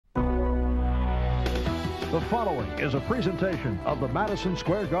The following is a presentation of the Madison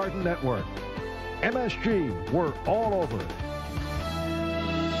Square Garden Network. MSG, we're all over it.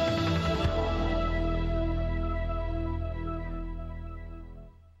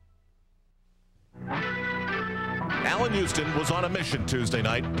 Allen Houston was on a mission Tuesday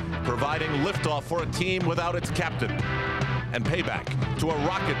night, providing liftoff for a team without its captain, and payback to a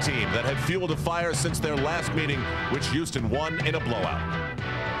Rocket team that had fueled a fire since their last meeting, which Houston won in a blowout.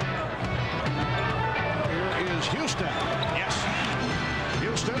 Here is Houston. Yes.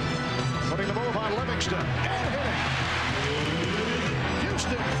 Houston putting the move on Livingston and hitting.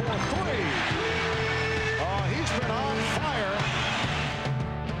 Houston for three. He's been on fire.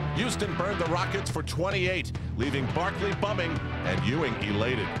 Houston burned the Rockets for 28, leaving Barkley bumming and Ewing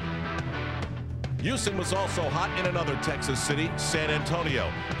elated. Houston was also hot in another Texas city, San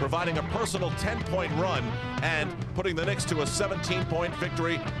Antonio, providing a personal 10-point run and putting the Knicks to a 17-point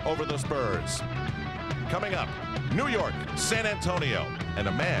victory over the Spurs. Coming up, New York, San Antonio, and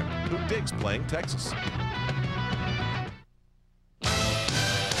a man who digs playing Texas.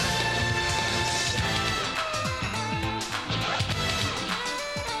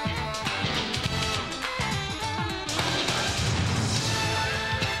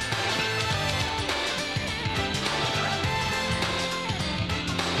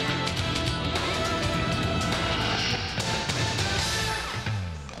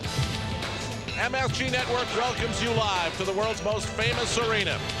 MSG Network welcomes you live to the world's most famous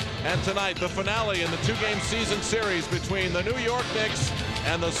arena. And tonight, the finale in the two-game season series between the New York Knicks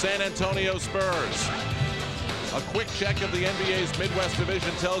and the San Antonio Spurs. A quick check of the NBA's Midwest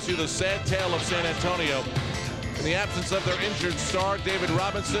Division tells you the sad tale of San Antonio. In the absence of their injured star, David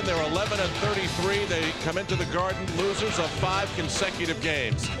Robinson, they're 11-33. They come into the Garden losers of 5 consecutive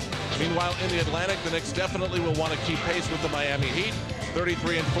games. Meanwhile, in the Atlantic, the Knicks definitely will want to keep pace with the Miami Heat.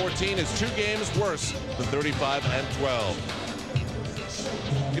 33-14 is 2 games worse than 35-12.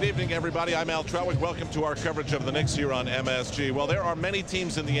 Good evening, everybody. I'm Al Trowick. Welcome to our coverage of the Knicks here on MSG. Well, there are many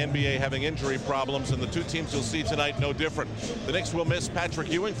teams in the NBA having injury problems, and the 2 teams you'll see tonight no different. The Knicks will miss Patrick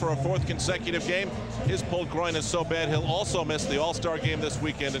Ewing for a 4th consecutive game. His pulled groin is so bad he'll also miss the All-Star game this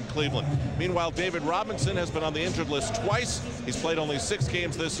weekend in Cleveland. Meanwhile, David Robinson has been on the injured list twice. He's played only 6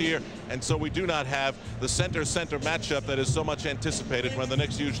 games this year, and so we do not have the center-center matchup that is so much anticipated when the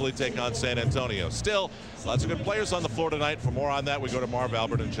Knicks usually take on San Antonio. Still, lots of good players on the floor tonight. For more on that, we go to Marv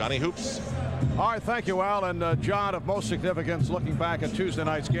Albert and Johnny Hoops. All right, thank you, Al. And John, of most significance, looking back at Tuesday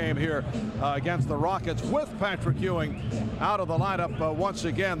night's game here against the Rockets with Patrick Ewing out of the lineup once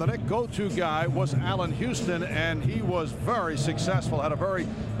again. The Knicks go-to guy was Allen Houston, and he was very successful, had a very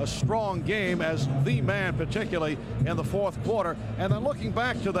strong game as the man, particularly in the 4th quarter. And then looking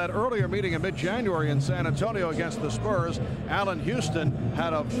back to that earlier meeting in mid-January in San Antonio against the Spurs, Allen Houston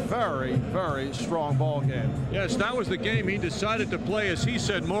had a very, very strong ball game. Yes, that was the game he decided to play, as he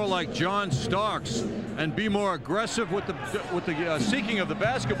said, more like John Starks and be more aggressive with the seeking of the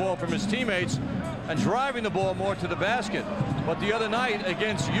basketball from his teammates and driving the ball more to the basket. But the other night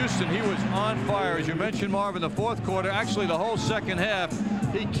against Houston, he was on fire. As you mentioned, Marv, in the 4th quarter, actually the whole second half,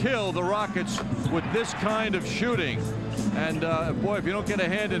 he killed the Rockets with this kind of shooting. And boy, if you don't get a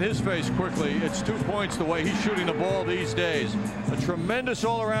hand in his face quickly, it's 2 points the way he's shooting the ball these days. A tremendous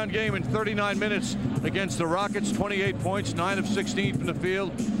all-around game in 39 minutes against the Rockets. 28 points, 9 of 16 from the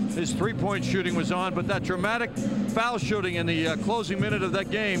field. His 3-point shooting was on, but that dramatic foul shooting in the closing minute of that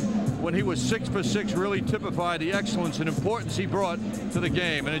game, when he was 6 for 6, really typified the excellence and importance he brought to the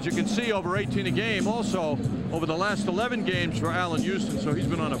game. And as you can see, over 18 a game, also over the last 11 games for Allen Houston, so he's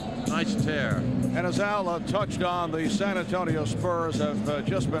been on a nice tear. And as Al touched on, the San Antonio Spurs have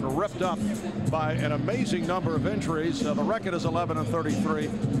just been ripped up by an amazing number of injuries. The record is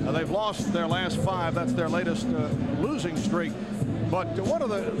 11-33. They've lost their last 5. That's their latest losing streak. But one of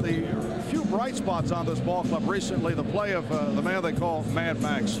the few bright spots on this ball club recently, the play of the man they call Mad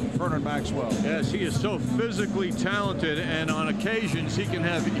Max, Vernon Maxwell. Yes, he is so physically talented, and on occasions he can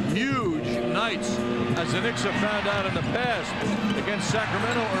have huge nights, as the Knicks have found out in the past. Against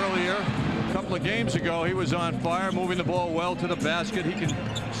Sacramento earlier, a couple of games ago, he was on fire, moving the ball well to the basket. He can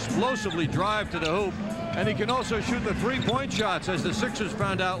explosively drive to the hoop, and he can also shoot the 3-point shots, as the Sixers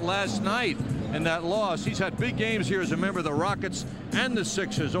found out last night in that loss. He's had big games here as a member of the Rockets and the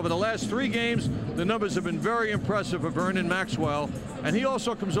Sixers. Over the last 3 games, the numbers have been very impressive for Vernon Maxwell, and he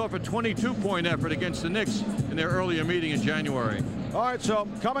also comes off a 22-point effort against the Knicks in their earlier meeting in January. All right, so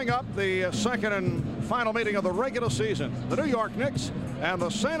coming up, the second and final meeting of the regular season. The New York Knicks and the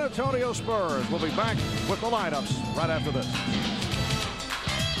San Antonio Spurs will be back with the lineups right after this.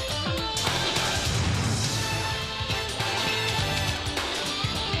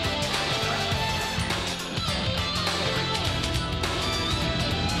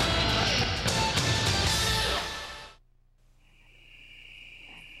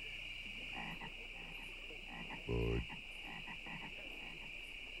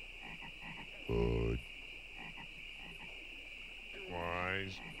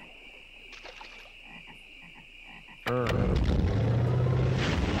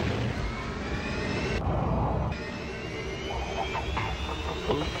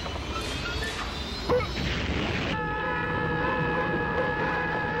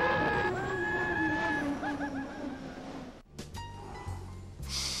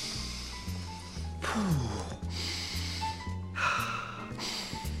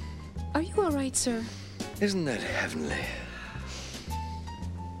 Are you all right, sir? Isn't that heavenly?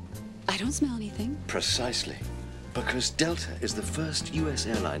 I don't smell anything. Precisely. Because Delta is the first U.S.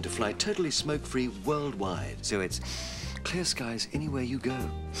 airline to fly totally smoke-free worldwide. So it's clear skies anywhere you go.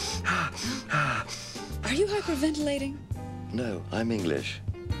 Are you hyperventilating? No, I'm English.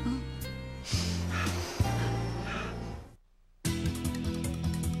 Oh.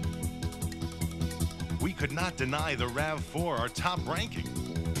 We could not deny the RAV4 our top ranking.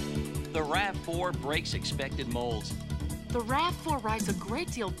 The RAV4 breaks expected molds. The RAV4 rides a great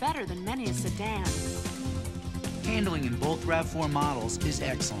deal better than many a sedan. Handling in both RAV4 models is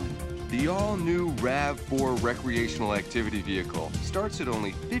excellent. The all-new RAV4 recreational activity vehicle starts at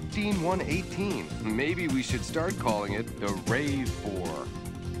only $15,118. Maybe we should start calling it the Rave 4.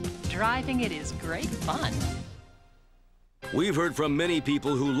 Driving it is great fun. We've heard from many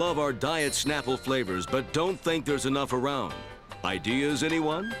people who love our Diet Snapple flavors, but don't think there's enough around. Ideas,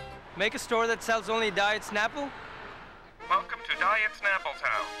 anyone? Make a store that sells only Diet Snapple? Welcome to Diet Snapple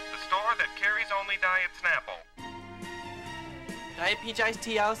Town, the store that carries only Diet Snapple. Diet Peach Iced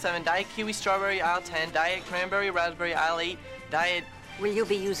Tea aisle 7, Diet Kiwi Strawberry aisle 10, Diet Cranberry Raspberry aisle 8, Diet... Will you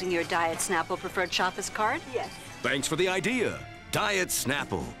be using your Diet Snapple preferred shoppers card? Yes. Thanks for the idea. Diet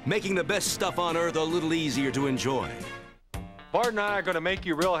Snapple, making the best stuff on earth a little easier to enjoy. Bart and I are going to make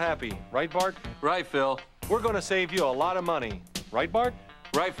you real happy. Right, Bart? Right, Phil. We're going to save you a lot of money. Right, Bart?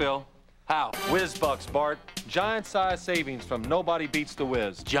 Right, Phil. How? Whiz Bucks, Bart. Giant-size savings from Nobody Beats the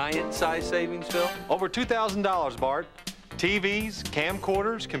Whiz. Giant-size savings, Phil? Over $2,000, Bart. TVs,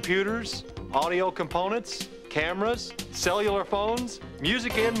 camcorders, computers, audio components, cameras, cellular phones,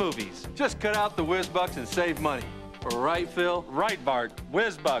 music and movies. Just cut out the Whiz Bucks and save money. Right, Phil? Right, Bart.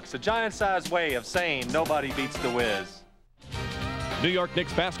 Whiz Bucks, a giant-sized way of saying Nobody Beats the Whiz. New York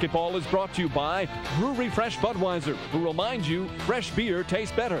Knicks basketball is brought to you by Brewery Fresh Budweiser, who reminds you fresh beer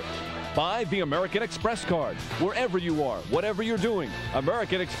tastes better. By the American Express card. Wherever you are, whatever you're doing,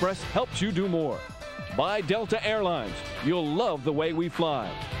 American Express helps you do more. By Delta Airlines. You'll love the way we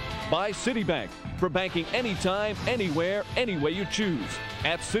fly. By Citibank. For banking anytime, anywhere, any way you choose.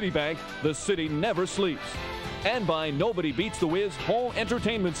 At Citibank, the city never sleeps. And by Nobody Beats the Whiz Home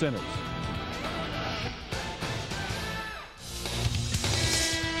Entertainment Centers.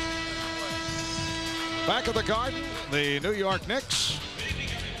 Back at the Garden, the New York Knicks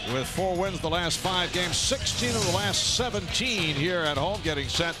with 4 wins the last 5 games, 16 of the last 17 here at home, getting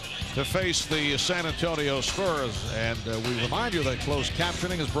set to face the San Antonio Spurs. And we remind you that closed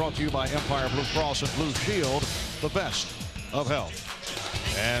captioning is brought to you by Empire Blue Cross and Blue Shield, the best of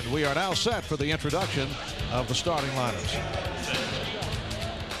health. And we are now set for the introduction of the starting lineups.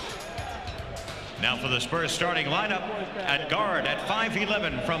 Now for the Spurs starting lineup. At guard at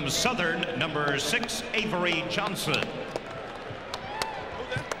 5'11" from Southern, number 6, Avery Johnson.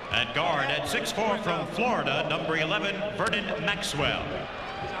 At guard at 6'4" from Florida, number 11, Vernon Maxwell.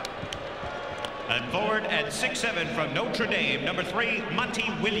 At forward at 6'7" from Notre Dame, number 3,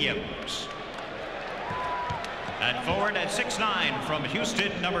 Monty Williams. At forward at 6'9" from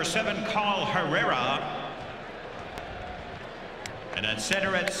Houston, number 7, Carl Herrera. And at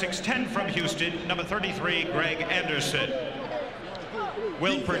center at 6'10" from Houston, number 33, Greg Anderson.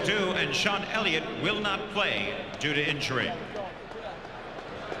 Will Perdue and Sean Elliott will not play due to injury.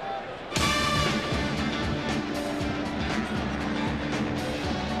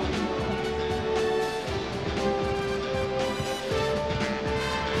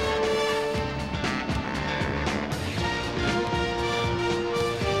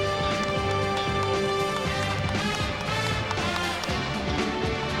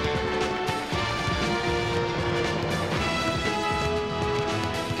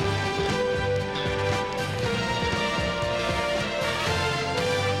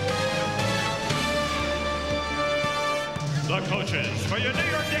 The coaches for your New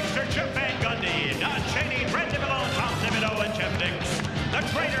York Knicks are Jeff Van Gundy, Don Chaney, Brett DeMillo, Tom Thibodeau, and Jeff Knicks. The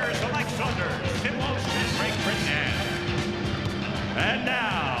trainers, Mike Saunders, Tim Walsh, and Greg Britton. And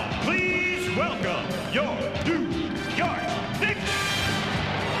now, please welcome your New York Knicks.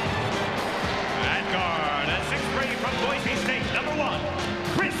 At guard, at 6'3" from Boise State, number 1,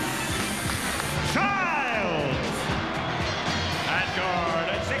 Chris Childs. At guard,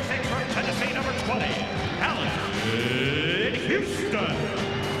 at 6'6" from Tennessee, number 20, Allen Houston.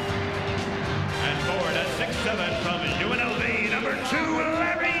 And forward at 6'7" from UNLV, number 2,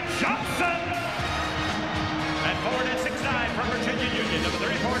 Larry Johnson. And forward at 6'9" from Virginia Union, number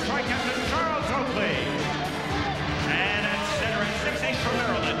 34, Tri-Captain Charles Oakley. And at center at 6'8" from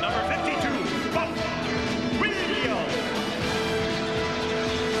Maryland, number 52, Buck Williams.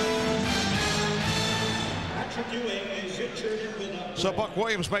 So Buck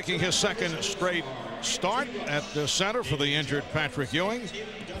Williams making his second straight start at the center for the injured Patrick Ewing.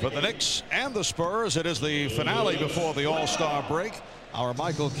 For the Knicks and the Spurs, it is the finale before the All-Star break. Our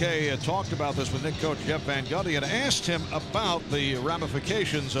Michael Kay talked about this with Knicks coach Jeff Van Gundy and asked him about the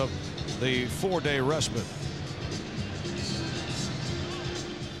ramifications of the 4-day respite.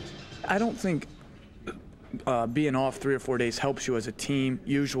 I don't think being off 3 or 4 days helps you as a team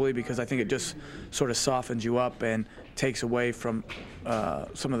usually, because I think it just sort of softens you up and takes away from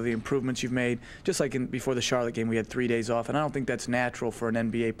some of the improvements you've made. Just like before the Charlotte game, we had 3 days off, and I don't think that's natural for an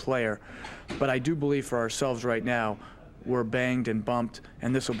NBA player. But I do believe for ourselves right now, we're banged and bumped,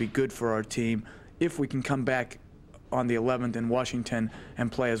 and this will be good for our team if we can come back on the 11th in Washington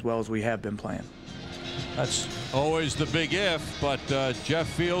and play as well as we have been playing. That's always the big if, but Jeff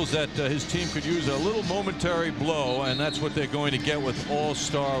feels that his team could use a little momentary blow, and that's what they're going to get with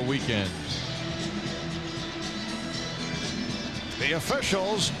All-Star Weekend. The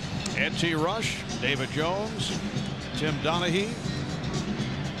officials: Ed T. Rush, David Jones, Tim Donaghy.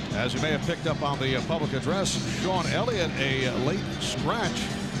 As you may have picked up on the public address, Sean Elliott, a late scratch,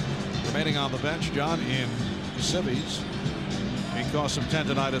 remaining on the bench. John, in Civvies. He caused some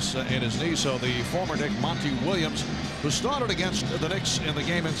tendonitis in his knee, so the former Knick Monty Williams, who started against the Knicks in the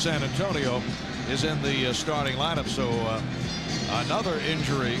game in San Antonio, is in the starting lineup. So another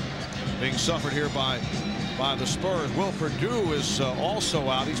injury being suffered here by the Spurs. Will Perdue is also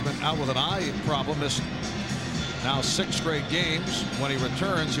out. He's been out with an eye problem. Missed now 6 straight games. When he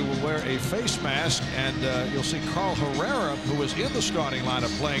returns, he will wear a face mask, and you'll see Carl Herrera, who was in the starting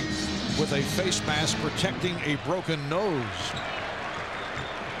lineup, playing with a face mask protecting a broken nose.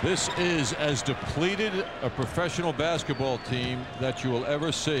 This is as depleted a professional basketball team that you will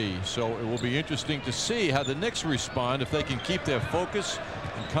ever see. So it will be interesting to see how the Knicks respond, if they can keep their focus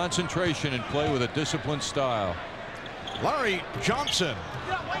and concentration and play with a disciplined style. Larry Johnson,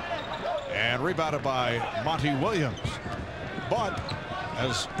 and rebounded by Monty Williams. But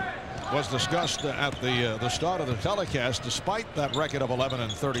as was discussed at the start of the telecast, despite that record of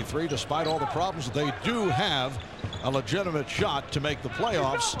 11-33, despite all the problems, they do have a legitimate shot to make the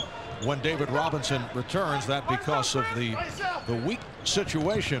playoffs when David Robinson returns. That because of the weak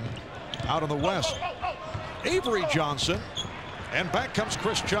situation out in the West. Avery Johnson, and back comes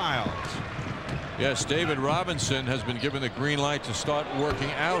Chris Childs. Yes, David Robinson has been given the green light to start working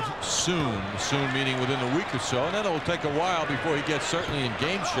out soon. Soon meaning within a week or so, and then it will take a while before he gets certainly in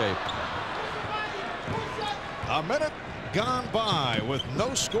game shape. A minute gone by with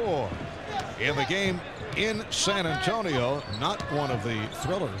no score in the game in San Antonio. Not one of the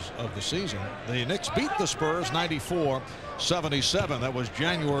thrillers of the season. The Knicks beat the Spurs 94-77. That was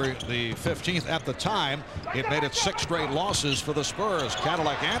January the 15th. At the time, it made it 6 straight losses for the Spurs.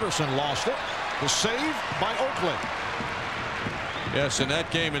 Cadillac Anderson lost it. The save by Oakley. Yes, in that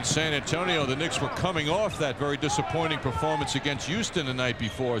game in San Antonio, the Knicks were coming off that very disappointing performance against Houston the night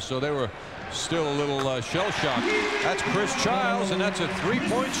before, so they were still a little shell-shocked. That's Chris Childs, and that's a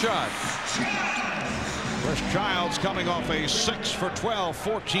 3-point shot. Chris Childs coming off a 6 for 12,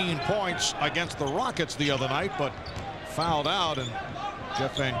 14 points against the Rockets the other night, but fouled out. And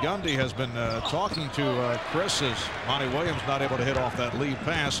Jeff Van Gundy has been talking to Chris, as Monty Williams not able to hit off that lead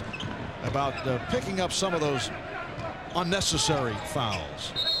pass, about picking up some of those unnecessary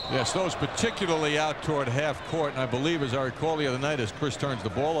fouls. Yes, those particularly out toward half court, and I believe, as I recall the other night, as Chris turns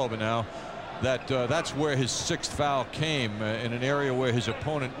the ball over now, that that's where his 6th foul came, in an area where his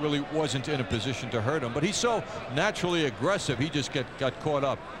opponent really wasn't in a position to hurt him. But he's so naturally aggressive, he just got caught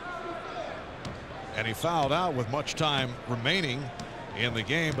up. And he fouled out with much time remaining in the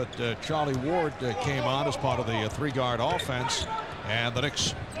game, but Charlie Ward came on as part of the 3-guard offense, and the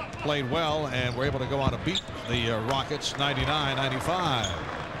Knicks played well and were able to go on to beat the Rockets 99-95.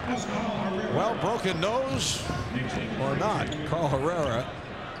 Well, broken nose or not, Carl Herrera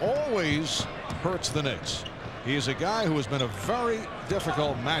always hurts the Knicks. He's a guy who has been a very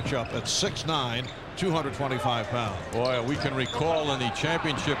difficult matchup at 6'9", 225 pounds. Boy, we can recall in the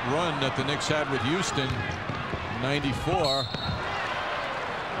championship run that the Knicks had with Houston, 94.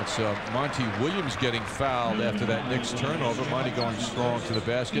 That's Monty Williams getting fouled after that Knicks turnover. Monty going strong to the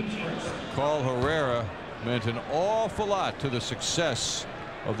basket. Carl Herrera meant an awful lot to the success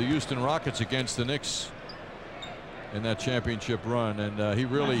of the Houston Rockets against the Knicks in that championship run, and he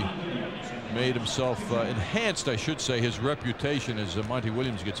really made himself enhanced, I should say, his reputation as Monty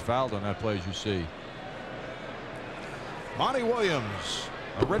Williams gets fouled on that play, as you see. Monty Williams,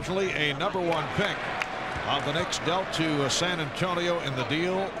 originally a #1 pick of the Knicks, dealt to San Antonio in the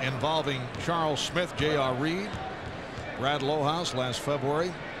deal involving Charles Smith, J.R. Reed, Brad Lohaus last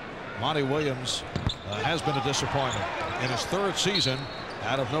February. Monty Williams has been a disappointment. in his 3rd season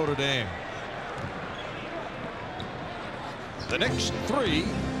out of Notre Dame. The Knicks 3,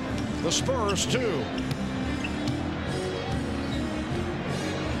 the Spurs 2.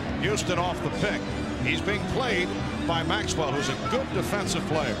 Houston off the pick. He's being played by Maxwell, who's a good defensive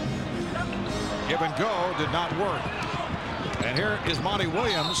player. Give and go did not work. And here is Monty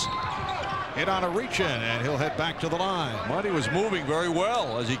Williams. Hit on a reach-in, and he'll head back to the line. Monty was moving very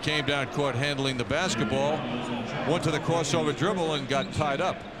well as he came down court handling the basketball. Went to the crossover dribble and got tied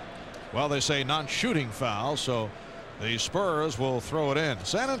up. Well, they say non-shooting foul, so the Spurs will throw it in.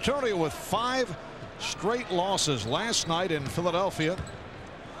 San Antonio with 5 straight losses last night in Philadelphia.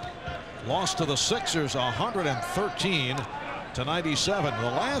 Lost to the Sixers 113 to 97. The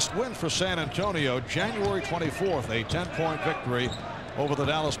last win for San Antonio, January 24th, a 10-point victory over the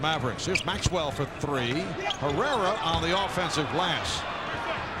Dallas Mavericks. Here's Maxwell for 3. Herrera on the offensive glass.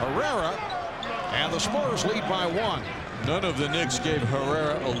 Herrera, and the Spurs lead by 1. None of the Knicks gave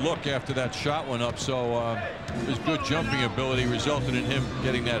Herrera a look after that shot went up, so his good jumping ability resulted in him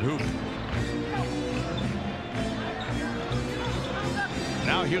getting that hoop.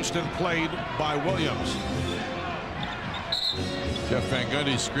 Now Houston played by Williams. Jeff Van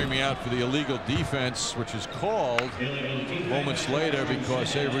Gundy screaming out for the illegal defense, which is called moments later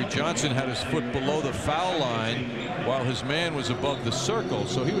because Avery Johnson had his foot below the foul line while his man was above the circle.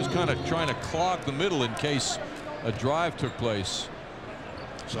 So he was kind of trying to clog the middle in case a drive took place.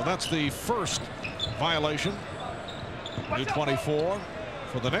 So that's the first violation. New 24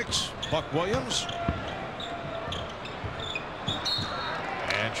 for the Knicks. Buck Williams.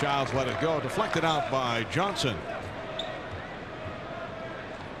 And Childs let it go. Deflected out by Johnson.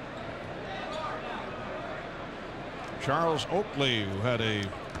 Charles Oakley, who had a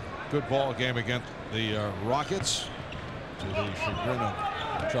good ball game against the Rockets, to the chagrin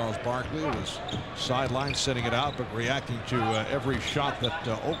of Charles Barkley, was sidelined, sitting it out, but reacting to every shot that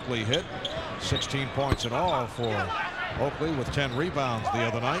Oakley hit. 16 points in all for Oakley, with 10 rebounds the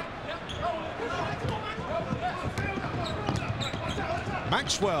other night.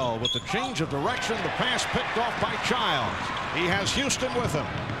 Maxwell with the change of direction. The pass picked off by Childs. He has Houston with him.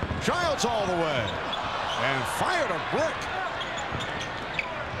 Childs all the way. And fired a brick.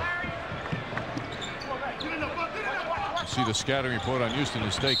 See the scouting report on Houston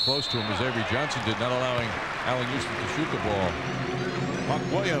to stay close to him as Avery Johnson did, not allowing Allen Houston to shoot the ball. Buck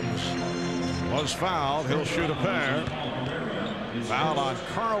Williams was fouled. He'll shoot a pair. Foul on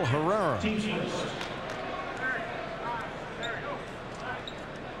Carl Herrera.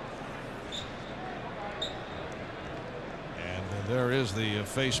 There is the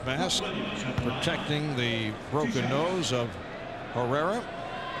face mask protecting the broken nose of Herrera.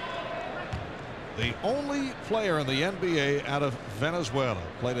 The only player in the NBA out of Venezuela.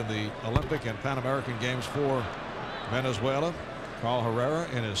 Played in the Olympic and Pan American Games for Venezuela. Carl Herrera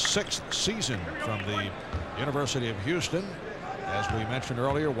in his 6th season from the University of Houston. As we mentioned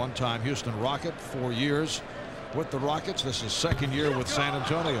earlier, one-time Houston Rocket, 4 years with the Rockets. This is 2nd year with San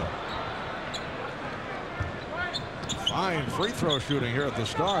Antonio. Fine free throw shooting here at the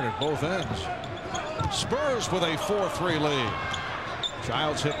start at both ends. Spurs with a 4-3 lead.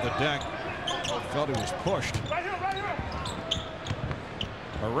 Childs hit the deck. Felt he was pushed.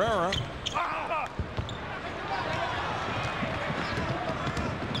 Herrera.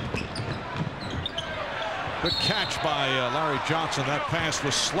 Good catch by Larry Johnson. That pass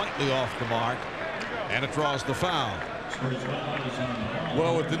was slightly off the mark, and it draws the foul.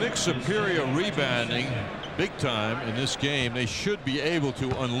 Well, with the Knicks' superior rebounding big time in this game, they should be able to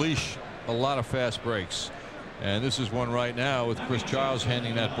unleash a lot of fast breaks. And this is one right now with Chris Childs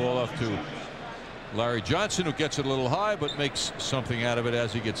handing that ball off to Larry Johnson, who gets it a little high but makes something out of it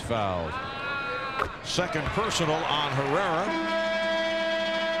as he gets fouled. Second personal on Herrera.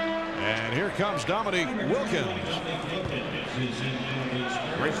 And here comes Dominique Wilkins,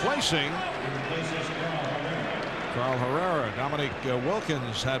 replacing Carl Herrera. Dominique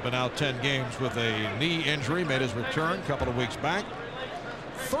Wilkins had been out 10 games with a knee injury, made his return a couple of weeks back.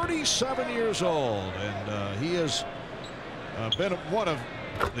 37 years old, and he has been one of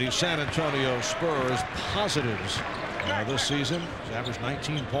the San Antonio Spurs positives this season. He's averaged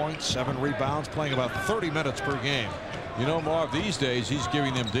 19 points, 7 rebounds, playing about 30 minutes per game. You know, Marv, these days he's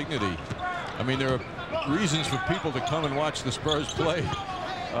giving them dignity. I mean, there are reasons for people to come and watch the Spurs play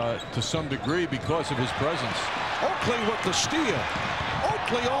to some degree because of his presence. Oakley with the steal.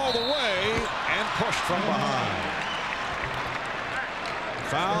 Oakley all the way and pushed from behind.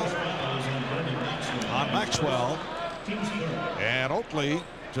 Foul on Maxwell, and Oakley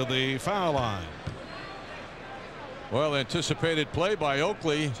to the foul line. Well, anticipated play by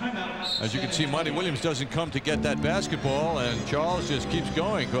Oakley. As you can see, Monty Williams doesn't come to get that basketball, and Charles just keeps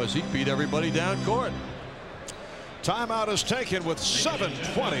going because he beat everybody down court. Timeout is taken with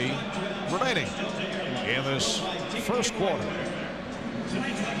 7:20 remaining in this first quarter.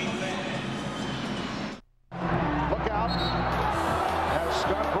 Look out as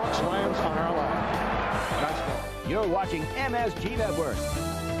Scott Brooks lands on our lap. Nice ball. You're watching MSG Network.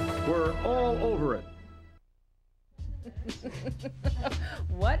 We're all over it.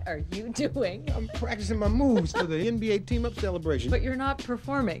 What are you doing? I'm practicing my moves for the NBA team-up celebration. But you're not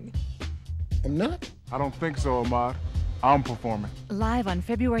performing. I'm not? I don't think so, Ahmad. I'm performing. Live on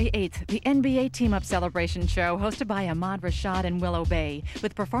February 8th, the NBA Team-Up Celebration Show, hosted by Ahmad Rashad and Willow Bay,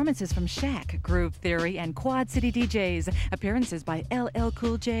 with performances from Shaq, Groove Theory, and Quad City DJs, appearances by LL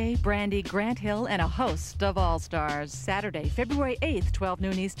Cool J, Brandy, Grant Hill, and a host of all-stars. Saturday, February 8th, 12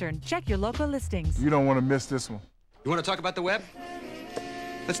 noon Eastern. Check your local listings. You don't want to miss this one. You want to talk about the web?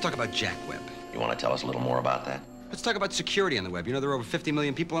 Let's talk about Jack Webb. You want to tell us a little more about that? Let's talk about security on the web. You know there are over 50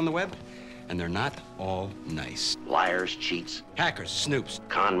 million people on the web? And they're not all nice. Liars, cheats, hackers, snoops,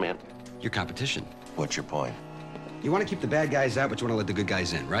 con men. Your competition. What's your point? You want to keep the bad guys out, but you want to let the good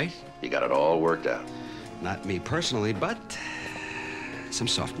guys in, right? You got it all worked out. Not me personally, but some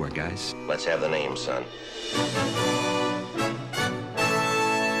software guys. Let's have the name, son.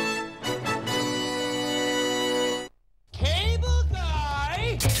 Cable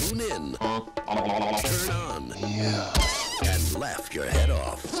guy! Tune in, turn on, and laugh your head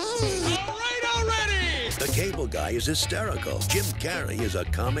off. All right already! The cable guy is hysterical. Jim Carrey is a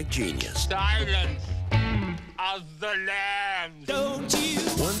comic genius. Silence of the lambs. Don't you?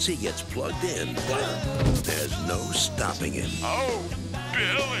 Once he gets plugged in, there's no stopping him. Oh,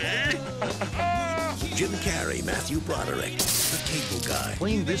 Billy! Jim Carrey, Matthew Broderick, the cable guy.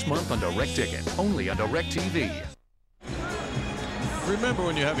 Playing this month on Direct Ticket, only on Direct TV. Remember,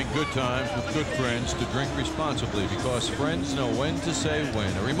 when you're having good times with good friends, to drink responsibly, because friends know when to say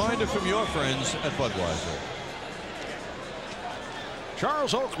when. A reminder from your friends at Budweiser.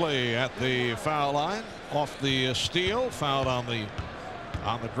 Charles Oakley at the foul line, off the steal, fouled on the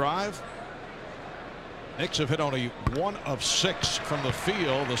drive. Knicks have hit only 1 of 6 from the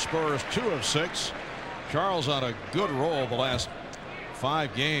field. The Spurs 2 of 6. Charles on a good roll the last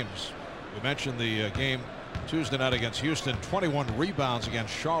 5 games. We mentioned the game Tuesday night against Houston. 21 rebounds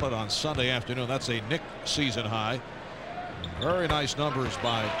against Charlotte on Sunday afternoon. That's a Knicks season high. Very nice numbers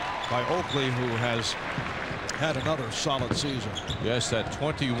by Oakley, who has had another solid season. Yes, that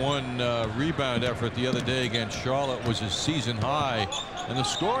 21 rebound effort the other day against Charlotte was his season high, and the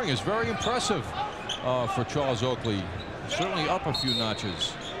scoring is very impressive for Charles Oakley. Certainly up a few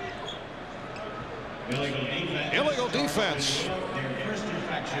notches. Illegal defense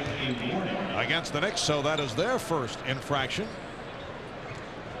against the Knicks, so that is their first infraction.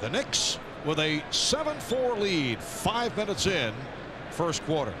 The Knicks with a 7-4 lead, 5 minutes in, first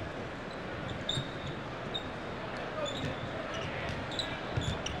quarter.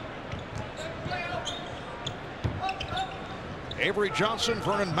 Avery Johnson,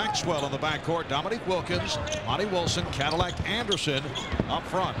 Vernon Maxwell in the backcourt. Dominique Wilkins, Monty Wilson, Cadillac Anderson up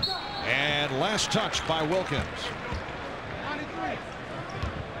front. And last touch by Wilkins.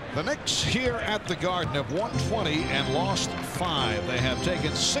 The Knicks here at the Garden have won 20 and lost 5. They have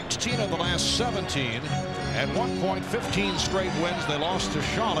taken 16 of the last 17. At one point, 15 straight wins. They lost to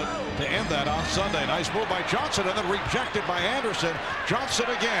Charlotte to end that on Sunday. Nice move by Johnson, and then rejected by Anderson. Johnson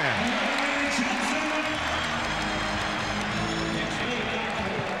again.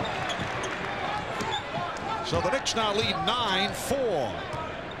 So the Knicks now lead 9-4.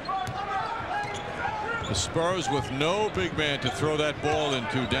 The Spurs with no big man to throw that ball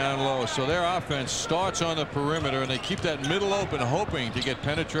into down low. So their offense starts on the perimeter, and they keep that middle open, hoping to get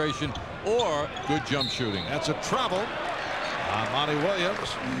penetration or good jump shooting. That's a travel on Monty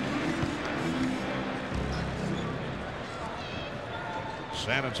Williams.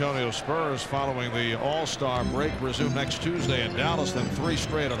 San Antonio Spurs, following the All-Star break, resume next Tuesday in Dallas, then 3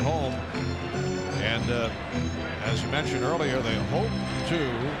 straight at home. And as you mentioned earlier, they hope to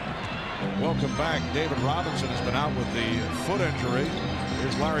welcome back David Robinson, has been out with the foot injury.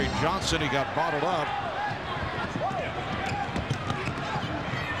 Here's Larry Johnson. He got bottled up.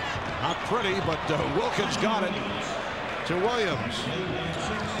 Not pretty, but Wilkins got it to Williams.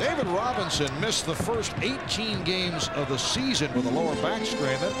 David Robinson missed the first 18 games of the season with a lower back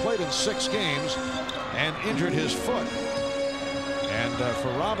strain, then played in 6 games and injured his foot. And for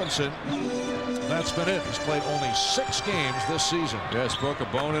Robinson, that's been it. He's played only 6 games this season. Yes, broke a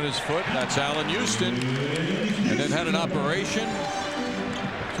bone in his foot. That's Allen Houston. And then had an operation.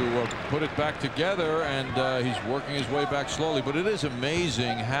 to put it back together, and he's working his way back slowly. But it is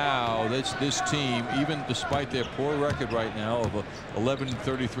amazing how this team, even despite their poor record right now of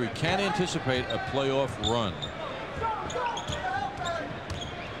 11-33, can anticipate a playoff run.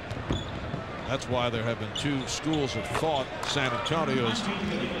 That's why there have been two schools of thought. San Antonio's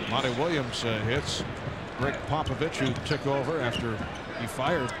Monty Williams hits. Greg Popovich, who took over after he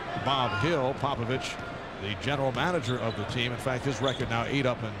fired Bob Hill. Popovich, the general manager of the team. In fact, his record now 8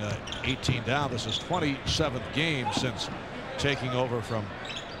 up and 18 down. This is 27th game since taking over from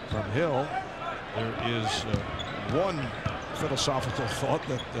Hill. There is one philosophical thought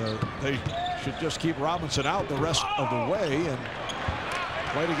that they should just keep Robinson out the rest of the way and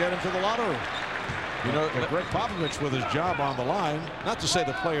play to get into the lottery. You know, Greg Popovich with his job on the line, not to say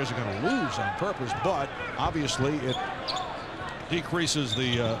the players are going to lose on purpose, but obviously it decreases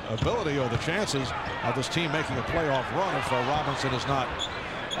the ability or the chances of this team making a playoff run if Robinson is not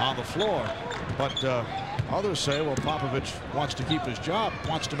on the floor. But others say, well, Popovich wants to keep his job,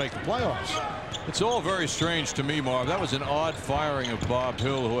 wants to make the playoffs. It's all very strange to me, Marv. That was an odd firing of Bob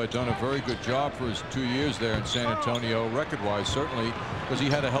Hill, who had done a very good job for his 2 years there in San Antonio, record-wise, certainly, because he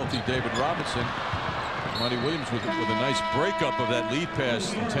had a healthy David Robinson. Monty Williams with a nice breakup of that lead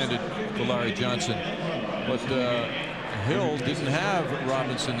pass intended for Larry Johnson. But Hill didn't have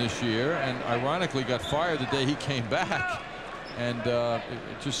Robinson this year, and ironically got fired the day he came back. And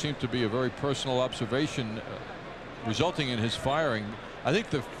it just seemed to be a very personal observation resulting in his firing. I think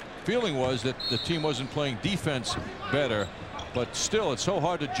the feeling was that the team wasn't playing defense better, but still it's so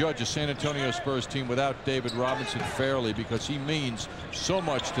hard to judge a San Antonio Spurs team without David Robinson fairly, because he means so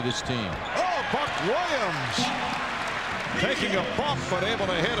much to this team. Oh, Buck Williams taking a bump but able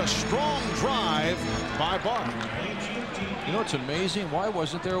to hit a strong drive by Buck. You know, it's amazing. Why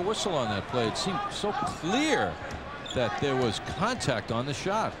wasn't there a whistle on that play? It seemed so clear that there was contact on the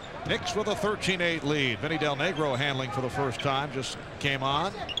shot. Knicks with a 13-8 lead. Vinny Del Negro handling for the first time, just came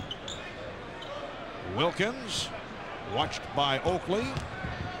on. Wilkins watched by Oakley.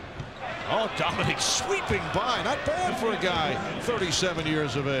 Oh, Dominic sweeping by. Not bad for a guy 37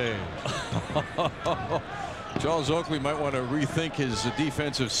 years of age. Charles Oakley might want to rethink his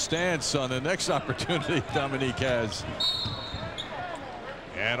defensive stance on the next opportunity Dominique has.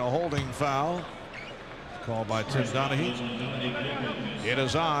 And a holding foul called by Tim Donaghy. It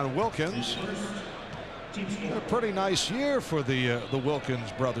is on Wilkins. A pretty nice year for the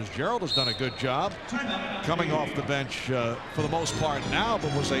Wilkins brothers. Gerald has done a good job coming off the bench for the most part now,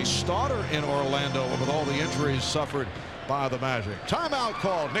 but was a starter in Orlando with all the injuries suffered by the Magic. Timeout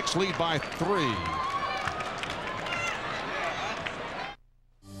called. Knicks lead by 3.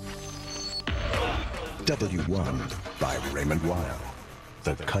 W1 by Raymond Weil.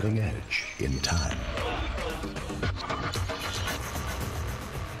 The cutting edge in time.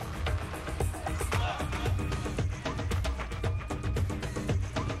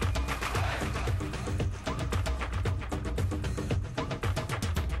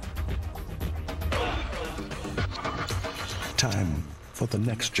 Time for the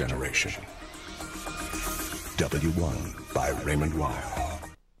next generation. W1 by Raymond Weil.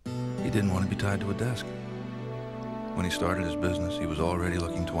 He didn't want to be tied to a desk. When he started his business, he was already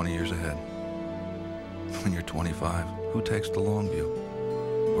looking 20 years ahead. When you're 25, who takes the long view?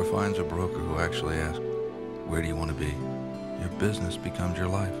 Or finds a broker who actually asks, where do you want to be? Your business becomes your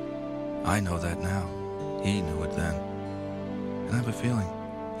life. I know that now. He knew it then. And I have a feeling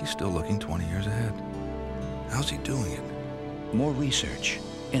he's still looking 20 years ahead. How's he doing it? More research,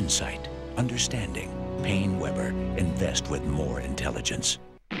 insight, understanding. Payne Weber. Invest with more intelligence.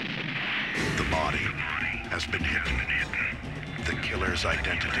 The body has been hidden. The killer's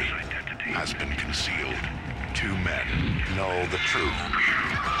identity has been concealed. 2 men know the truth.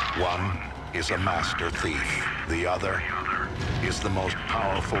 One is a master thief. The other is the most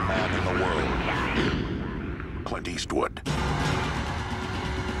powerful man in the world. Clint Eastwood.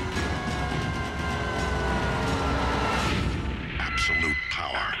 Absolute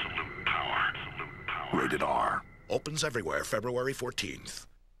power. Rated R. Opens everywhere February 14th.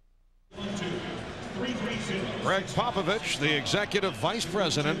 Greg Popovich, the executive vice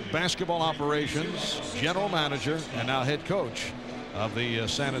president, basketball operations, general manager, and now head coach of the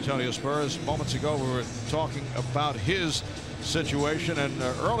San Antonio Spurs. Moments ago, we were talking about his situation, and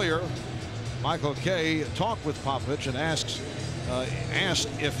earlier, Michael Kay talked with Popovich and asked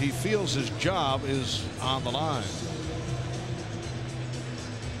if he feels his job is on the line.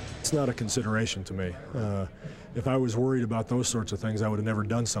 that's not a consideration to me. If I was worried about those sorts of things, I would have never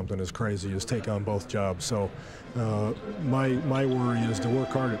done something as crazy as take on both jobs. So my worry is to work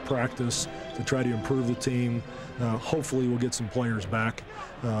hard at practice, to try to improve the team. Hopefully we'll get some players back.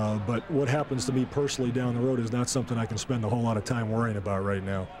 But what happens to me personally down the road is not something I can spend a whole lot of time worrying about right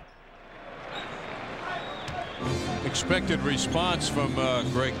now. Expected response from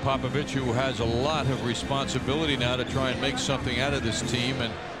Greg Popovich, who has a lot of responsibility now to try and make something out of this team,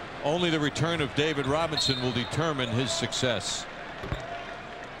 and only the return of David Robinson will determine his success.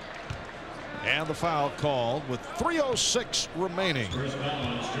 And the foul called with 3:06 remaining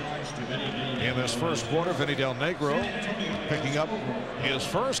in this first quarter. Vinny Del Negro picking up his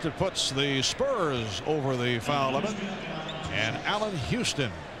first. It puts the Spurs over the foul limit. And Allen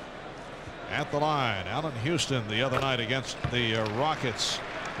Houston at the line. Allen Houston the other night against the Rockets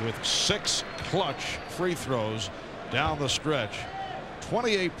with 6 clutch free throws down the stretch.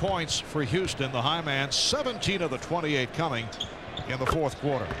 28 points for Houston, the high man, 17 of the 28 coming in the fourth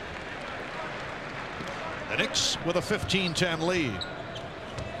quarter. The Knicks with a 15-10 lead.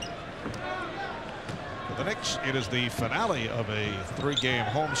 For the Knicks, it is the finale of a 3-game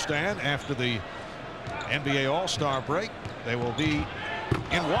homestand after the NBA All-Star break. They will be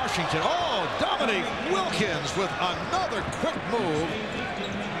in Washington. Oh, Dominique Wilkins with another quick move.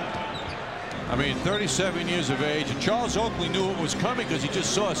 I mean, 37 years of age, and Charles Oakley knew it was coming because he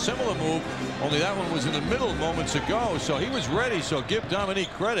just saw a similar move, only that one was in the middle moments ago, so he was ready. So give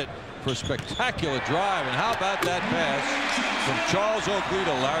Dominique credit for a spectacular drive. And how about that pass from Charles Oakley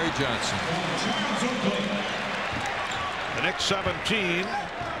to Larry Johnson? The Knicks 17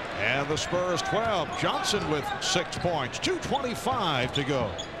 and the Spurs 12. Johnson with 6 points. 2:25 to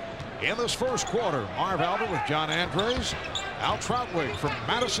go in this first quarter. Marv Albert with John Andres. Al Troutwig from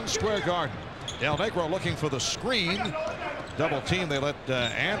Madison Square Garden. Del Negro looking for the screen. Double team. They let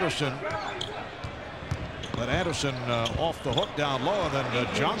Anderson off the hook down low, and then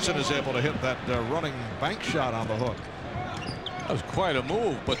Johnson is able to hit that running bank shot on the hook. That was quite a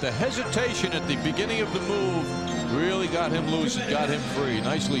move, but the hesitation at the beginning of the move really got him loose and got him free.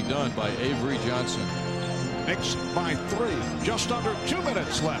 Nicely done by Avery Johnson. Knicks by 3. Just under 2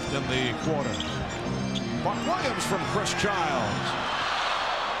 minutes left in the quarter. Buck Williams from Chris Childs.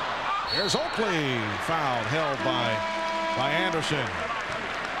 Here's Oakley, fouled, held by Anderson.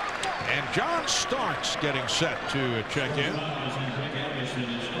 And John Starks getting set to check in.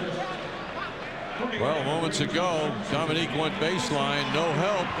 Well, moments ago, Dominique went baseline, no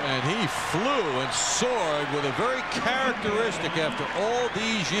help, and he flew and soared with a very characteristic, after all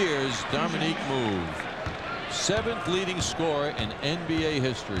these years, Dominique move. 7th leading scorer in NBA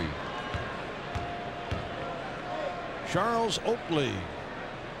history. Charles Oakley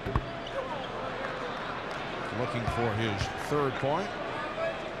looking for his 3rd point.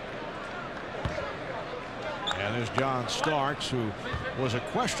 And there's John Starks, who was a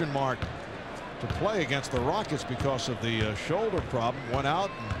question mark to play against the Rockets because of the shoulder problem. Went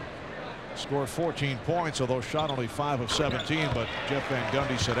out and scored 14 points, although shot only 5 of 17. But Jeff Van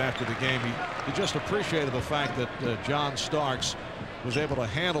Gundy said after the game he just appreciated the fact that John Starks was able to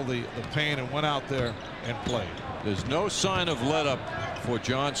handle the pain and went out there and played. There's no sign of let up for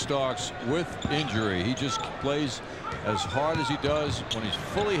John Starks with injury. He just plays as hard as he does when he's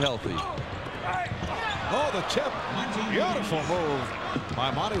fully healthy. Oh, the tip. Beautiful move by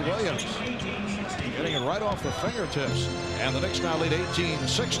Monty Williams. Getting it right off the fingertips. And the Knicks now lead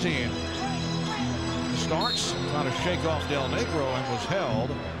 18-16. Starks trying to shake off Del Negro and was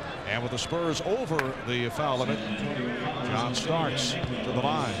held. And with the Spurs over the foul limit, John Starks to the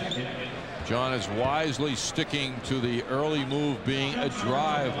line. John is wisely sticking to the early move being a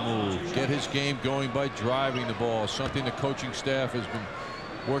drive move. Get his game going by driving the ball. Something the coaching staff has been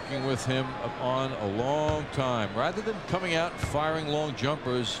working with him on a long time. Rather than coming out and firing long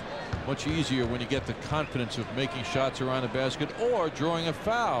jumpers, much easier when you get the confidence of making shots around the basket or drawing a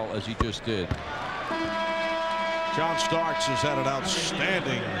foul, as he just did. John Starks has had an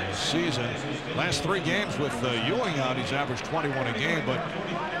outstanding season. Last 3 games with Ewing out, he's averaged 21 a game, but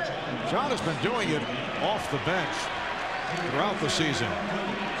John has been doing it off the bench throughout the season.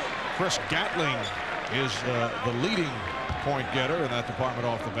 Chris Gatling is the leading point getter in that department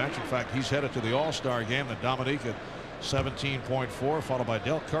off the bench. In fact, he's headed to the All-Star game. And Dominique at 17.4, followed by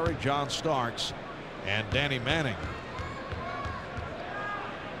Del Curry, John Starks, and Danny Manning.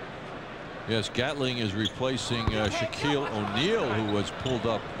 Yes, Gatling is replacing Shaquille O'Neal, who was pulled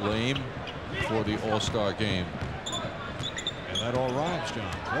up lame for the All-Star game. And that all rhymes,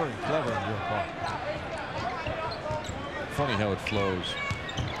 John. Very clever on your part. Funny how it flows.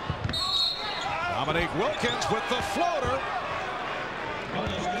 Dominique Wilkins with the floater.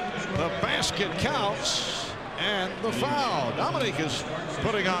 The basket counts, and the foul. Dominique is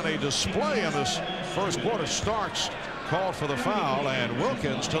putting on a display in this first quarter. Starks called for the foul, and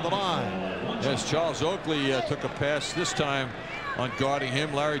Wilkins to the line. Yes, Charles Oakley took a pass this time on guarding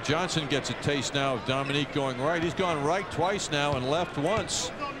him. Larry Johnson gets a taste now of Dominique going right. He's gone right twice now and left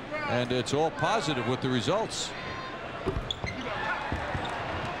once, and it's all positive with the results.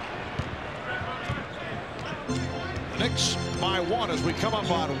 Knicks by 1 as we come up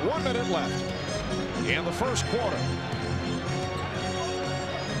on 1 minute left in the first quarter.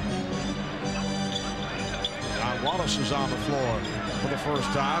 Now Wallace is on the floor for the first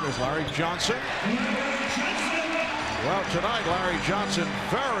time as Larry Johnson. Well, tonight Larry Johnson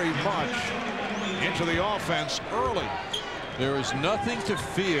very much into the offense early. There is nothing to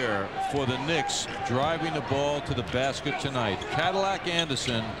fear for the Knicks driving the ball to the basket tonight. Cadillac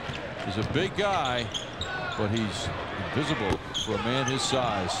Anderson is a big guy, but he's invisible for a man his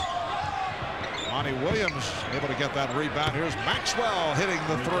size. Monty Williams able to get that rebound. Here's Maxwell hitting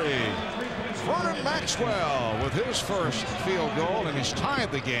the three. Vernon Maxwell with his first field goal, and he's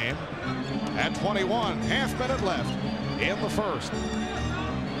tied the game at 21. Half minute left in the first.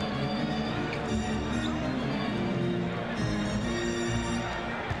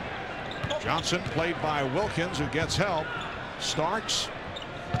 Johnson played by Wilkins, who gets help. Starks,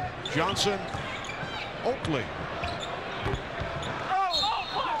 Johnson, Oakley.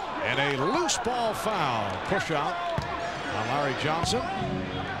 And a loose ball foul. Push out on Larry Johnson.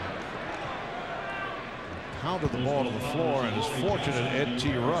 Pounded the ball to the floor, and is fortunate Ed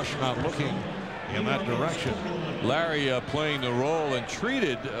T. Rush not looking in that direction. Larry playing the role and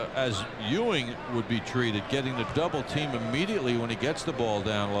treated as Ewing would be treated, getting the double team immediately when he gets the ball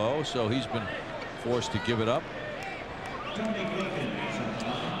down low, so he's been forced to give it up.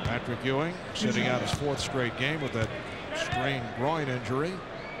 Patrick Ewing sitting out his 4th straight game with that strained groin injury.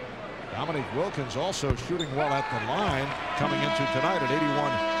 Dominique Wilkins also shooting well at the line, coming into tonight at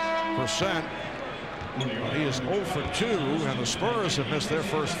 81%. He is 0 for 2, and the Spurs have missed their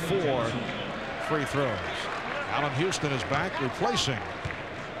first 4 free throws. Allen Houston is back, replacing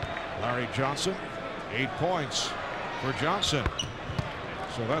Larry Johnson. 8 points for Johnson.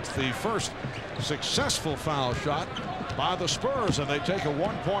 So that's the first successful foul shot by the Spurs, and they take a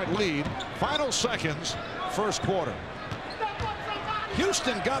 1-point lead. Final seconds, first quarter.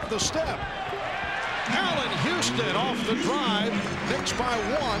 Houston got the step. Allen Houston off the drive. Knicks by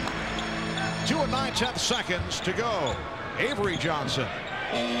 1. 2 9/10 seconds to go. Avery Johnson.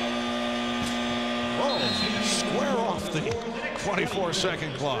 Oh, square off the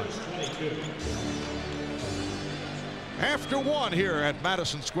 24-second clock. After 1 here at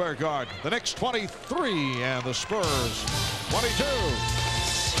Madison Square Garden. The Knicks 23 and the Spurs 22.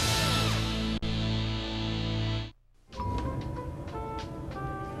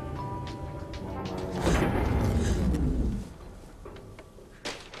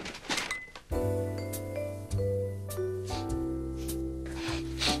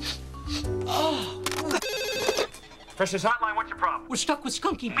 Precious Hotline, what's your problem? We're stuck with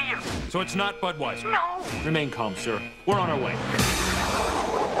skunky beer. So it's not Budweiser? No! Remain calm, sir. We're on our way.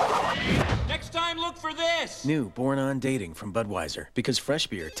 Next time, look for this! New Born on Dating from Budweiser, because fresh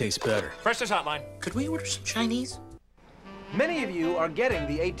beer tastes better. Precious Hotline. Could we order some Chinese? Many of you are getting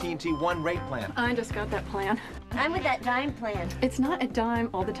the AT&T One rate plan. I just got that plan. I'm with that dime plan. It's not a dime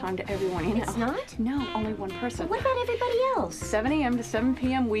all the time to everyone, you know. It's not? No, only one person. What about everybody else? 7 a.m. to 7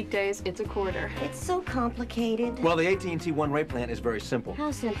 p.m. weekdays, it's a quarter. It's so complicated. Well, the AT&T One rate plan is very simple.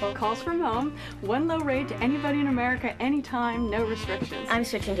 How simple? Calls from home, one low rate to anybody in America, anytime, no restrictions. I'm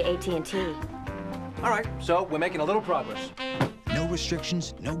switching to AT&T. All right, so we're making a little progress. No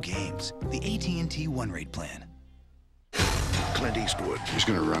restrictions, no games. The AT&T One rate plan. Clint Eastwood is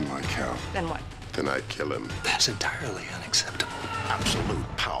going to run like hell. Then what? Then I'd kill him. That's entirely unacceptable. Absolute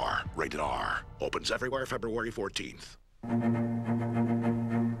Power. Rated R. Opens everywhere February 14th.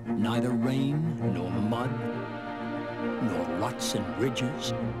 Neither rain, nor mud, nor ruts and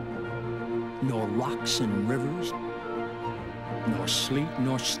ridges, nor rocks and rivers, nor sleet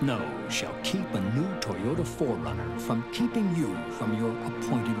nor snow shall keep a new Toyota 4Runner from keeping you from your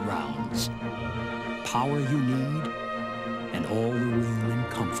appointed rounds. Power you need, and all the room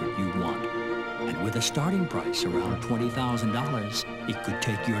and comfort you want. And with a starting price around $20,000, it could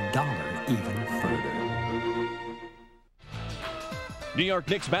take your dollar even further. New York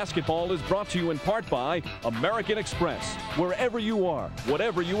Knicks basketball is brought to you in part by American Express. Wherever you are,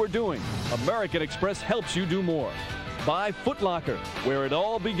 whatever you are doing, American Express helps you do more. By Foot Locker, where it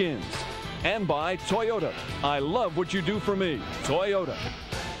all begins. And by Toyota. I love what you do for me. Toyota.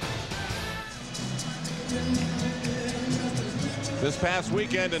 This past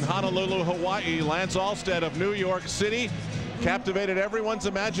weekend in Honolulu, Hawaii, Lance Alstead of New York City captivated everyone's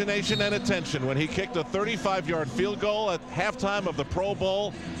imagination and attention when he kicked a 35-yard field goal at halftime of the Pro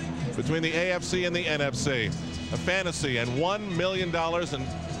Bowl between the AFC and the NFC. A fantasy and $1 million.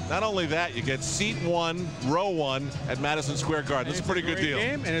 And not only that, you get seat 1, row 1 at Madison Square Garden. It's a pretty good deal.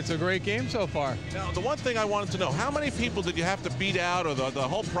 And it's a great game so far. Now, the one thing I wanted to know, how many people did you have to beat out, or the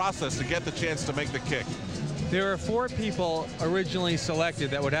whole process to get the chance to make the kick? There were 4 people originally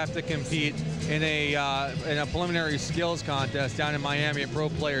selected that would have to compete in a preliminary skills contest down in Miami at Pro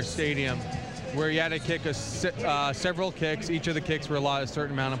Player Stadium, where you had to kick several kicks. Each of the kicks were allowed a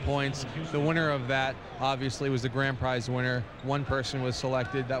certain amount of points. The winner of that, obviously, was the grand prize winner. One person was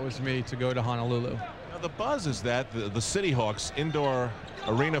selected. That was me, to go to Honolulu. Now, the buzz is that the City Hawks indoor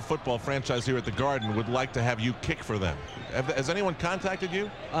arena football franchise here at the Garden would like to have you kick for them. Has anyone contacted you?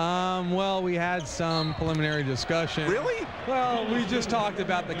 Well, we had some preliminary discussion. Really? Well, we just talked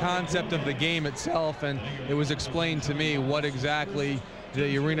about the concept of the game itself, and it was explained to me what exactly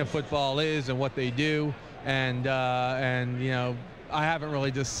the arena football is and what they do, and you know, I haven't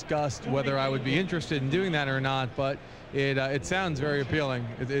really discussed whether I would be interested in doing that or not, but it sounds very appealing.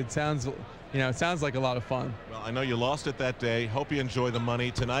 It sounds, you know, it sounds like a lot of fun. Well, I know you lost it that day. Hope you enjoy the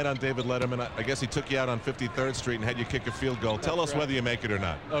money tonight on David Letterman. I guess he took you out on 53rd Street and had you kick a field goal. Tell us whether you make it or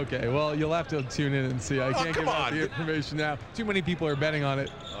not. Okay, well, you'll have to tune in and see. I can't give out the information now. Too many people are betting on it.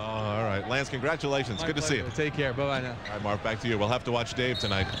 Oh, all right, Lance, congratulations. Good to see you. Take care. Bye-bye now. All right, Mark, back to you. We'll have to watch Dave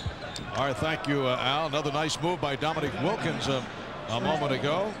tonight. All right, thank you, Al. Another nice move by Dominic Wilkins a moment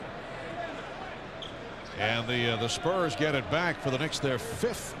ago. And the Spurs get it back for the Knicks, their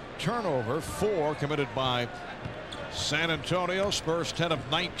 5th turnover, 4 committed by San Antonio. Spurs 10 of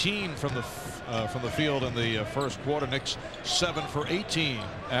 19 from the field in the first quarter. Knicks 7 for 18.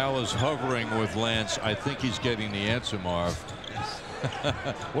 Al is hovering with Lance. I think he's getting the answer, Marv.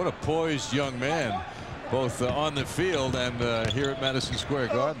 What a poised young man, both on the field and here at Madison Square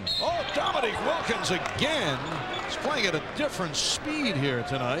Garden. Oh, Dominic Wilkins again. He's playing at a different speed here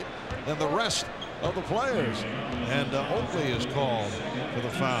tonight than the rest of the players. And Oakley is called for the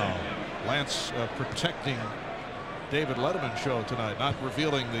foul. Lance protecting David Letterman show tonight, not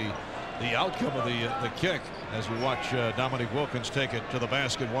revealing the outcome of the kick as we watch Dominic Wilkins take it to the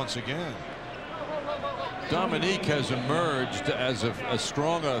basket once again. Dominique has emerged as a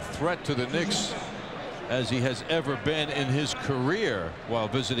stronger threat to the Knicks as he has ever been in his career while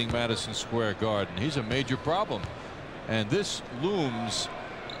visiting Madison Square Garden. He's a major problem, and this looms.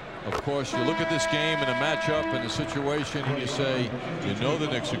 Of course, you look at this game and a matchup and the situation, and you say, you know the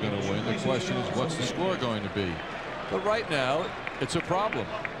Knicks are going to win. The question is, what's the score going to be? But right now, it's a problem.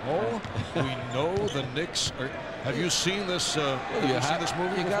 Oh, we know the Knicks are. Have you seen this? Have you seen this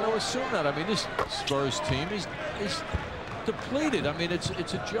movie? You got to assume that. I mean, this Spurs team is depleted. I mean, it's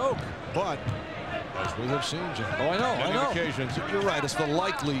a joke. But as we have seen, Jim, I know. on occasions, you're right. It's the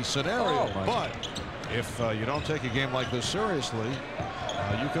likely scenario. Oh, but if you don't take a game like this seriously,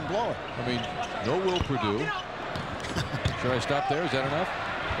 you can blow it. I mean, no Will Purdue. Should I stop there? Is that enough?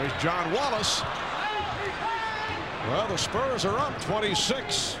 There's John Wallace. Well, the Spurs are up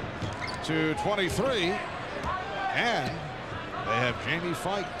 26 to 23, and they have Jamie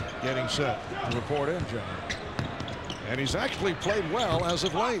Fike getting set to report in, John. And he's actually played well as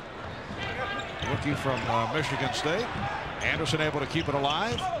of late. Rookie from Michigan State. Anderson able to keep it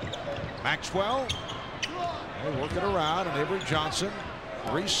alive. Maxwell. They work it around, and Avery Johnson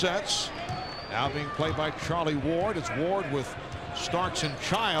resets. Now being played by Charlie Ward. It's Ward with Starks and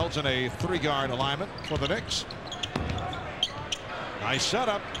Childs in a 3-guard alignment for the Knicks. Nice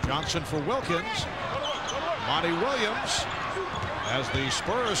setup. Johnson for Wilkins. Monty Williams as the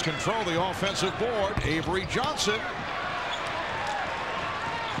Spurs control the offensive board. Avery Johnson.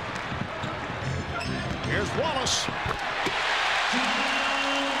 Here's Wallace.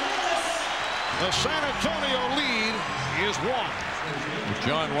 The San Antonio lead is 1.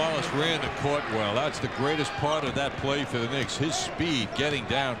 John Wallace ran the court well. That's the greatest part of that play for the Knicks. His speed getting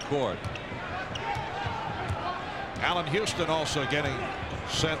down court. Allen Houston also getting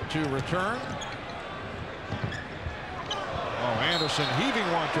set to return. Oh, Anderson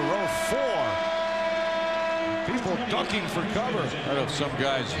heaving one to row 4. People ducking for cover. Out of some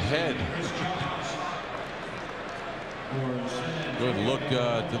guy's head. Good look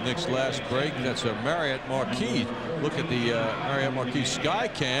at the Knicks' last break. That's a Marriott Marquis. Look at the Marriott Marquis sky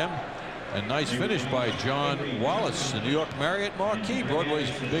cam. And nice finish by John Wallace, the New York Marriott Marquis, Broadway's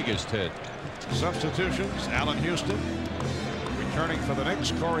biggest hit. Substitutions. Allen Houston returning for the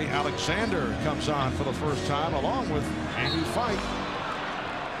Knicks. Corey Alexander comes on for the first time along with Jamie Fike.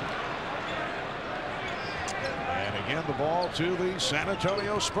 And hand the ball to the San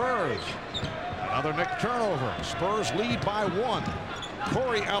Antonio Spurs. Another Knick turnover. Spurs lead by 1.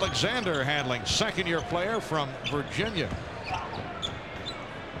 Corey Alexander handling, second-year player from Virginia.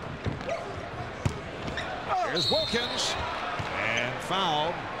 Here's Wilkins, and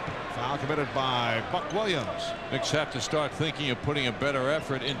foul. Foul committed by Buck Williams. Knicks have to start thinking of putting a better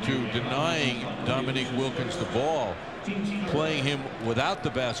effort into denying Dominique Wilkins the ball, playing him without the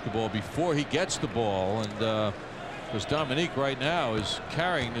basketball before he gets the ball. And because Dominique right now is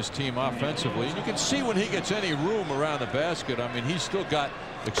carrying this team offensively, and you can see when he gets any room around the basket, I mean, he's still got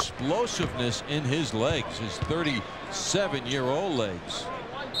explosiveness in his legs, his 37-year-old legs.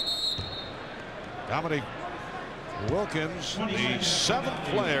 Dominique Wilkins, the 7th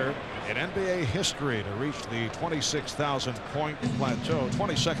player in NBA history to reach the 26,000 point plateau.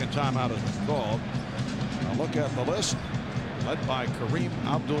 22nd time out has been called. Now look at the list. Led by Kareem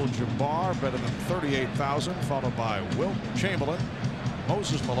Abdul-Jabbar, better than 38,000, followed by Wilt Chamberlain,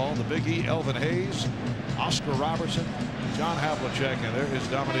 Moses Malone, the Big E, Elvin Hayes, Oscar Robertson, John Havlicek, and there is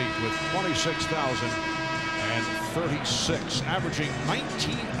Dominique with 26,036, averaging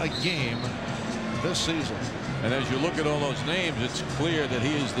 19 a game this season. And as you look at all those names, it's clear that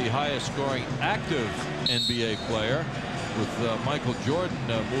he is the highest scoring active NBA player, with Michael Jordan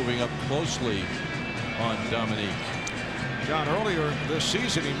moving up closely on Dominique. John, earlier this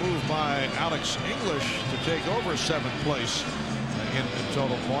season he moved by Alex English to take over 7th place in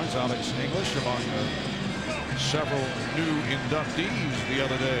total points. Alex English among several new inductees the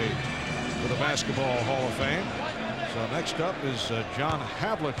other day for the Basketball Hall of Fame. So next up is John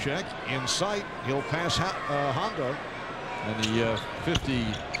Havlicek in sight. He'll pass Honda. And the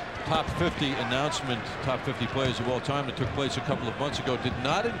top 50 announcement, top 50 players of all time that took place a couple of months ago, did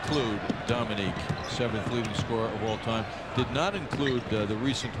not include Dominique, 7th leading scorer of all time, did not include the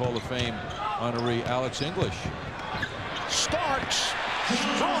recent Hall of Fame honoree Alex English. Starks,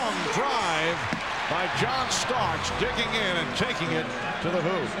 strong drive by John Starks, digging in and taking it to the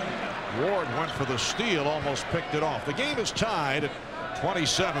hoop. Ward went for the steal, almost picked it off. The game is tied at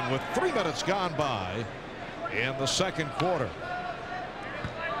 27 with 3 minutes gone by in the second quarter.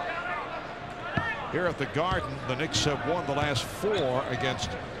 Here at the Garden, the Knicks have won the last 4 against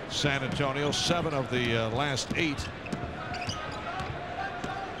San Antonio, 7 of the last 8.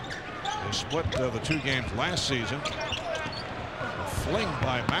 They split the 2 games last season. A fling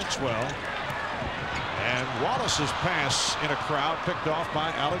by Maxwell. And Wallace's pass in a crowd picked off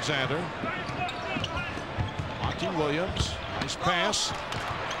by Alexander. Monty Williams, nice pass.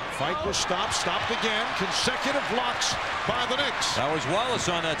 Fight was stopped again. Consecutive blocks by the Knicks. That was Wallace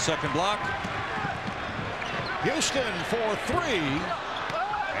on that second block. Houston for 3.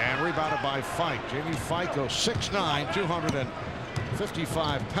 And rebounded by Fike. Jamie Fike goes 6'9",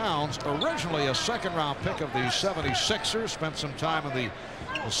 255 pounds. Originally a second-round pick of the 76ers. Spent some time in the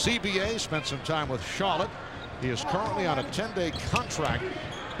CBA, spent some time with Charlotte. He is currently on a 10-day contract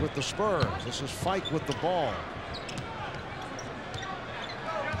with the Spurs. This is Fike with the ball.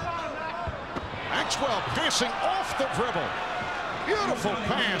 Maxwell passing off the dribble. Beautiful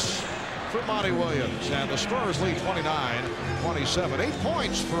pass for Monty Williams, and the Spurs lead 29-27. 8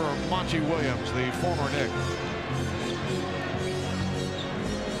 points for Monty Williams, the former Knick.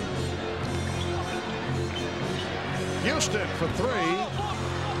 Houston for 3.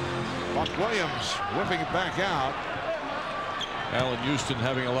 Buck Williams whipping it back out. Allen Houston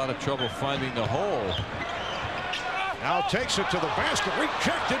having a lot of trouble finding the hole. Now takes it to the basket,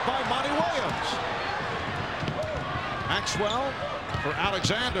 rejected by Monty Williams. Maxwell for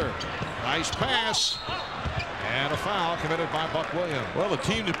Alexander. Nice pass. And a foul committed by Buck Williams. Well, the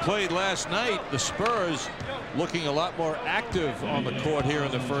team that played last night, the Spurs, looking a lot more active on the court here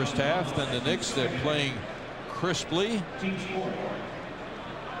in the first half than the Knicks. They're playing crisply.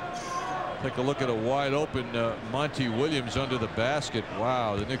 Take a look at a wide open Monty Williams under the basket.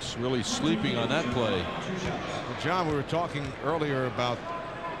 Wow, the Knicks really sleeping on that play. Well, John, we were talking earlier about,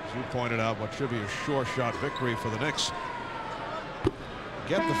 as you pointed out, what should be a sure shot victory for the Knicks.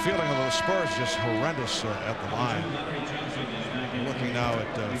 Get the feeling of the Spurs just horrendous at the line. We're looking now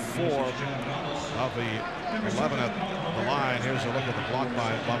at 4 of the 11 at the line. Here's a look at the block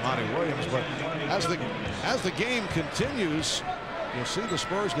by Monty Williams. But as the game continues, you'll see the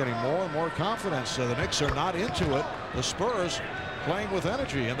Spurs getting more and more confidence. So the Knicks are not into it. The Spurs playing with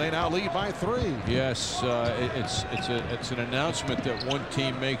energy, and they now lead by 3. Yes, it's an announcement that one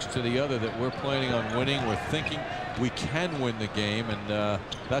team makes to the other that we're planning on winning. We're thinking we can win the game, and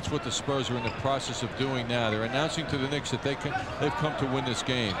that's what the Spurs are in the process of doing now. They're announcing to the Knicks that they've come to win this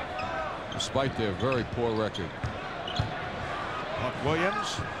game, despite their very poor record. Buck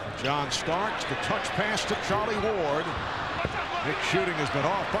Williams, John Starks, the touch pass to Charlie Ward. Knicks shooting has been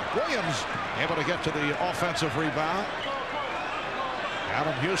off. Buck Williams able to get to the offensive rebound.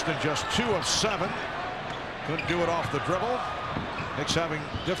 Adam Houston just 2 of 7. Couldn't do it off the dribble. Knicks having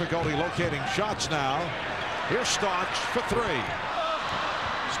difficulty locating shots now. Here's Starks for 3.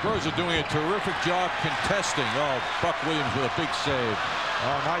 Spurs are doing a terrific job contesting. Oh, Buck Williams with a big save.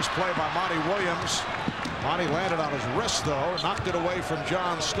 Oh, nice play by Monty Williams. Monty landed on his wrist, though. Knocked it away from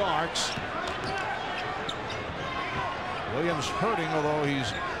John Starks. Williams hurting, although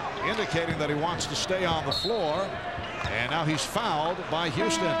he's indicating that he wants to stay on the floor. And now he's fouled by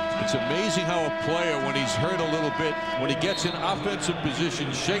Houston. It's amazing how a player, when he's hurt a little bit, when he gets in offensive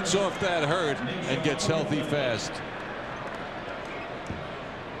position, shakes off that hurt and gets healthy fast.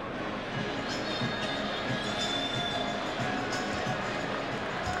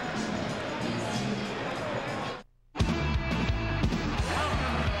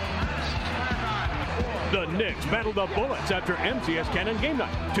 The Knicks battle the Bullets after MCS Cannon game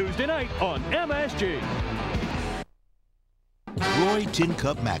night, Tuesday night on MSG. Roy Tin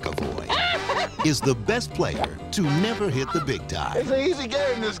Cup McAvoy is the best player to never hit the big time. It's an easy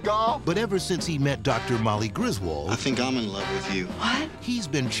game, this golf. But ever since he met Dr. Molly Griswold, I think I'm in love with you. What? he's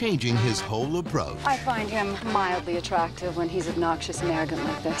been changing his whole approach. I find him mildly attractive when he's obnoxious and arrogant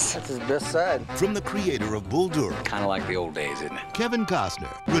like this. That's his best side. From the creator of Bull Durham, Kind of like the old days, isn't it? Kevin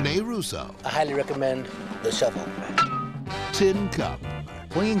Costner, Rene Russo, I highly recommend The Shuffle. Tin Cup.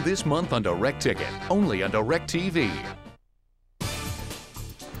 Playing this month on Direct Ticket, only on DirecTV.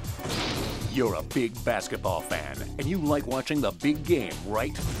 You're a big basketball fan, and you like watching the big game,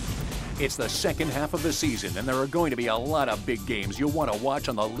 right? It's the second half of the season, and there are going to be a lot of big games you'll want to watch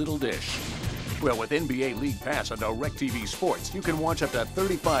on the little dish. Well, with NBA League Pass on DirecTV Sports, you can watch up to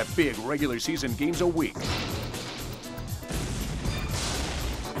 35 big regular season games a week.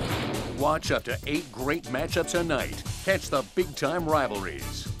 Watch up to 8 great matchups a night. Catch the big-time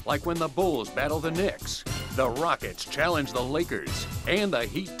rivalries, like when the Bulls battle the Knicks, the Rockets challenge the Lakers, and the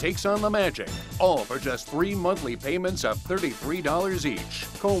Heat takes on the Magic. All for just 3 monthly payments of $33 each.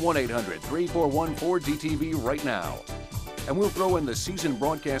 Call 1-800-3414-DTV right now. And we'll throw in the season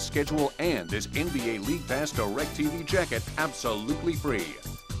broadcast schedule and this NBA League Pass DirecTV jacket absolutely free.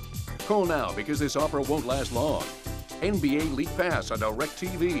 Call now because this offer won't last long. NBA League Pass on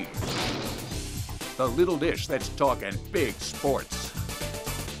DirecTV. The little dish that's talking big sports.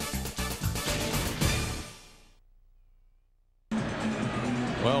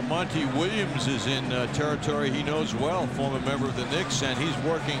 Well, Monty Williams is in territory he knows well, former member of the Knicks, and he's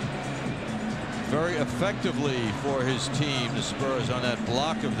working very effectively for his team, the Spurs, on that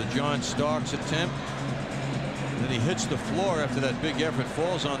block of the John Starks attempt. And then he hits the floor after that big effort,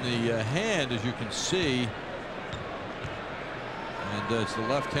 falls on the hand, as you can see. And it's the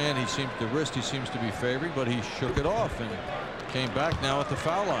left hand, the wrist he seems to be favoring, but he shook it off and came back now at the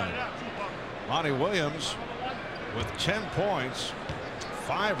foul line. Monty Williams with 10 points,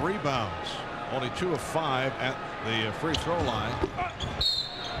 5 rebounds, only 2 of 5 at the free throw line.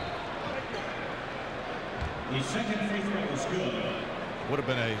 The second free throw is good. Would have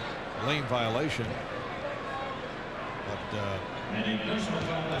been a lane violation, but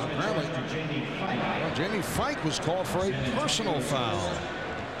apparently Jamie Fike was called for a personal foul.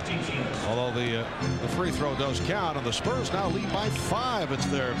 Although the free throw does count, and the Spurs now lead by 5. It's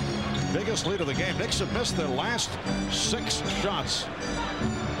their biggest lead of the game. Knicks have missed their last 6 shots.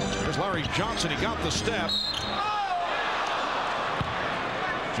 Here's Larry Johnson. He got the step.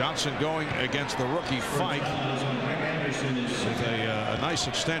 Johnson going against the rookie Fike with a nice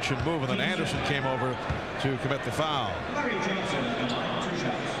extension move, and then Anderson came over to commit the foul.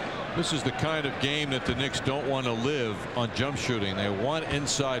 This is the kind of game that the Knicks don't want to live on jump shooting. They want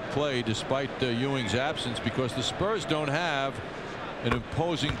inside play despite Ewing's absence, because the Spurs don't have an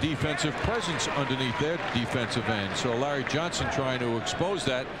imposing defensive presence underneath their defensive end. So Larry Johnson, trying to expose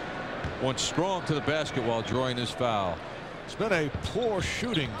that, went strong to the basket while drawing this foul. It's been a poor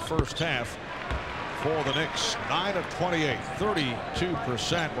shooting first half for the Knicks. 9 of 28,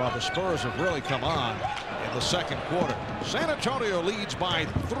 32%, while the Spurs have really come on in the second quarter. San Antonio leads by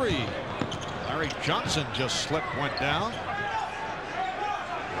 3. Larry Johnson just went down.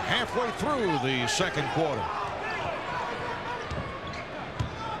 We're halfway through the second quarter.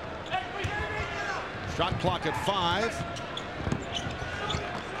 Shot clock at 5.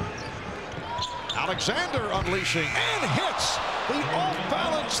 Alexander unleashing and hits the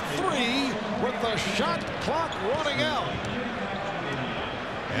off-balance 3 with the shot clock running out.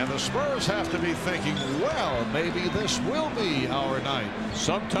 And the Spurs have to be thinking, well, maybe this will be our night.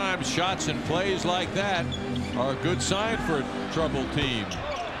 Sometimes shots and plays like that are a good sign for a troubled team.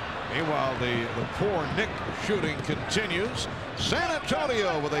 Meanwhile, the poor Knick shooting continues. San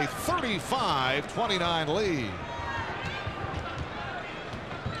Antonio with a 35-29 lead.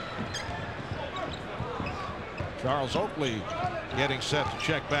 Charles Oakley getting set to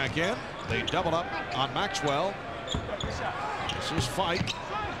check back in. They double up on Maxwell. This is Fight.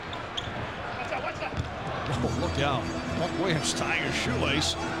 Oh, look out. Buck Williams tying his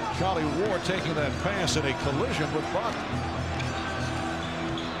shoelace. Charlie Ward taking that pass in a collision with Buck.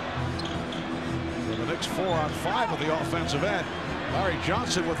 So the Knicks 4 on 5 of the offensive end. Larry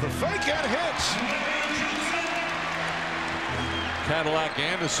Johnson with the fake and hits. Cadillac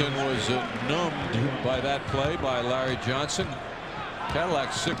Anderson was numbed by that play by Larry Johnson. Cadillac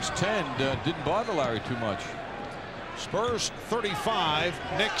 6'10", didn't bother Larry too much. Spurs 35,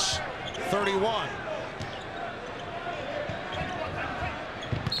 Knicks 31.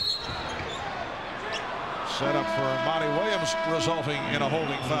 Set up for Monty Williams, resulting in a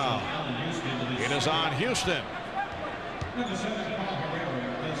holding foul. It is on Houston.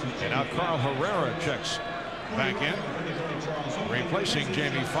 And now Carl Herrera checks back in. Replacing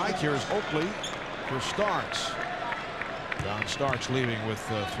Jamie Fike. Here's Oakley for Starks. John Starks leaving with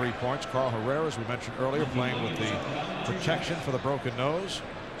 3 points. Carl Herrera, as we mentioned earlier, playing with the protection for the broken nose.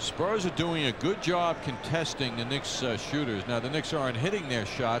 Spurs are doing a good job contesting the Knicks shooters. Now the Knicks aren't hitting their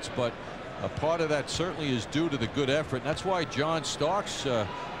shots, but a part of that certainly is due to the good effort. And that's why John Starks, for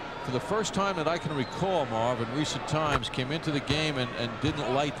the first time that I can recall, Marv, in recent times, came into the game and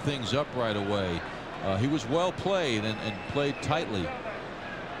didn't light things up right away. He was well played and played tightly.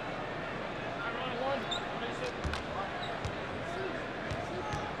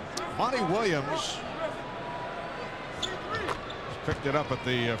 Monty Williams picked it up at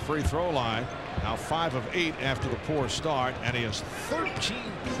the free throw line. Now 5 of 8 after the poor start, and he has 13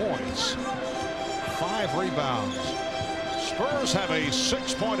 points, 5 rebounds. Spurs have a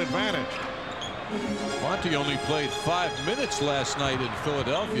 6-point advantage. Monty only played 5 minutes last night in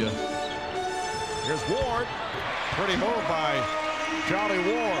Philadelphia. Here's Ward. Pretty move by Charlie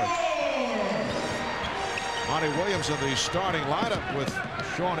Ward. Monty Williams in the starting lineup with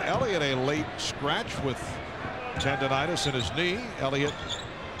Sean Elliott, a late scratch with tendonitis in his knee. Elliott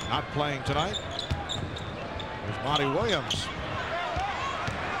not playing tonight. There's Monty Williams.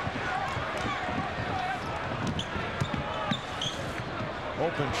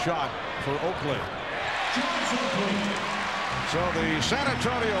 Open shot for Oakley. So the San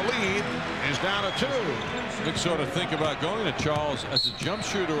Antonio lead is down to 2. Knicks sort of think about going to Charles as a jump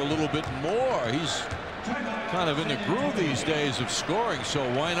shooter a little bit more. He's kind of in the groove these days of scoring, so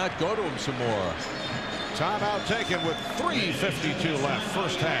why not go to him some more? Timeout taken with 3:52 left,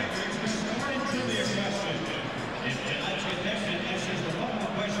 first half.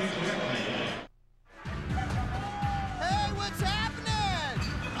 Hey, what's happening?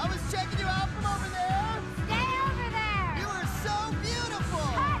 I was checking you out from over there. Stay over there. You are so beautiful.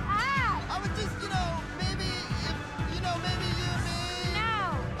 Shut up. I was just, maybe you and me.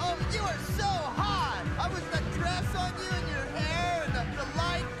 No. Oh, you are so hot. I was the dress on you and your hair and the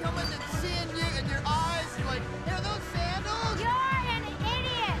light coming and seeing you and your eyes. Like, are those sandals? You're an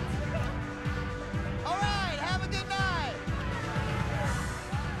idiot. All right, have a good night.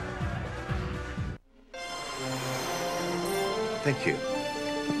 Thank you.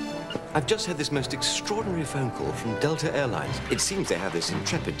 I've just had this most extraordinary phone call from Delta Airlines. It seems they have this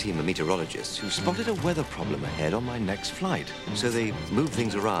intrepid team of meteorologists who spotted a weather problem ahead on my next flight. So they moved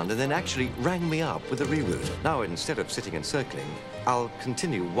things around and then actually rang me up with a reroute. Now, instead of sitting and circling, I'll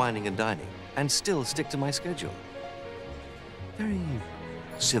continue whining and dining and still stick to my schedule. Very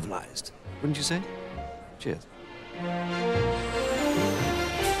civilized, wouldn't you say? Cheers.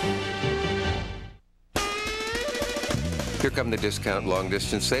 Here come the discount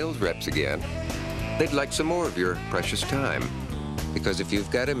long-distance sales reps again. They'd like some more of your precious time. Because if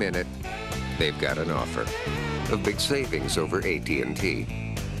you've got a minute, they've got an offer of big savings over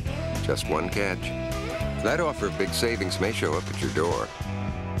AT&T. Just one catch. That offer of big savings may show up at your door,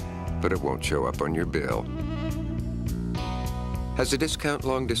 but it won't show up on your bill. Has a discount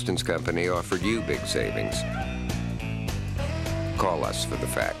long-distance company offered you big savings? Call us for the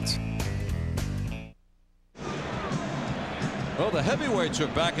facts. Well, the heavyweights are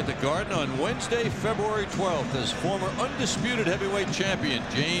back at the Garden on Wednesday, February 12th, as former undisputed heavyweight champion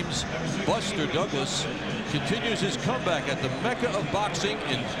James Buster Douglas continues his comeback at the Mecca of boxing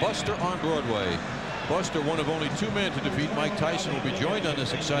in Buster on Broadway. Buster, one of only 2 men to defeat Mike Tyson, will be joined on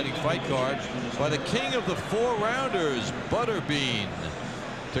this exciting fight card by the king of the 4-rounders, Butterbean.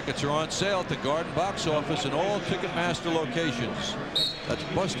 Tickets are on sale at the Garden box office and all Ticketmaster locations. That's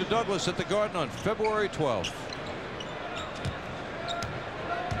Buster Douglas at the Garden on February 12th.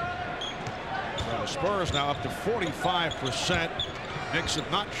 The Spurs now up to 45%. Knicks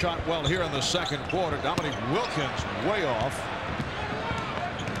have not shot well here in the second quarter. Dominique Wilkins way off.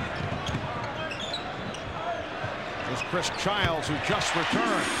 There's Chris Childs, who just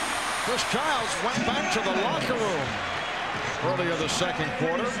returned. Chris Childs went back to the locker room earlier the second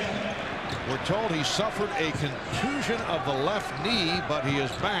quarter. We're told he suffered a contusion of the left knee, but he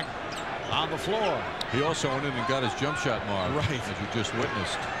is back on the floor. He also went in and got his jump shot marked, right, as you just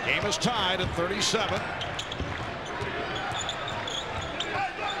witnessed. Game is tied at 37.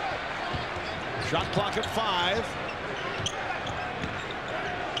 Shot clock at 5.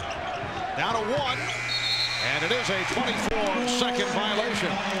 Down to 1. And it is a 24-second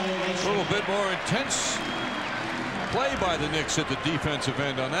violation. A little bit more intense play by the Knicks at the defensive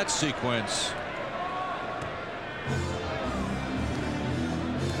end on that sequence.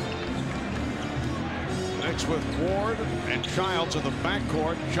 Knicks with Ward and Childs in the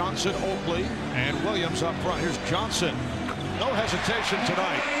backcourt. Johnson, Oakley, and Williams up front. Here's Johnson. No hesitation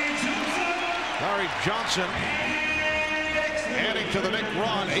tonight. Larry Johnson adding to the Knick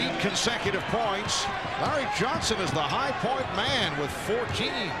run, 8 consecutive points. Larry Johnson is the high point man with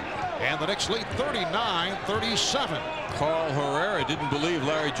 14. And the Knicks lead 39-37. Carl Herrera didn't believe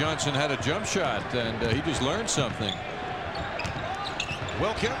Larry Johnson had a jump shot, and he just learned something.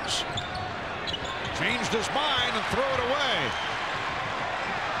 Wilkins changed his mind and threw it away.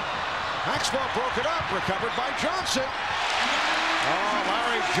 Maxwell broke it up, recovered by Johnson. Oh,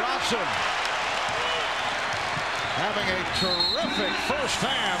 Larry Johnson having a terrific first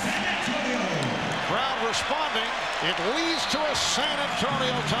half. Crowd responding. It leads to a San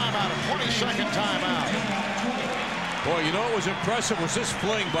Antonio timeout, a 20-second timeout. Boy, you know what was impressive was this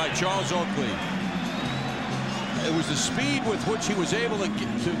fling by Charles Oakley. It was the speed with which he was able to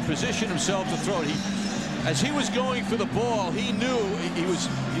position himself to throw it. As he was going for the ball, he knew he was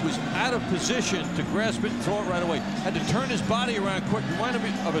out of position to grasp it and throw it right away. Had to turn his body around quick. Reminded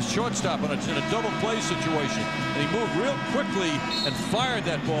me of a shortstop in a double play situation. And he moved real quickly and fired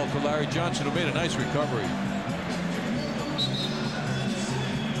that ball to Larry Johnson, who made a nice recovery.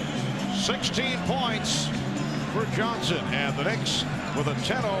 16 points for Johnson, and the Knicks with a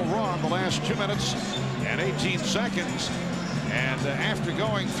 10-0 run the last 2 minutes and 18 seconds. And after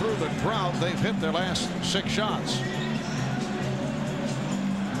going through the drought, they've hit their last 6 shots.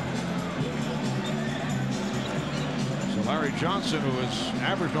 So Larry Johnson, who has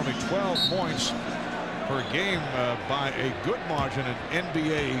averaged only 12 points per game by a good margin, an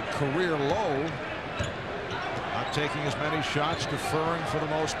NBA career low, not taking as many shots, deferring for the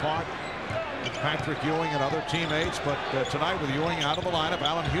most part with Patrick Ewing and other teammates. But tonight, with Ewing out of the lineup,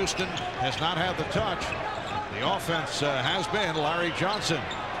 Allen Houston has not had the touch. The offense has been Larry Johnson.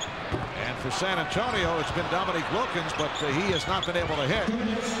 And for San Antonio, it's been Dominique Wilkins, but he has not been able to hit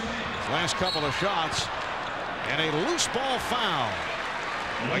his last couple of shots. And a loose ball foul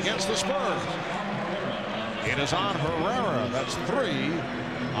against the Spurs. It is on Herrera. That's 3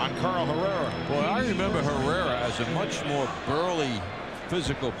 on Carl Herrera. Boy, I remember Herrera as a much more burly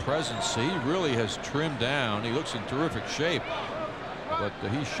physical presence. He really has trimmed down. He looks in terrific shape. But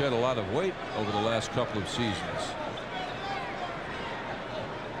he shed a lot of weight over the last couple of seasons.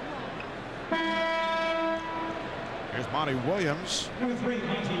 Here's Monty Williams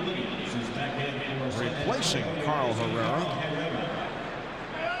replacing Carl Herrera.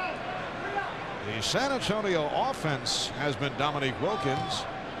 The San Antonio offense has been Dominique Wilkins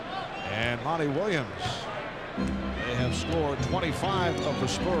and Monty Williams. They have scored 25 of the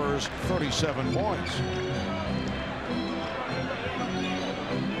Spurs' 37 points.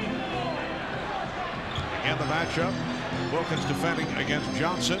 And the matchup, Wilkins defending against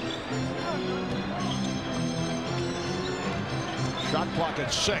Johnson. Shot clock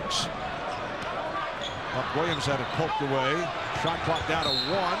at 6. Buck Williams had it poked away. Shot clock down to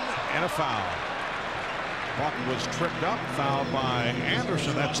 1 and a foul. Buck was tripped up, fouled by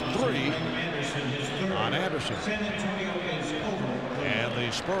Anderson. That's 3 on Anderson. And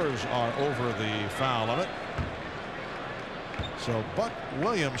the Spurs are over the foul limit. So Buck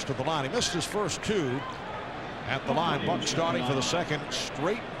Williams to the line. He missed his first 2 at the line. Buck starting for the second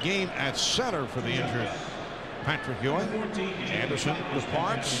straight game at center for the injured Patrick Ewing. Anderson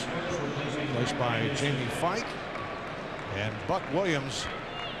departs, replaced by Jamie Fike. And Buck Williams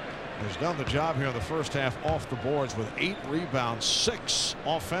has done the job here in the first half off the boards with 8 rebounds, 6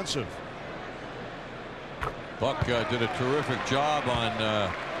 offensive. Buck did a terrific job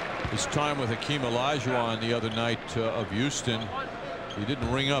on his time with Hakeem Olajuwon the other night of Houston. He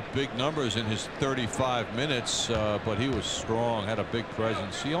didn't ring up big numbers in his 35 minutes, but he was strong, had a big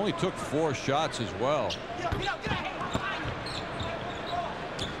presence. He only took 4 shots as well.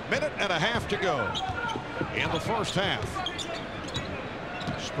 Minute and a half to go in the first half.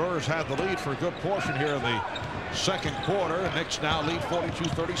 Spurs had the lead for a good portion here in the second quarter. Knicks now lead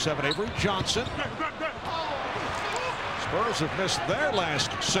 42-37. Avery Johnson. Spurs have missed their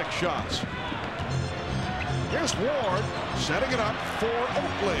last 6 shots. Here's Ward setting it up for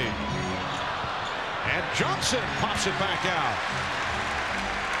Oakley. And Johnson pops it back out.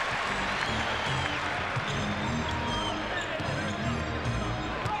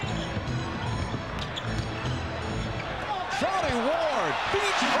 Charlie Ward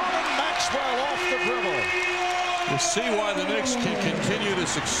beats Vernon Maxwell off the dribble. We'll see why the Knicks can continue to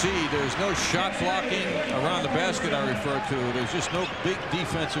succeed. There's no shot blocking around the basket I refer to. There's just no big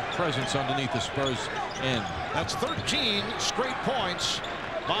defensive presence underneath the Spurs end. That's 13 straight points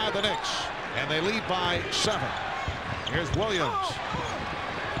by the Knicks, and they lead by 7. Here's Williams.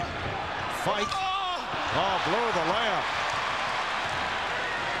 Fight. Oh, blow the layup.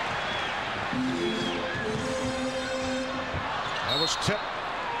 That was tipped.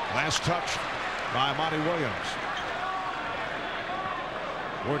 Last touch by Monty Williams.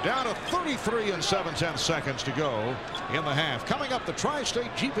 We're down to 33 and 7/10 seconds to go in the half. Coming up, the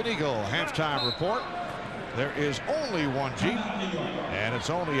Tri-State Jeep and Eagle halftime report. There is only one Jeep, and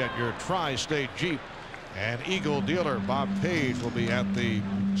it's only at your Tri-State Jeep and Eagle dealer. Bob Page will be at the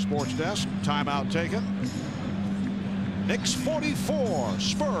sports desk. Timeout taken. Knicks 44,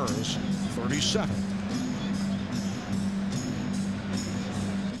 Spurs 37.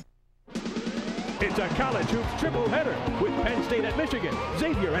 It's a college hoops triple header with Penn State at Michigan,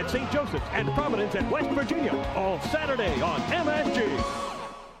 Xavier at St. Joseph's, and Providence at West Virginia, all Saturday on MSG.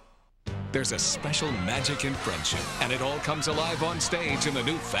 There's a special magic in friendship, and it all comes alive on stage in the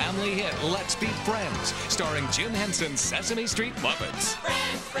new family hit, Let's Be Friends, starring Jim Henson's Sesame Street Muppets.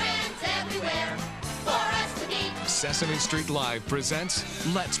 Friends, friends everywhere, for us to meet. Sesame Street Live presents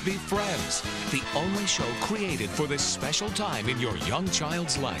Let's Be Friends, the only show created for this special time in your young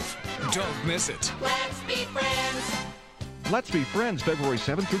child's life. Don't miss it. Let's be friends. Let's Be Friends, February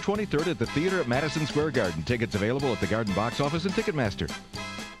 7th through 23rd at the theater at Madison Square Garden. Tickets available at the Garden box office and Ticketmaster.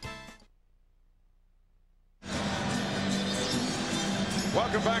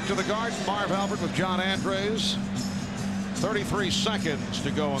 Welcome back to the Garden. Marv Albert with John Andres. 33 seconds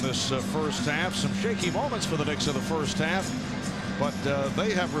to go in this first half. Some shaky moments for the Knicks in the first half, but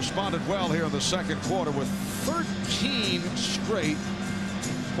they have responded well here in the second quarter with 13 straight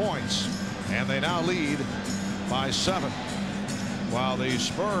points, and they now lead by 7. While the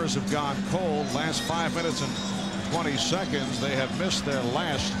Spurs have gone cold last 5 minutes and 20 seconds, they have missed their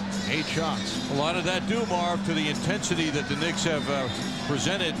last 8 shots. A lot of that due, Marv, to the intensity that the Knicks have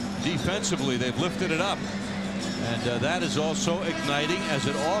presented defensively. They've lifted it up, and that is also igniting, as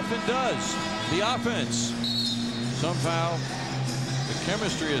it often does, the offense. Somehow the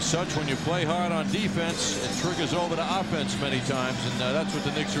chemistry is such when you play hard on defense, it triggers over to offense many times, and that's what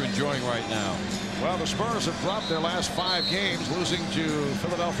the Knicks are enjoying right now. Well, the Spurs have dropped their last 5 games, losing to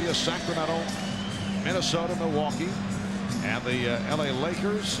Philadelphia, Sacramento, Minnesota, Milwaukee, and the LA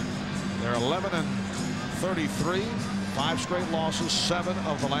Lakers. They're 11 and 33, 5 straight losses, 7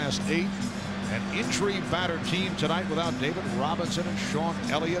 of the last 8. An injury-battered team tonight without David Robinson and Sean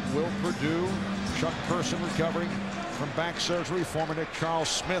Elliott. Will Perdue, Chuck Person recovering from back surgery. Former Knick Charles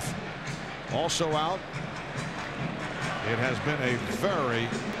Smith also out. It has been a very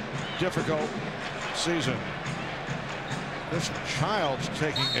difficult season. This Childs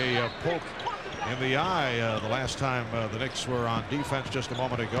taking a poke in the eye the last time the Knicks were on defense just a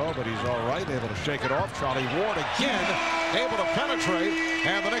moment ago, but he's all right, able to shake it off. Charlie Ward again able to penetrate,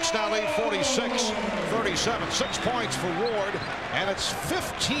 and the Knicks now lead 46-37. 6 points for Ward, and it's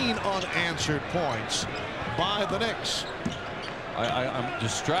 15 unanswered points by the Knicks. I'm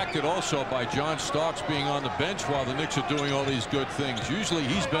distracted also by John Starks being on the bench while the Knicks are doing all these good things. Usually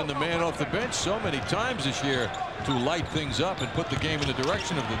he's been the man off the bench so many times this year to light things up and put the game in the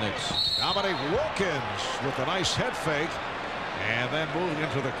direction of the Knicks. Dominic Wilkins with a nice head fake and then moved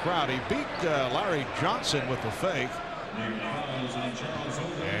into the crowd. He beat Larry Johnson with the fake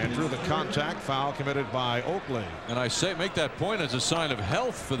and drew the contact foul committed by Oakley. And I say make that point as a sign of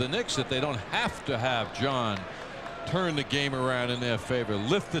health for the Knicks, that they don't have to have John turn the game around in their favor,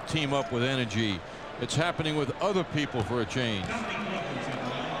 lift the team up with energy. It's happening with other people for a change.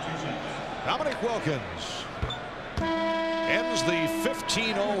 Dominic Wilkins ends the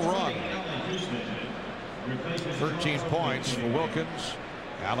 15-0 run. 13 points for Wilkins.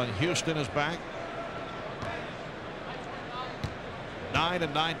 Allen Houston is back. 9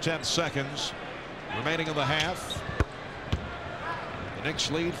 9/10 seconds remaining in the half. The Knicks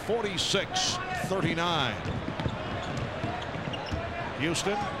lead 46-39.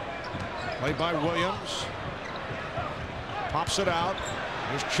 Houston, played by Williams, pops it out.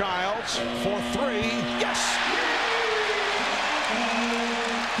 Here's Childs for 3. Yes!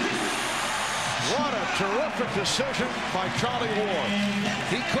 What a terrific decision by Charlie Ward.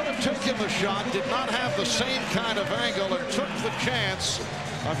 He could have taken the shot, did not have the same kind of angle, and took the chance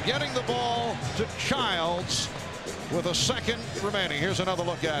of getting the ball to Childs with a second remaining. Here's another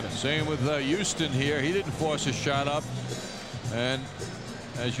look at it. Same with Houston here. He didn't force a shot up. And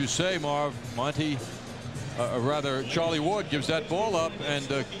as you say, Marv, Charlie Ward gives that ball up, and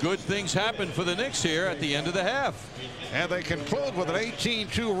good things happen for the Knicks here at the end of the half. And they conclude with an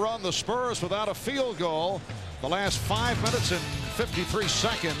 18-2 run. The Spurs without a field goal. The last 5 minutes and 53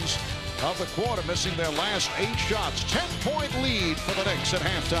 seconds of the quarter, missing their last 8 shots. 10-point lead for the Knicks at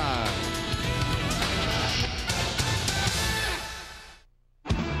halftime.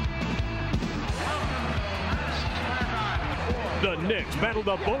 The Knicks battle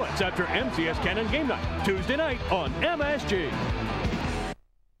the Bullets after MCS Cannon game night, Tuesday night on MSG.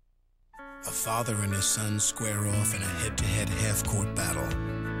 A father and his son square off in a head-to-head half-court battle.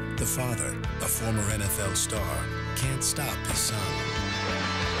 The father, a former NFL star, can't stop his son.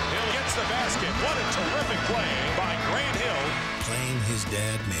 Hill gets the basket. What a terrific play by Grant Hill. Playing his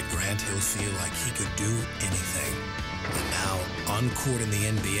dad made Grant Hill feel like he could do anything. And now, on court in the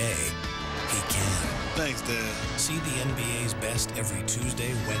NBA, he can. Thanks, Dad. See the NBA's best every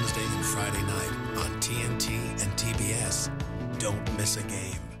Tuesday, Wednesday, and Friday night on TNT and TBS. Don't miss a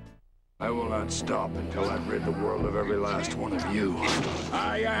game. I will not stop until I've rid the world of every last one of you.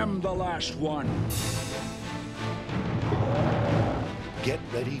 I am the last one. Get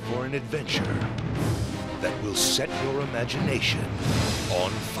ready for an adventure that will set your imagination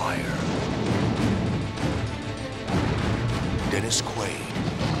on fire. Dennis Quaid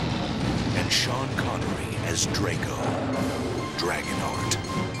and Sean Connery as Draco, Dragonheart.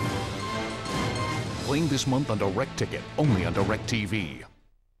 Playing this month on Direct Ticket, only on Direct TV.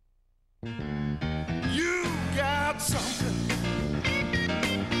 You got something,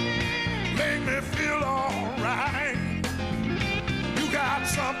 make me feel all right. You got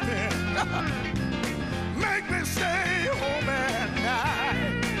something, make me stay home at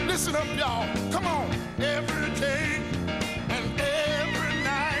night. Listen up, y'all, come on. Every day and every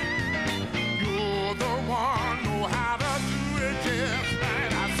night, you're the one know how to do it just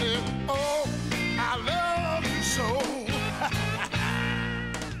right. I said, oh, I love you so.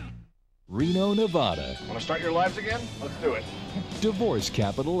 Reno, Nevada. Want to start your lives again? Let's do it. Divorce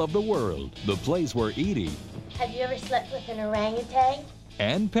capital of the world. The place where Edie. Have you ever slept with an orangutan?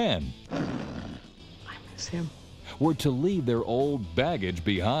 And Penn. I miss him. Were to leave their old baggage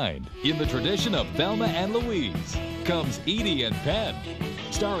behind. In the tradition of Thelma and Louise comes Edie and Penn.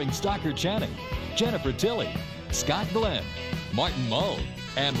 Starring Stockard Channing, Jennifer Tilly, Scott Glenn, Martin Mull,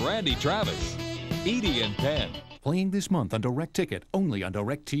 and Randy Travis. Edie and Penn. Playing this month on Direct Ticket, only on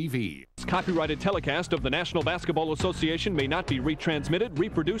Direct TV. Copyrighted telecast of the National Basketball Association may not be retransmitted,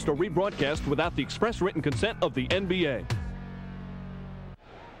 reproduced, or rebroadcast without the express written consent of the NBA.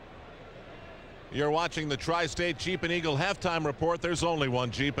 You're watching the Tri-State Jeep and Eagle halftime report. There's only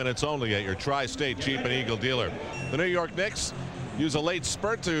one Jeep, and it's only at your Tri-State Jeep and Eagle dealer. The New York Knicks use a late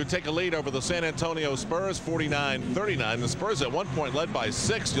spurt to take a lead over the San Antonio Spurs, 49-39. The Spurs at one point led by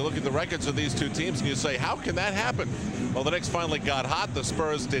 6. You look at the records of these two teams and you say, how can that happen? Well, the Knicks finally got hot. The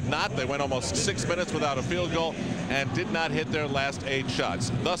Spurs did not. They went almost 6 minutes without a field goal and did not hit their last 8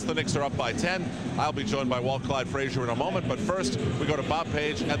 shots. Thus, the Knicks are up by 10. I'll be joined by Walt Clyde Frazier in a moment, but first, we go to Bob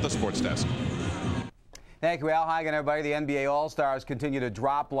Page at the sports desk. Thank you, Al. Hi again, everybody. The NBA All-Stars continue to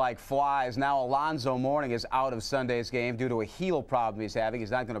drop like flies. Now Alonzo Mourning is out of Sunday's game due to a heel problem he's having. He's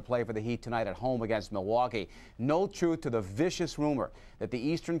not going to play for the Heat tonight at home against Milwaukee. No truth to the vicious rumor that the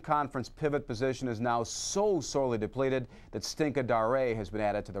Eastern Conference pivot position is now so sorely depleted that Stinka Dare has been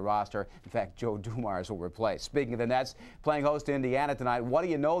added to the roster. In fact, Joe Dumars will replace. Speaking of the Nets, playing host to Indiana tonight, what do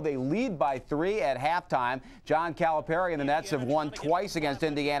you know? They lead by 3 at halftime. John Calipari and the Nets have won twice against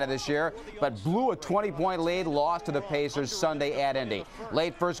Indiana this year, but blew a 20-point lead, lost to the Pacers Sunday at Indy.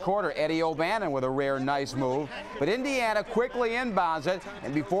 Late first quarter, Eddie O'Bannon with a rare nice move, but Indiana quickly inbounds it,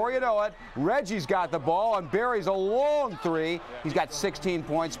 and before you know it, Reggie's got the ball and buries a long 3. He's got 16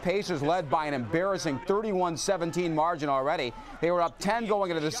 points. Pacers led by an embarrassing 31-17 margin already. They were up 10 going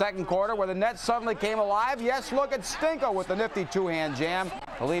into the second quarter where the Nets suddenly came alive. Yes, look at Stinko with the nifty two-hand jam.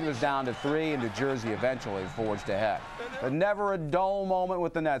 The lead was down to 3, and New Jersey eventually forged ahead. But never a dull moment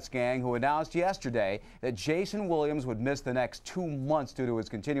with the Nets gang, who announced yesterday that Jason Williams would miss the next 2 months due to his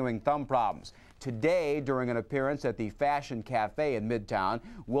continuing thumb problems. Today, during an appearance at the Fashion Cafe in Midtown,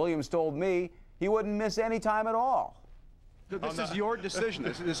 Williams told me he wouldn't miss any time at all. This is your decision.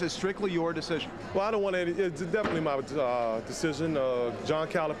 This is strictly your decision. Well, I don't want any. It's definitely my decision. John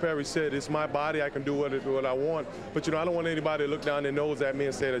Calipari said it's my body. I can do what I want. But you know, I don't want anybody to look down their nose at me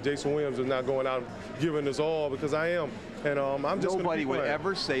and say that Jason Williams is not going out giving us all, because I am. And I'm just. Nobody would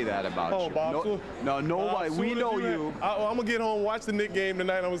ever say that about you. Bob, no, nobody. We know you. I'm gonna get home, watch the Knicks game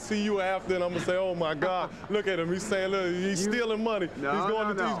tonight. I'm gonna see you after, and I'm gonna say, "Oh my God, look at him. He's saying, look, he's stealing money. He's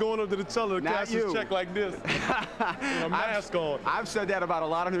going up to the teller to cash his check like this." With a mask on. I've said that about a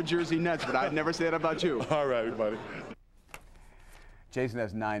lot of New Jersey Nets, but I'd never say that about you. All right, everybody. Jason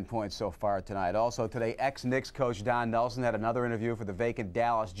has 9 points so far tonight. Also today, ex-Knicks coach Don Nelson had another interview for the vacant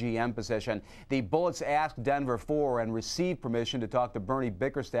Dallas GM position. The Bullets asked Denver for and received permission to talk to Bernie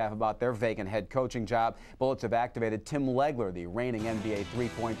Bickerstaff about their vacant head coaching job. Bullets have activated Tim Legler, the reigning NBA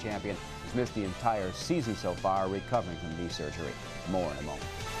three-point champion, who's missed the entire season so far, recovering from knee surgery. More in a moment.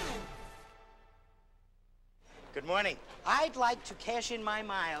 Good morning. I'd like to cash in my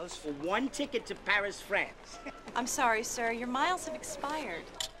miles for 1 ticket to Paris, France. I'm sorry, sir. Your miles have expired.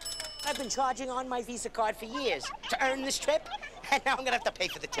 I've been charging on my Visa card for years to earn this trip, and now I'm gonna have to pay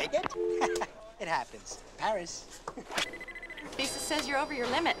for the ticket. It happens. Paris. Visa says you're over your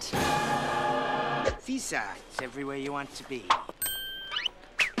limit. Visa, it's everywhere you want to be.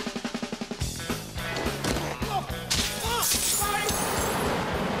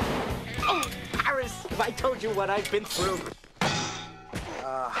 Paris, if I told you what I've been through.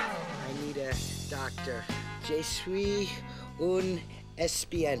 I need a doctor. Je suis un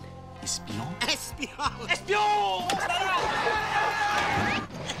espion. Espion? Espion! Espion!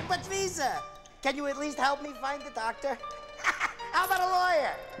 But Visa, can you at least help me find the doctor? How about a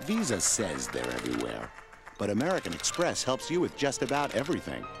lawyer? Visa says they're everywhere, but American Express helps you with just about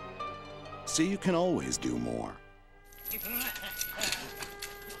everything. So you can always do more.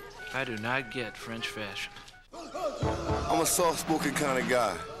 I do not get French fashion. I'm a soft-spoken kind of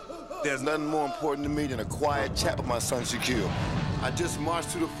guy. There's nothing more important to me than a quiet chat with my son, Shaquille. I just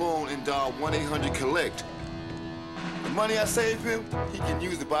marched to the phone and dialed 1-800-COLLECT. The money I saved him, he can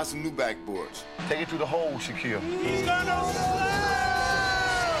use to buy some new backboards. Take it through the hole, Shaquille. He's gonna slap!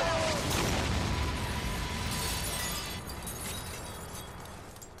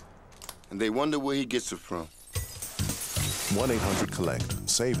 And they wonder where he gets it from. 1-800-COLLECT.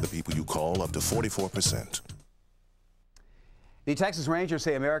 Save the people you call up to 44%. The Texas Rangers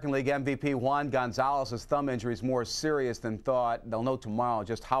say American League MVP Juan Gonzalez's thumb injury is more serious than thought. They'll know tomorrow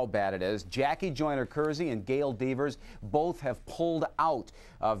just how bad it is. Jackie Joyner-Kersee and Gail Devers both have pulled out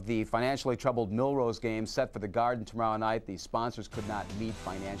of the financially troubled Millrose game set for the Garden tomorrow night. The sponsors could not meet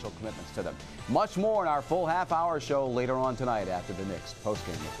financial commitments to them. Much more in our full half-hour show later on tonight after the Knicks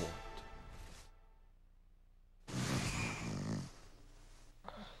postgame report.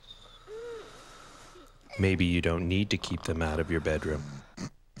 Maybe you don't need to keep them out of your bedroom.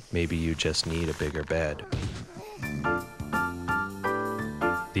 Maybe you just need a bigger bed.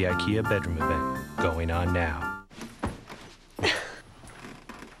 The IKEA bedroom event, going on now.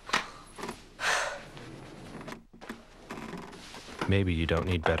 Maybe you don't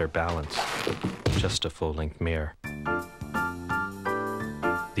need better balance, just a full-length mirror.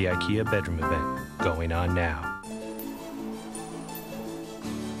 The IKEA bedroom event, going on now.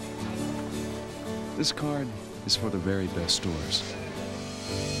 This card is for the very best stores.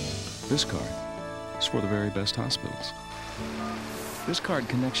 This card is for the very best hospitals. This card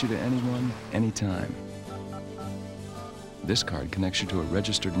connects you to anyone, anytime. This card connects you to a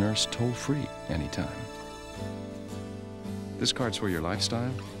registered nurse toll-free anytime. This card's for your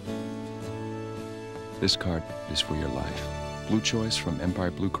lifestyle. This card is for your life. Blue Choice from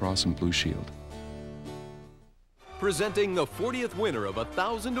Empire Blue Cross and Blue Shield. Presenting the 40th winner of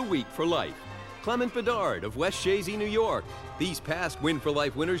 $1,000 a week for life. Clement Bedard of West Shazy, New York. These past Win for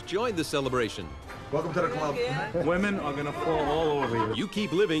Life winners joined the celebration. Welcome to the club. Women are going to fall all over you. You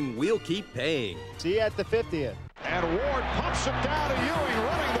keep living, we'll keep paying. See you at the 50th. And Ward pumps it down to Ewing,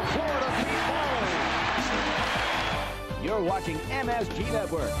 running the floor to Pete Bowling. You're watching MSG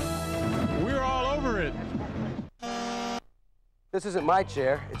Network. We're all over it. This isn't my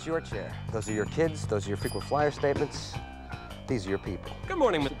chair, it's your chair. Those are your kids, those are your frequent flyer statements. These are your people. Good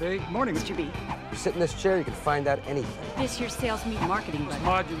morning, Mr. B. Good morning, Mr. B. You sit in this chair, you can find out anything. This year's sales meet marketing budget.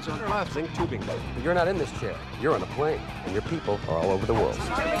 Margins on plastic tubing. But you're not in this chair. You're on a plane, and your people are all over the world.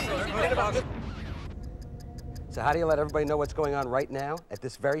 So how do you let everybody know what's going on right now, at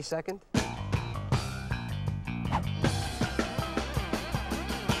this very second?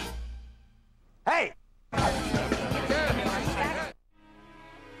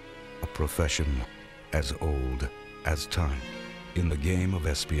 profession as old as time. In the game of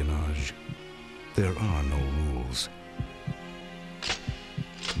espionage, there are no rules,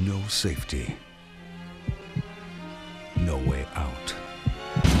 no safety, no way out.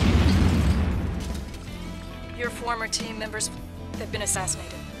 Your former team members have been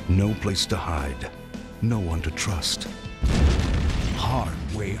assassinated. No place to hide, no one to trust. Hard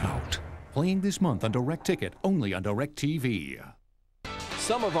way out. Playing this month on Direct Ticket, only on Direct TV.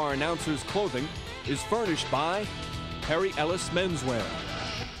 Some of our announcers' clothing is furnished by Harry Ellis Menswear.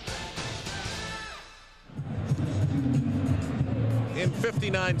 In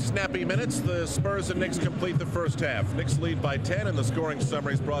 59 snappy minutes, the Spurs and Knicks complete the first half. Knicks lead by 10, and the scoring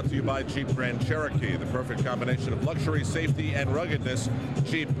summary is brought to you by Jeep Grand Cherokee, the perfect combination of luxury, safety, and ruggedness.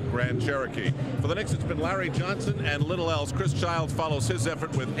 Jeep Grand Cherokee. For the Knicks, it's been Larry Johnson and little else. Chris Childs follows his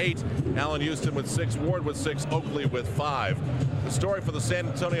effort with 8, Allen Houston with 6, Ward with 6, Oakley with 5. The story for the San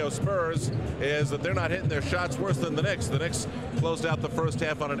Antonio Spurs is that they're not hitting their shots worse than the Knicks. The Knicks closed out the first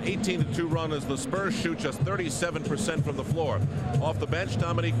half on an 18-2 run as the Spurs shoot just 37% from the floor. Off the bench,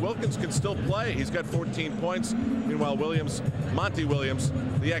 Dominique Wilkins can still play. He's got 14 points. Meanwhile, Monty Williams,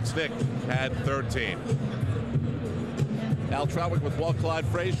 the ex-Knick, had 13. Al Troutwick with Walt Clyde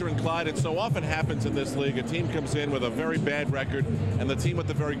Frazier and Clyde. It so often happens in this league. A team comes in with a very bad record, and the team with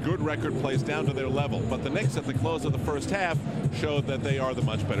the very good record plays down to their level. But the Knicks at the close of the first half showed that they are the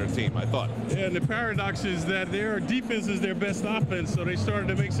much better team, I thought. Yeah, and the paradox is that their defense is their best offense, so they started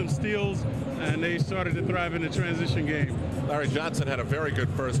to make some steals, and they started to thrive in the transition game. Larry Johnson had a very good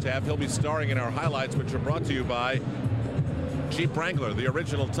first half. He'll be starring in our highlights, which are brought to you by Jeep Wrangler, the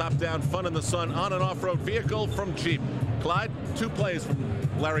original top-down fun in the sun on and off-road vehicle from Jeep. Clyde, 2 plays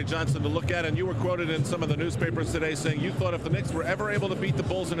from Larry Johnson to look at, and you were quoted in some of the newspapers today saying you thought if the Knicks were ever able to beat the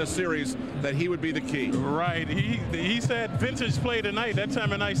Bulls in a series, that he would be the key. Right. He said vintage play tonight. That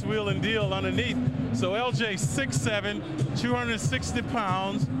time a nice wheel and deal underneath. So LJ 6'7", 260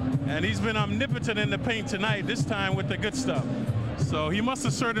 pounds, and he's been omnipotent in the paint tonight, this time with the good stuff. So he must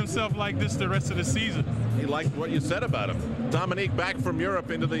assert himself like this the rest of the season. He liked what you said about him. Dominique back from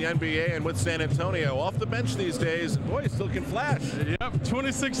Europe into the NBA and with San Antonio. Off the bench these days, boy, he still can flash. Yep,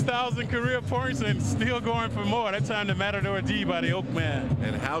 26,000 career points and still going for more. That time the Matador D by the Oakman.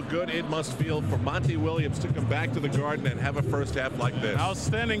 And how good it must feel for Monty Williams to come back to the Garden and have a first half like this.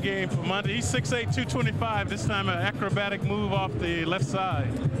 Outstanding game for Monty. He's 6'8", 225. This time an acrobatic move off the left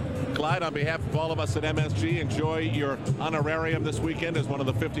side. Clyde, on behalf of all of us at MSG, enjoy your honorarium this weekend as one of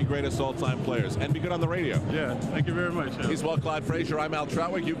the 50 greatest all-time players. And be good on the radio. Yeah, thank you very much. He's Walt Clyde Frazier. I'm Al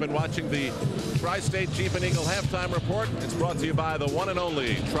Troutwick. You've been watching the Tri-State Jeep and Eagle Halftime Report. It's brought to you by the one and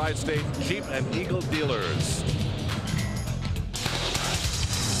only Tri-State Jeep and Eagle dealers.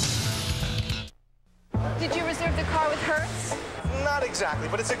 Did you reserve the car with Hertz? Not exactly,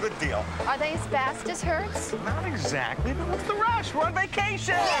 but it's a good deal. Are they as fast as Hertz? Not exactly, but what's the rush? We're on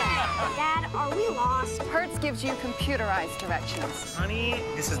vacation! Dad, are we lost? Hertz gives you computerized directions. Honey,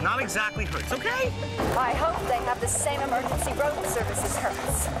 this is not exactly Hertz, okay? I hope they have the same emergency road service as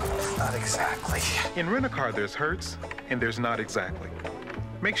Hertz. Not exactly. In Rent-A-Car, there's Hertz, and there's not exactly.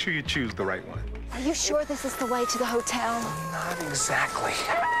 Make sure you choose the right one. Are you sure this is the way to the hotel? Not exactly.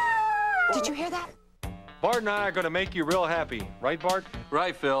 Did you hear that? Bart and I are going to make you real happy. Right, Bart?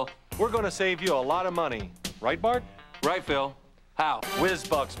 Right, Phil. We're going to save you a lot of money. Right, Bart? Right, Phil. How? Whiz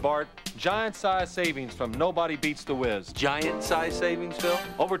Bucks, Bart. Giant-size savings from Nobody Beats the Whiz. Giant-size savings, Phil?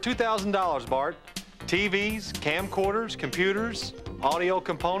 Over $2,000, Bart. TVs, camcorders, computers, audio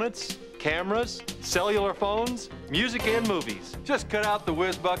components, cameras, cellular phones, music and movies. Just cut out the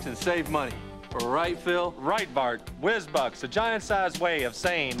Whiz Bucks and save money. Right, Phil? Right, Bart. Whiz Bucks, a giant-size way of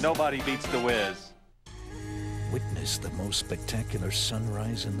saying Nobody Beats the Whiz. Witness the most spectacular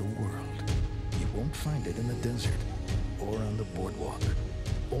sunrise in the world. You won't find it in the desert or on the boardwalk.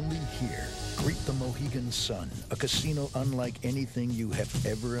 Only here. Greet the Mohegan Sun, a casino unlike anything you have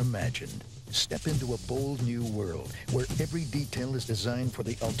ever imagined. Step into a bold new world where every detail is designed for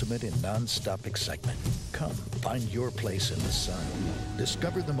the ultimate in non-stop excitement. Come, find your place in the sun.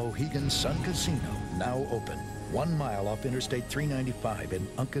 Discover the Mohegan Sun Casino, now open. 1 mile off Interstate 395 in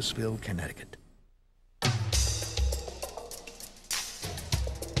Uncasville, Connecticut.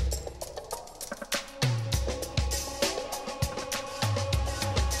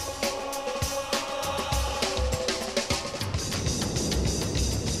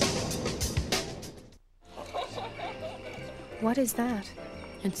 What is that?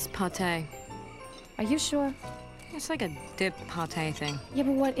 It's pate. Are you sure? It's like a dip pate thing. Yeah,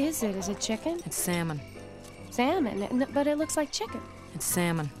 but what is it? Is it chicken? It's salmon. Salmon? But it looks like chicken. It's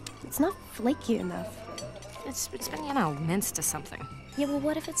salmon. It's not flaky enough. It's been, you know, minced to something. Yeah, well,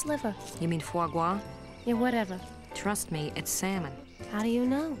 what if it's liver? You mean foie gras? Yeah, whatever. Trust me, it's salmon. How do you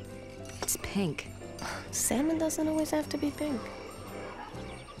know? It's pink. Salmon doesn't always have to be pink.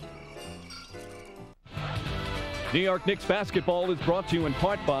 New York Knicks basketball is brought to you in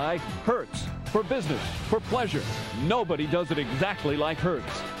part by Hertz. For business, for pleasure, nobody does it exactly like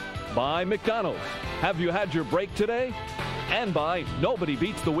Hertz. By McDonald's. Have you had your break today? And by nobody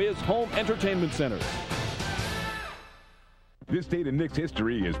beats the Wiz Home Entertainment Center. This Date in Knicks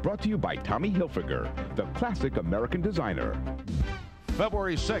History is brought to you by Tommy Hilfiger, the classic American designer.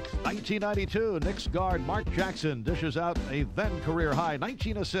 February 6, 1992, Knicks guard Mark Jackson dishes out a then-career-high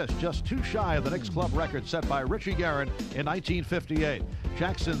 19 assists, just 2 shy of the Knicks club record set by Richie Guerin in 1958.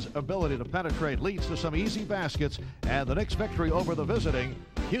 Jackson's ability to penetrate leads to some easy baskets and the Knicks' victory over the visiting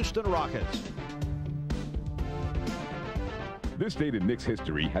Houston Rockets. This Date in Knicks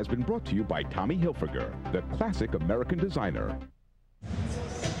History has been brought to you by Tommy Hilfiger, the classic American designer.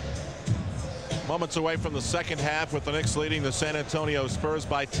 Moments away from the second half with the Knicks leading the San Antonio Spurs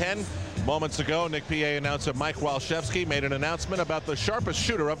by 10. Moments ago, Nick PA announcer Mike Walshevsky made an announcement about the sharpest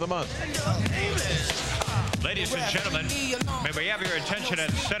shooter of the month. Ladies and gentlemen, may we have your attention at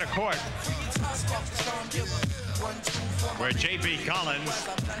center court, where J.B. Collins,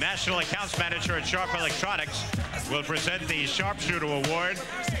 National Accounts Manager at Sharp Electronics, will present the Sharpshooter Award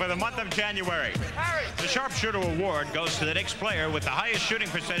for the month of January. The Sharpshooter Award goes to the Knicks player with the highest shooting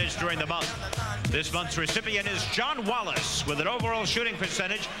percentage during the month. This month's recipient is John Wallace with an overall shooting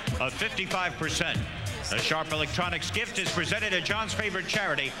percentage of 55%. The Sharp Electronics gift is presented at John's favorite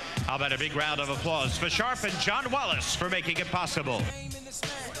charity. How about a big round of applause for Sharp and John Wallace for making it possible.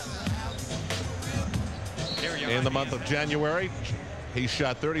 In the month of January, he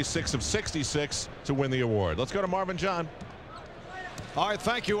shot 36 of 66 to win the award. Let's go to Marvin John. All right,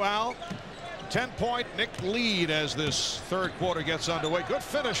 thank you, Al. 10-point Knick lead as this third quarter gets underway. Good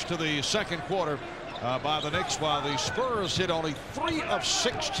finish to the second quarter by the Knicks, while the Spurs hit only 3 of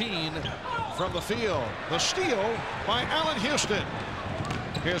 16 from the field. The steal by Allen Houston.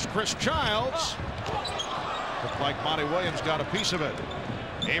 Here's Chris Childs. Looked like Monty Williams got a piece of it.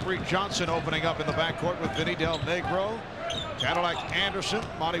 Avery Johnson opening up in the backcourt with Vinny Del Negro, Cadillac Anderson,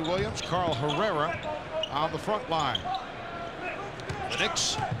 Monty Williams, Carl Herrera on the front line. The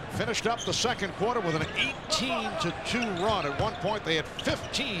Knicks finished up the second quarter with an 18-2 run. At one point, they had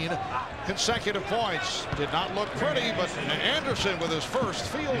 15 consecutive points. Did not look pretty, but Anderson with his first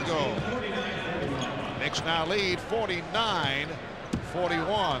field goal. Knicks now lead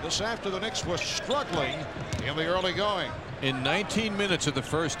 49-41. This after the Knicks were struggling in the early going. In 19 minutes of the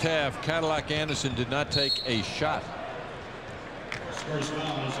first half, Cadillac Anderson did not take a shot.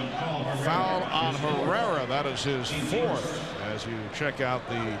 Foul on Herrera. That is his 4th as you check out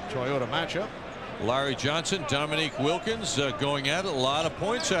the Toyota matchup. Larry Johnson, Dominique Wilkins going at it. A lot of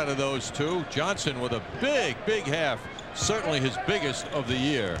points out of those two. Johnson with a big half. Certainly his biggest of the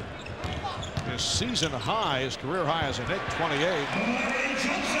year. His season high, his career high as a Knick, 28.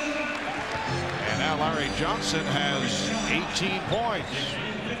 And now Larry Johnson has 18 points.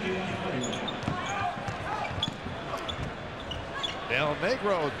 Del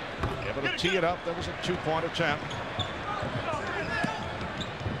Negro able to tee it up. That was a 2-point attempt.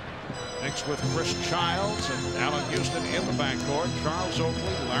 Knicks with Chris Childs and Allen Houston in the backcourt. Charles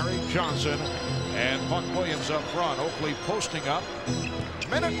Oakley, Larry Johnson, and Buck Williams up front. Oakley posting up.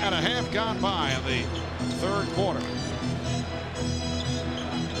 Minute and a half gone by in the third quarter.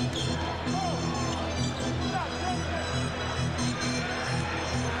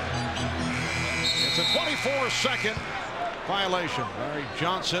 It's a 24-second violation. Larry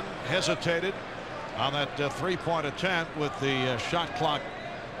Johnson hesitated on that 3-point attempt with the shot clock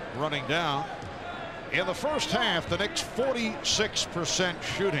running down. In the first half, the Knicks 46%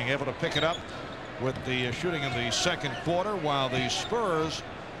 shooting, able to pick it up with the shooting in the second quarter, while the Spurs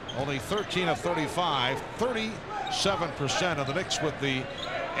only 13 of 35, 37%. Of the Knicks with the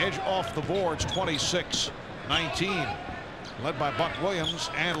edge off the boards, 26-19. Led by Buck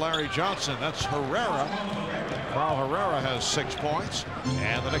Williams and Larry Johnson. That's Herrera. Carl Herrera has 6 points,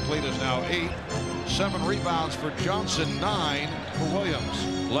 and the Knick lead is now 8. 7 rebounds for Johnson, 9 for Williams.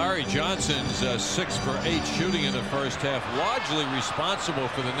 Larry Johnson's 6 for 8 shooting in the first half, largely responsible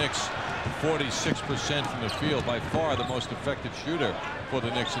for the Knicks 46% from the field. By far the most effective shooter for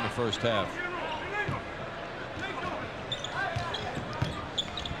the Knicks in the first half.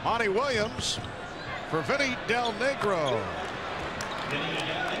 Monty Williams for Vinny Del Negro.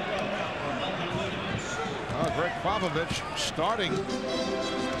 Greg Popovich starting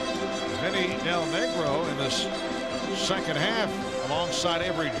Vinny Del Negro in this second half alongside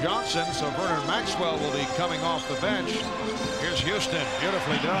Avery Johnson. So Vernon Maxwell will be coming off the bench. Here's Houston.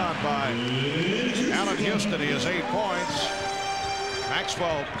 Beautifully done by Allen Houston. He has 8 points.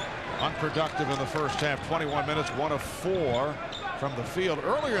 Maxwell unproductive in the first half. 21 minutes, 1 of 4 from the field.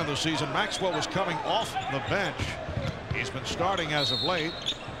 Earlier in the season, Maxwell was coming off the bench. He's been starting as of late.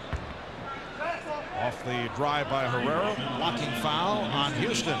 Off the drive by Herrera. Blocking foul on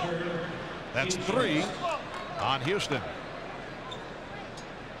Houston. That's 3 on Houston.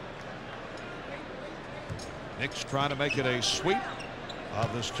 Knicks trying to make it a sweep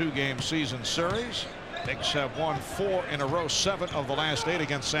of this 2-game season series. Knicks have won 4 in a row, 7 of the last 8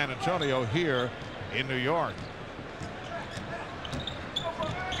 against San Antonio here in New York.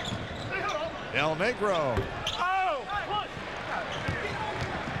 Del Negro.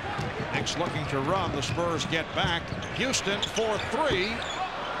 Knicks looking to run. The Spurs get back. Houston for 3.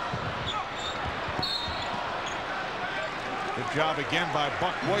 Good job again by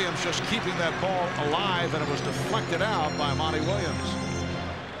Buck Williams, just keeping that ball alive, and it was deflected out by Monty Williams.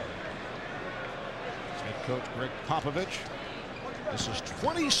 Head coach Greg Popovich. This is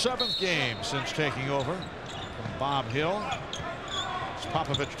 27th game since taking over from Bob Hill. As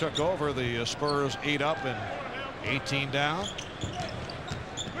Popovich took over, the Spurs 8 up and 18 down.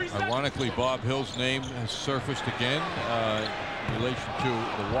 Ironically, Bob Hill's name has surfaced again in relation to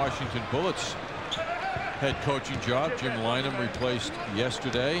the Washington Bullets head coaching job. Jim Lynam replaced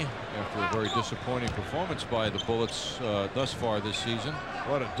yesterday after a very disappointing performance by the Bullets thus far this season.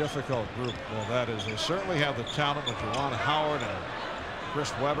 What a difficult group that is. They certainly have the talent with Juwan Howard and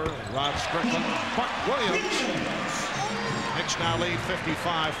Chris Webber and Rod Strickland. Buck Williams. Knicks now lead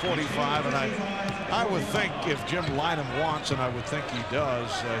 55-45, and I would think if Jim Lynam wants, and I would think he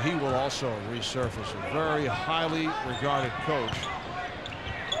does, he will also resurface. A very highly regarded coach.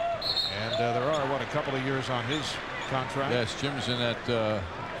 And there are, what, a couple of years on his contract? Yes, Jim's in that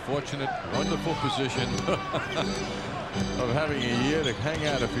fortunate, wonderful position of having a year to hang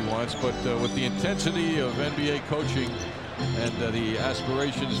out if he wants. But with the intensity of NBA coaching and the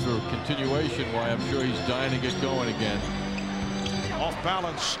aspirations for continuation, why, I'm sure he's dying to get going again.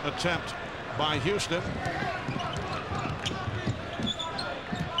 Off-balance attempt by Houston.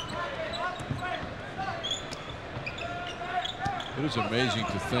 It is amazing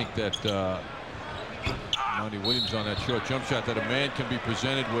to think that Monty Williams on that short jump shot, that a man can be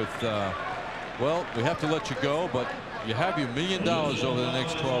presented with, well, we have to let you go, but you have your $1 million over the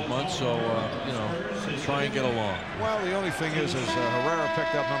next 12 months, so you know, try and get along. Well, the only thing is Herrera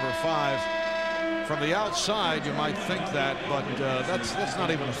picked up number 5. From the outside, you might think that, but that's not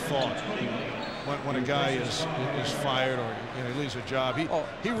even a thought. When a guy is fired or he leaves a job, he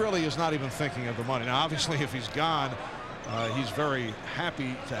really is not even thinking of the money. Now, obviously, if he's gone, he's very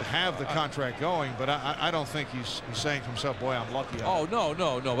happy to have the contract going, but I don't think he's saying to himself, boy, I'm lucky. Oh, no.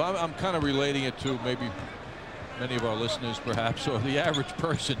 I'm kind of relating it to maybe many of our listeners, perhaps, or the average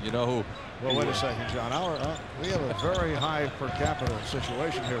person, you know, who. Well, wait a second, John. We have a very high per capita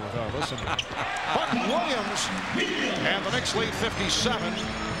situation here with our listeners. Buck Williams, and the Knicks lead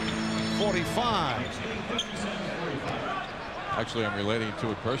 57-45. Actually, I'm relating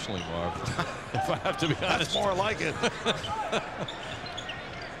to it personally, Marv. If I have to be honest. That's more like it.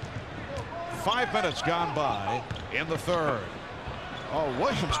 5 minutes gone by in the third. Oh,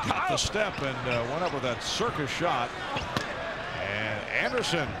 Williams got the step and went up with that circus shot. And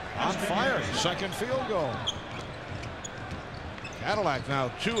Anderson on fire. Second field goal. Cadillac now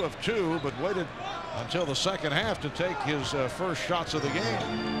 2 of 2, but waited until the second half to take his first shots of the game.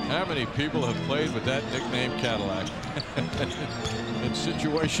 How many people have played with that nickname Cadillac in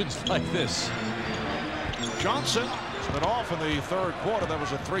situations like this? Johnson has been off in the third quarter. That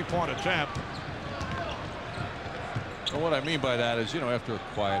was a 3-point attempt. Well, what I mean by that is, you know, after a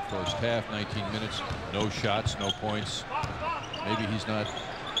quiet first half, 19 minutes, no shots, no points. Maybe he's not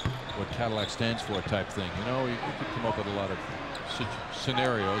what Cadillac stands for type thing. You know, you could come up with a lot of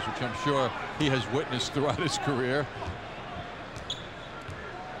scenarios, which I'm sure he has witnessed throughout his career.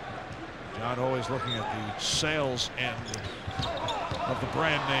 John always looking at the sales end of the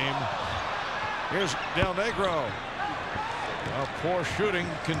brand name. Here's Del Negro. Well, poor shooting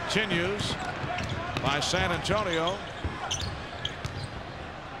continues by San Antonio.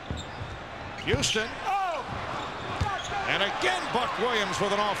 Houston. And again, Buck Williams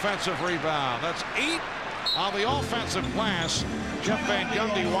with an offensive rebound. That's 8 on the offensive glass. Jeff Van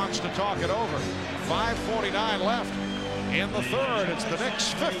Gundy wants to talk it over. 5:49 left in the third. It's the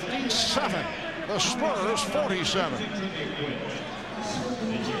Knicks 57, the Spurs 47.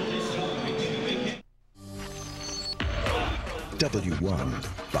 W1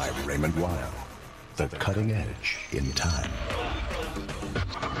 by Raymond Weil. the cutting edge in time.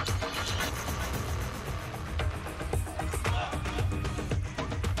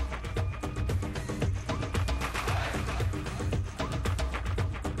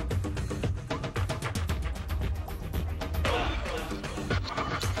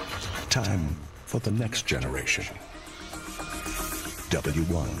 Time for the next generation.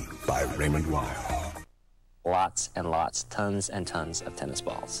 W1 by Raymond Weil. Lots and lots, tons and tons of tennis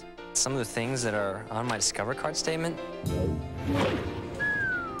balls. Some of the things that are on my Discover card statement.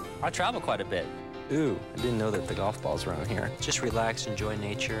 I travel quite a bit. Ooh, I didn't know that the golf balls were on here. Just relax, enjoy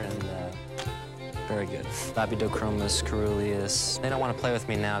nature, and very good. Lapidochromis, Caeruleus. They don't want to play with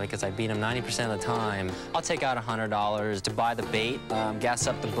me now because I beat them 90% of the time. I'll take out $100 to buy the bait, gas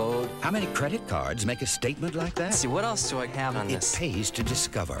up the boat. How many credit cards make a statement like that? Let's see, what else do I have on this? It pays to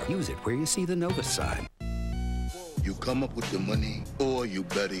Discover. Use it where you see the Novus sign. You come up with the money or you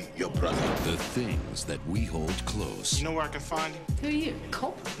bury your brother. The things that we hold close. You know where I can find him? Who are you,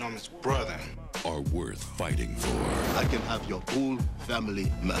 Cole? No, I'm his brother. Are worth fighting for. I can have your whole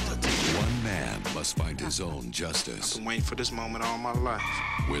family melted. One man must find his own justice. I've been waiting for this moment all my life.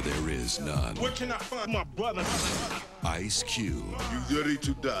 Where there is none. Where can I find my brother? Ice Cube. You ready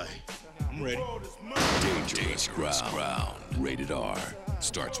to die? I'm ready. Dangerous Ground. Rated R.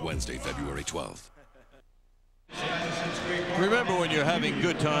 Starts Wednesday, February 12th. Remember, when you're having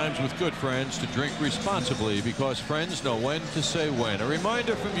good times with good friends, to drink responsibly, because friends know when to say when. A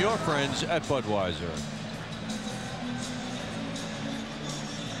reminder from your friends at Budweiser.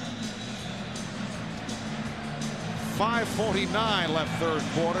 .549 left third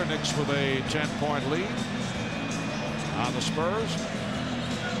quarter. Knicks with a 10-point lead on the Spurs.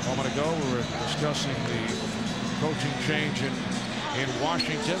 A moment ago, we were discussing the coaching change in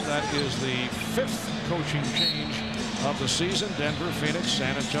Washington. That is the 5th coaching change of the season. Denver, Phoenix,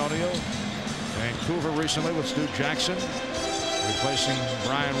 San Antonio, Vancouver recently with Stu Jackson replacing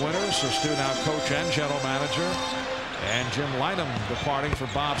Brian Winters. So Stu now coach and general manager. And Jim Lynam departing for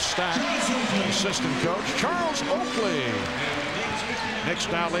Bob Stack, assistant coach. Charles Oakley. Knicks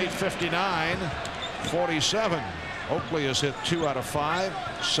now lead 59-47. Oakley has hit 2 out of 5,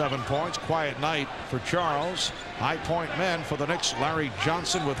 7 points. Quiet night for Charles. High point men for the Knicks. Larry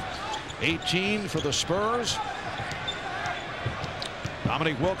Johnson with 18 for the Spurs.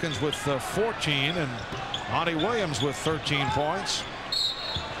 Dominique Wilkins with 14, and Monty Williams with 13 points.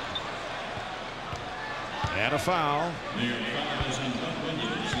 And a foul.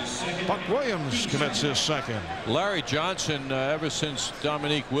 Buck Williams commits his second. Larry Johnson, ever since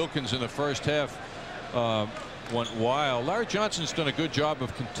Dominique Wilkins in the first half went wild, Larry Johnson's done a good job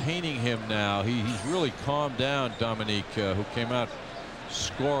of containing him now. He's really calmed down Dominique, who came out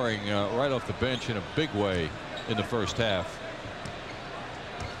scoring right off the bench in a big way in the first half.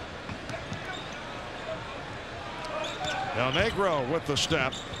 Del Negro with the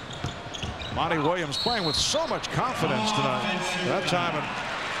step. Monty Williams playing with so much confidence tonight. That time an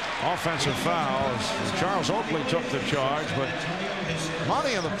offensive foul as Charles Oakley took the charge, but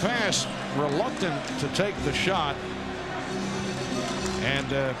Monty in the past reluctant to take the shot, and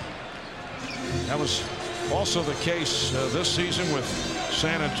that was also the case this season with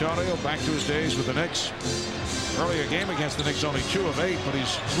San Antonio. Back to his days with the Knicks. Earlier game against the Knicks, only 2 of 8, but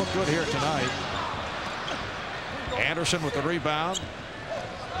he's looked good here tonight. Anderson with the rebound.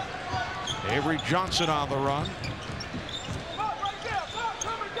 Avery Johnson on the run.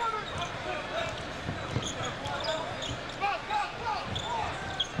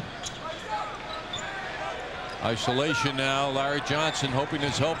 Isolation now. Larry Johnson hoping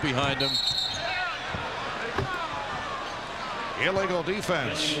there's help behind him. Illegal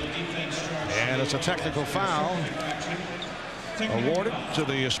defense. And it's a technical foul awarded to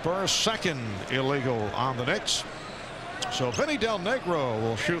the Spurs. Second illegal on the Knicks. So Vinny Del Negro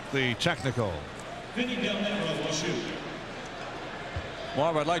will shoot the technical. Vinny Del Negro will shoot.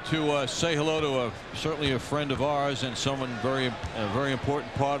 Marv, I'd like to say hello to certainly a friend of ours and someone a very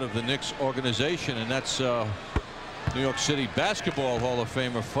important part of the Knicks organization, and that's New York City Basketball Hall of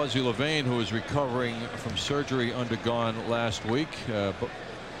Famer Fuzzy Levine, who is recovering from surgery undergone last week.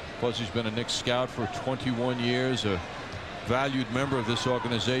 Fuzzy's been a Knicks scout for 21 years, a valued member of this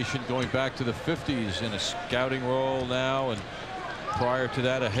organization going back to the 50s in a scouting role now, and prior to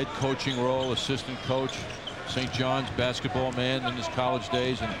that a head coaching role, assistant coach, St. John's basketball man in his college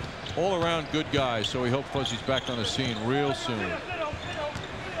days, and all around good guy. So we hope Fuzzy's back on the scene real soon.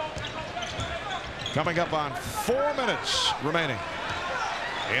 Coming up on 4 minutes remaining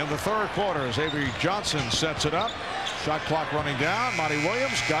in the third quarter as Avery Johnson sets it up. Shot clock running down. Monty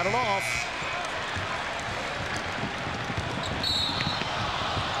Williams got it off.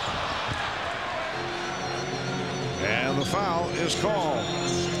 foul is called.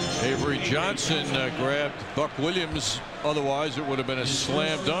 Avery Johnson grabbed Buck Williams. Otherwise, it would have been a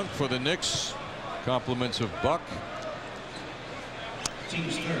slam dunk for the Knicks. Compliments of Buck.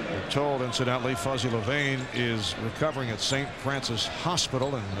 We're told, incidentally, Fuzzy Levine is recovering at St. Francis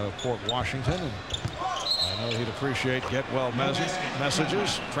Hospital in Port Washington. And I know he'd appreciate get well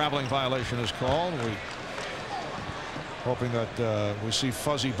messages. Traveling violation is called. We hoping that we see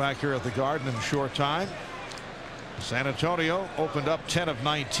Fuzzy back here at the Garden in a short time. San Antonio opened up 10 of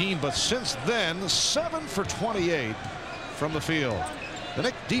 19, but since then 7 for 28 from the field. The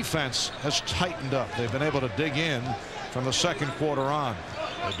Knicks defense has tightened up. They've been able to dig in from the second quarter on.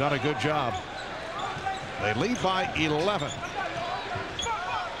 They've done a good job. They lead by 11.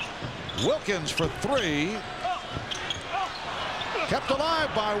 Wilkins for 3. Kept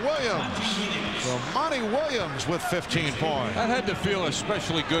alive by Williams. So Monty Williams with 15 points. That had to feel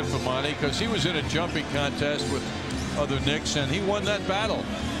especially good for Monty because he was in a jumping contest with other Knicks and he won that battle.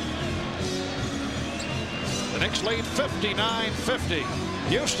 The Knicks lead 59-50.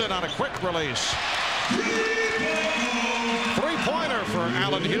 Houston on a quick release. Three-pointer for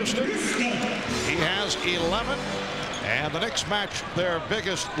Allen Houston. He has 11. And the Knicks match their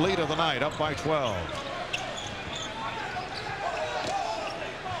biggest lead of the night, up by 12.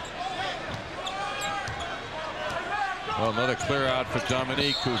 Well, another clear out for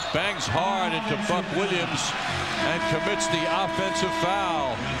Dominique, who bangs hard into Buck Williams and commits the offensive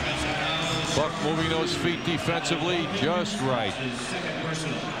foul. Buck moving those feet defensively just right.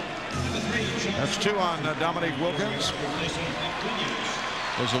 That's 2 on Dominique Wilkins.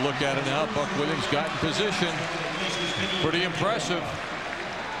 There's a look at it now. Buck Williams got in position. Pretty impressive.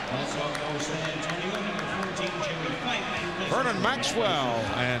 Vernon Maxwell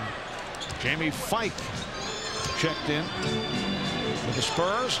and Jamie Fike checked in for the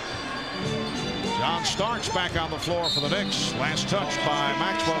Spurs. John Starks back on the floor for the Knicks. Last touch by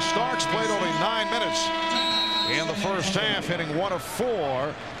Maxwell. Starks played only 9 minutes in the first half, hitting 1 of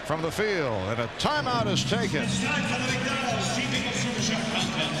 4 from the field, and a timeout is taken.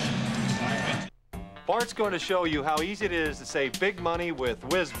 Bart's going to show you how easy it is to save big money with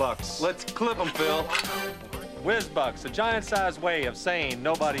WizBucks. Let's clip them, Phil. WizBucks, a giant-sized way of saying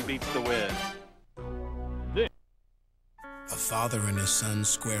nobody beats the Wiz. A father and his son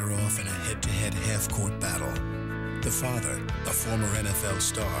square off in a head-to-head half-court battle. The father, a former NFL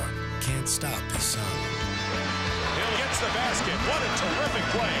star, can't stop his son. Hill gets the basket. What a terrific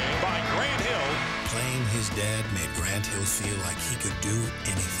play by Grant Hill. Playing his dad made Grant Hill feel like he could do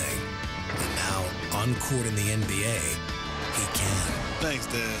anything. And now, on court in the NBA, he can. Thanks,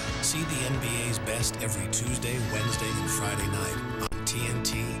 Dad. See the NBA's best every Tuesday, Wednesday, and Friday night on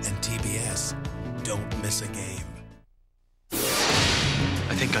TNT and TBS. Don't miss a game.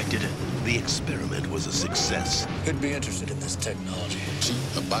 I think I did it. The experiment was a success. Who'd be interested in this technology? Cheap,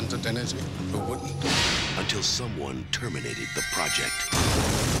 abundant energy. Who wouldn't? Until someone terminated the project.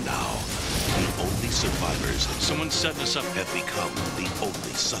 Now, the only survivors. Someone's setting us up. Have become the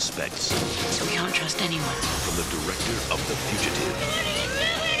only suspects. So we can't trust anyone. From the director of The Fugitive.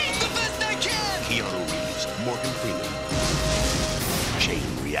 The best I can! Keanu Reeves, Morgan Freeman.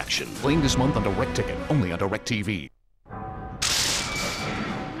 Chain Reaction. Playing this month on Direct Ticket, only on Direct TV.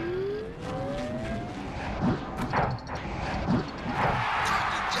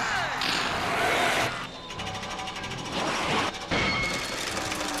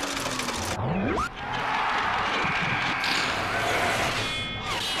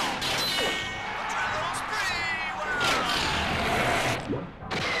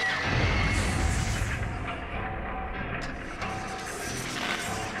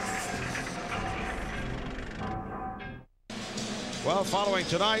 Well, following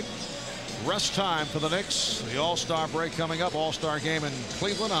tonight, rest time for the Knicks. The All-Star break coming up. All-Star game in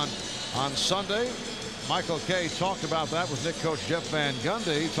Cleveland on Sunday. Michael Kay talked about that with Knicks coach Jeff Van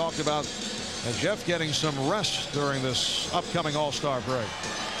Gundy. He talked about Jeff getting some rest during this upcoming All-Star break.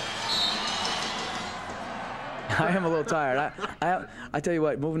 I am a little tired. I tell you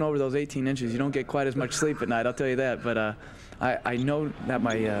what, moving over those 18 inches, you don't get quite as much sleep at night. I'll tell you that. But I know that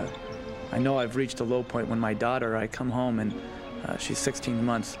I know I've reached a low point when my daughter, I come home and she's 16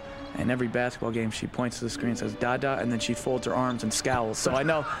 months, and every basketball game she points to the screen and says "Dada," and then she folds her arms and scowls. So I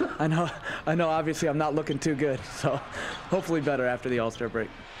know obviously I'm not looking too good. So hopefully better after the All-Star break.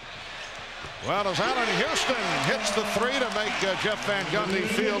 Well, as Allen Houston hits the 3 to make Jeff Van Gundy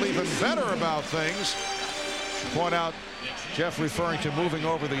feel even better about things. Point out Jeff referring to moving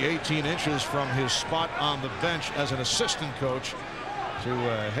over the 18 inches from his spot on the bench as an assistant coach to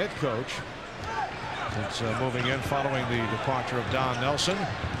head coach. It's moving in following the departure of Don Nelson.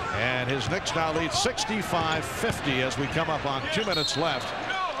 And his Knicks now lead 65-50 as we come up on 2 minutes left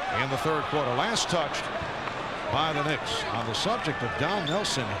in the third quarter. Last touched by the Knicks. On the subject of Don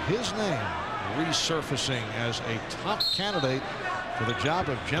Nelson, his name resurfacing as a top candidate for the job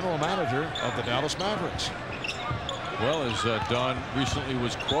of general manager of the Dallas Mavericks. Well, as Don recently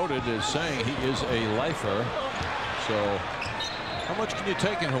was quoted as saying, he is a lifer. So how much can you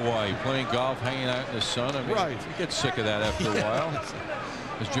take in Hawaii? Playing golf, hanging out in the sun? I mean, right. You get sick of that after a while,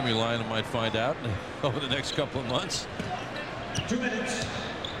 as Jimmy Lionel might find out over the next couple of months. 2 minutes.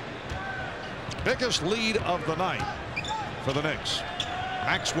 Biggest lead of the night for the Knicks.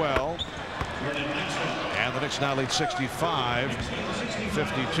 Maxwell. And the Knicks now lead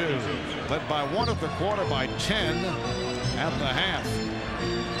 65-52. Led by 1 at the quarter, by 10 at the half.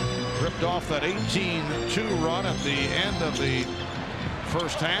 Ripped off that 18-2 run at the end of the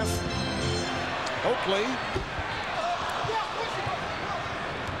first half. Oakley.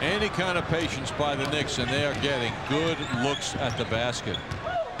 Any kind of patience by the Knicks, and they are getting good looks at the basket.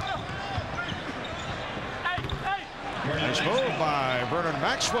 Nice move by Vernon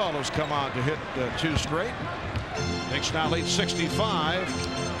Maxwell, who's come on to hit 2 straight. Knicks now lead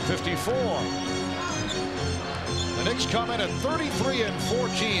 65-54. The Knicks come in at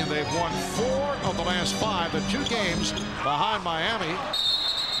 33-14. They've won 4 of the last 5. The 2 games behind Miami.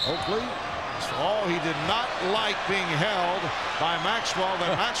 Oakley. Oh, he did not like being held by Maxwell.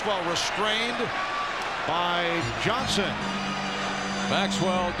 Then Maxwell restrained by Johnson.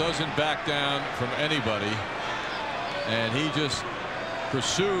 Maxwell doesn't back down from anybody. And he just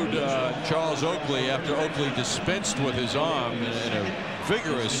pursued Charles Oakley after Oakley dispensed with his arm in a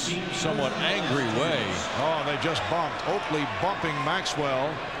vigorous, somewhat angry way. Oh, they just bumped. Oakley bumping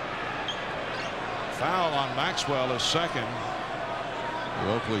Maxwell. Foul on Maxwell is second.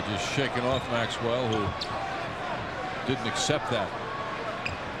 Oakley just shaking off Maxwell, who didn't accept that.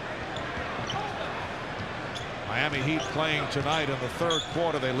 Miami Heat playing tonight in the third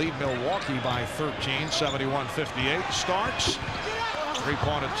quarter. They lead Milwaukee by 13, 71-58. Starks,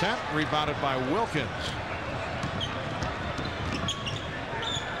 3-point attempt, rebounded by Wilkins.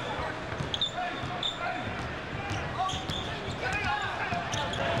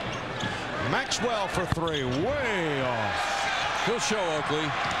 Maxwell for 3, way off. He'll show Oakley.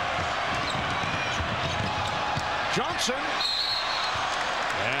 Johnson,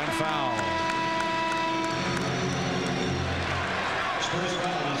 and foul.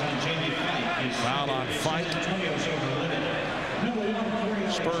 Foul on Fight.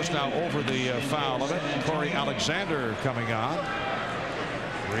 Spurs now over the foul limit. Corey Alexander coming on,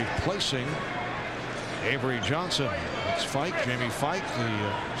 replacing Avery Johnson. It's Fight, Jamie Fight,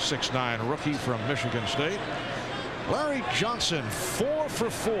 the 6'9" rookie from Michigan State. Larry Johnson 4 for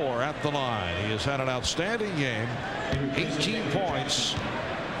 4 at the line. He has had an outstanding game. 18 points.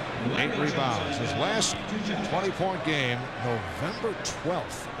 8 rebounds. His last 20-point game, November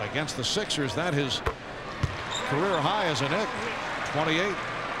 12th against the Sixers. That his career high as a Knick. 28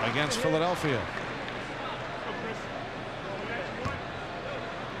 against Philadelphia.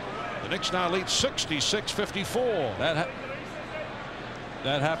 The Knicks now lead 66-54.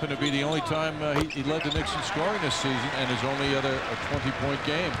 That happened to be the only time he led the Knicks in scoring this season, and his only other 20-point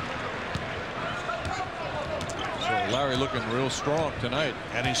game. So Larry looking real strong tonight.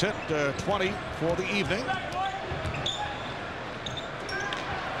 And he's hit 20 for the evening.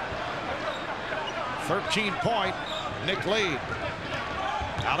 13-point Knick lead.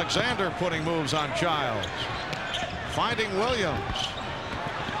 Alexander putting moves on Childs. Finding Williams.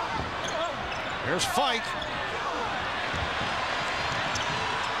 Here's Fight.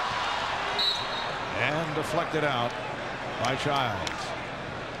 And deflected out by Childs.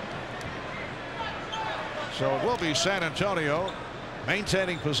 So it will be San Antonio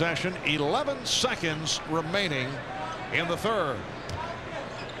maintaining possession. 11 seconds remaining in the third.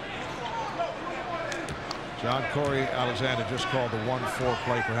 John Corey Alexander just called the 1-4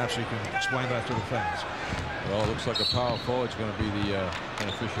 play. Perhaps he can explain that to the fans. Well, it looks like a power forward is going to be the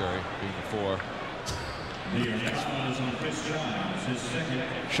beneficiary, being the 4.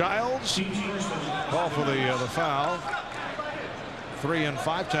 Childs call for the foul. 3 and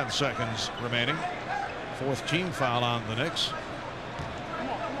 5/10 seconds remaining. 4th team foul on the Knicks.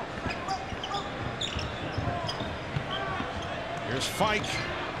 Here's Fike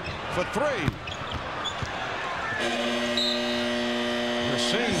for 3. We're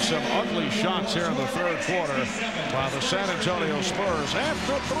seeing some ugly shots here in the third quarter by the San Antonio Spurs.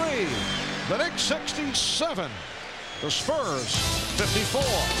 After 3, the Knicks 67, the Spurs 54.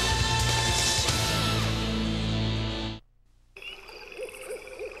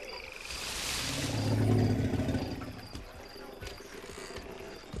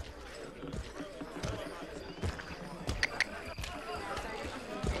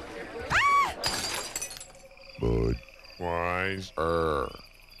 Budweiser.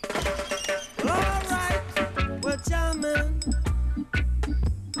 All right, we're jamming.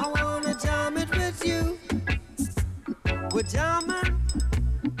 I wanna jam it with you. We're jamming,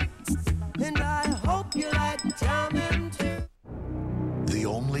 and I hope you like jamming too. The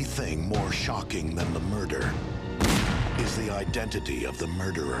only thing more shocking than the murder is the identity of the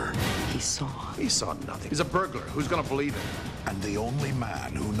murderer. He saw nothing. He's a burglar. Who's gonna believe it? And the only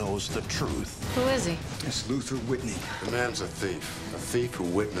man who knows the truth. Who is he? It's Luther Whitney. The man's a thief who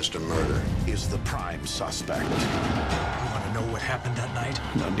witnessed a murder. Is the prime suspect. You want to know what happened that night?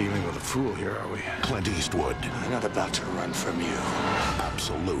 Not dealing with a fool here, are we? Clint Eastwood. I'm not about to run from you.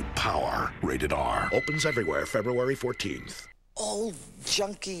 Absolute Power. Rated R. Opens everywhere February 14th. Old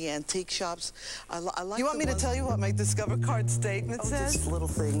junky antique shops. I like. You want me to tell you what my Discover card statement says? Just little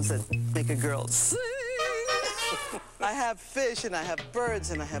things that make a girl sing. I have fish and I have birds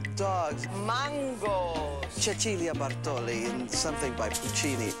and I have dogs. Mango. Cecilia Bartoli and something by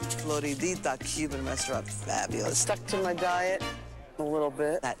Puccini. Floridita Cuban restaurant. Fabulous. Stuck to my diet a little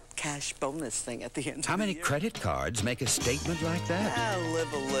bit. That cash bonus thing at the end. How many credit cards make a statement like that?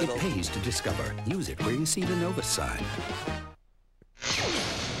 Live a little. It pays to Discover. Use it where you see the Nova sign.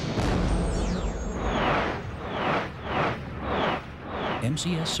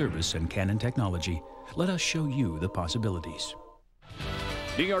 MCS Service and Canon Technology. Let us show you the possibilities.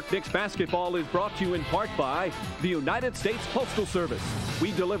 New York Knicks basketball is brought to you in part by the United States Postal Service.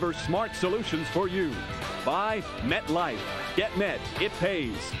 We deliver smart solutions for you. By MetLife. Get Met. It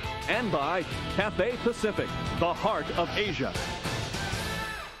pays. And by Cathay Pacific, the heart of Asia.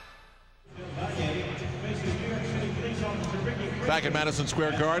 Back at Madison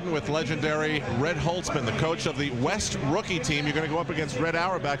Square Garden with legendary Red Holtzman, the coach of the West rookie team. You're going to go up against Red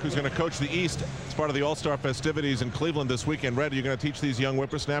Auerbach, who's going to coach the East as part of the All-Star festivities in Cleveland this weekend. Red, are you going to teach these young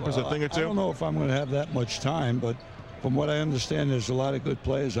whippersnappers a thing or two? I don't know if I'm going to have that much time, but from what I understand, there's a lot of good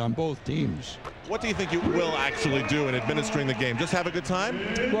players on both teams. What do you think you will actually do in administering the game? Just have a good time?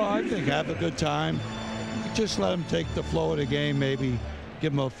 Well, I think have a good time. Just let them take the flow of the game, maybe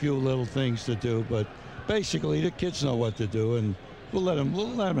give them a few little things to do, but basically, the kids know what to do, and we'll let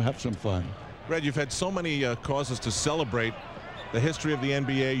them have some fun. Red, you've had so many causes to celebrate the history of the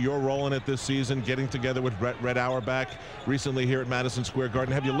NBA, your role in it this season, getting together with Red Auerbach recently here at Madison Square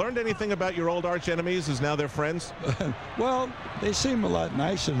Garden. Have you learned anything about your old arch enemies as now they're friends? Well, they seem a lot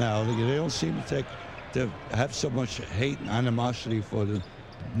nicer now. They don't seem to have so much hate and animosity for the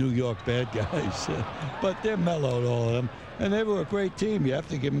New York bad guys. But they're mellowed, all of them. And they were a great team. You have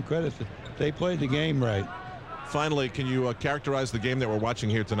to give them credit. They played the game right. Finally, can you characterize the game that we're watching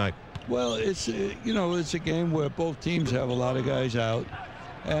here tonight? Well, it's it's a game where both teams have a lot of guys out,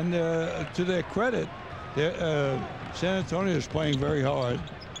 and to their credit, San Antonio is playing very hard.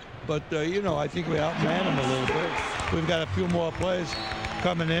 But I think we outman them a little bit. We've got a few more players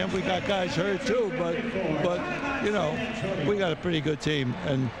coming in. We got guys hurt too, but we got a pretty good team,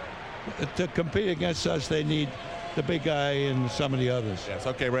 and to compete against us, they need the big guy and some of the others. Yes,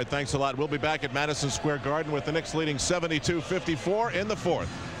 okay, Red, thanks a lot. We'll be back at Madison Square Garden with the Knicks leading 72-54 in the fourth.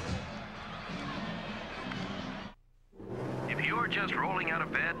 If you're just rolling out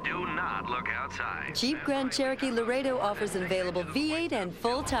of bed, do not look outside. Jeep Grand Cherokee Laredo offers an available V8 and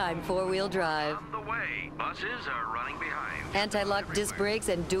full-time four-wheel drive. On the way, buses are running behind. Anti-lock disc brakes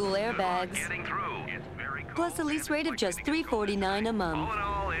and dual airbags. Getting through. It's very cold. Plus a lease rate of just $349 a month. All in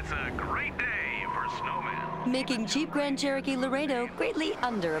all, it's a great day for snowmen. Making Jeep Grand Cherokee Laredo greatly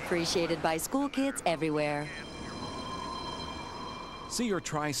underappreciated by school kids everywhere. See your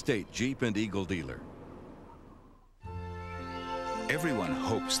Tri-State Jeep and Eagle dealer. Everyone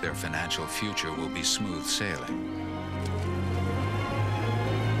hopes their financial future will be smooth sailing.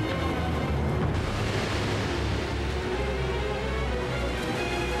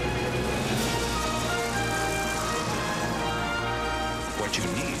 What you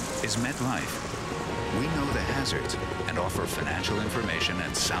need is MetLife. We know the hazards and offer financial information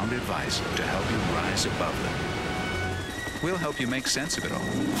and sound advice to help you rise above them. We'll help you make sense of it all.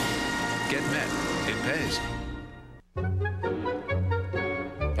 Get Met. It pays.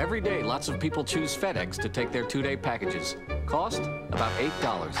 Every day, lots of people choose FedEx to take their two-day packages. Cost? About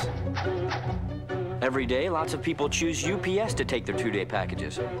 $8. Every day, lots of people choose UPS to take their two-day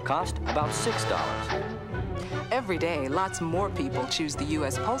packages. Cost? About $6. Every day, lots more people choose the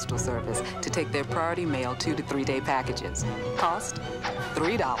U.S. Postal Service to take their priority mail 2 to 3 day packages. Cost?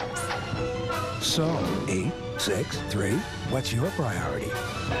 $3. So, 8, 6, 3, what's your priority?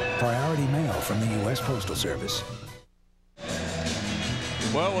 Priority mail from the U.S. Postal Service.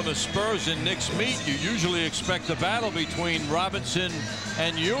 Well, when the Spurs and Knicks meet, you usually expect a battle between Robinson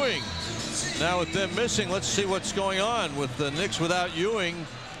and Ewing. Now with them missing, let's see what's going on with the Knicks without Ewing.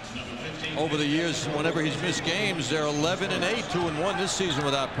 Over the years, whenever he's missed games, they're 11-8, 2-1 this season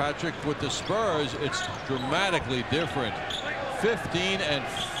without Patrick. With the Spurs, it's dramatically different. 15-40,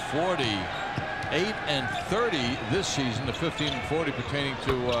 8-30 this season. The 15-40 pertaining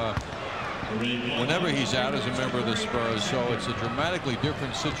to whenever he's out as a member of the Spurs. So it's a dramatically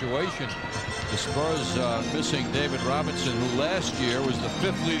different situation. The Spurs missing David Robinson, who last year was the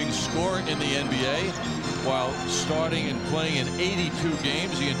 5th leading scorer in the NBA, while starting and playing in 82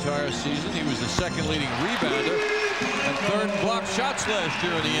 games the entire season. He was the 2nd leading rebounder and 3rd in block shots last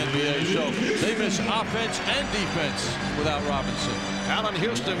year in the NBA. So they miss offense and defense without Robinson. Allen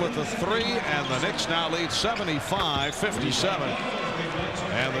Houston with the 3, and the Knicks now lead 75-57.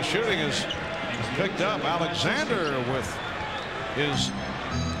 And the shooting is picked up. Alexander with his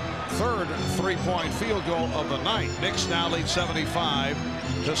 3rd 3-point field goal of the night. Knicks now lead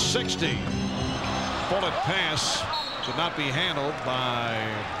 75-60. Bullet pass could not be handled by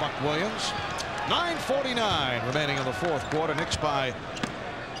Buck Williams. 9:49 remaining in the 4th quarter. Knicks by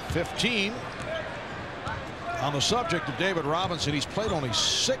 15. On the subject of David Robinson, he's played only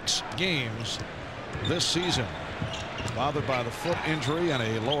 6 games this season. Bothered by the foot injury and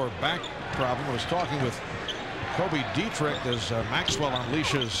a lower back problem. I was talking with Kobe Dietrich as Maxwell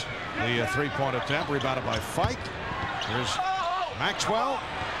unleashes the 3-point attempt, rebounded by Fike. Here's Maxwell.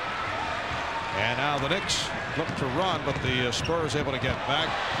 And now the Knicks look to run, but the Spurs able to get back.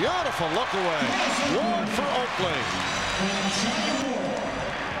 Beautiful look away. Ward for Oakley.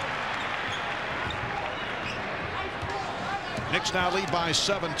 Knicks now lead by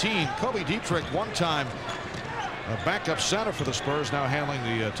 17. Kobe Dietrich, one-time backup center for the Spurs, now handling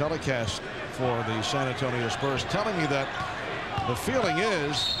the telecast for the San Antonio Spurs, telling me that the feeling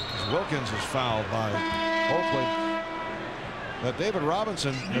is, as Wilkins is fouled by Oakley, that David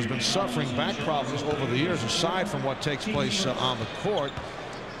Robinson has been suffering back problems over the years, aside from what takes place on the court.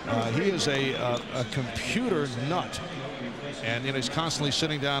 He is a computer nut, and he's constantly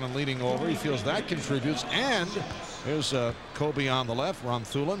sitting down and leaning over. He feels that contributes. And here's Kobe on the left, Ron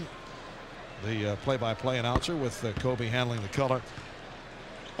Thulin, the play-by-play announcer, with Kobe handling the color.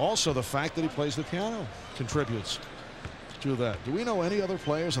 Also, the fact that he plays the piano contributes to that. Do we know any other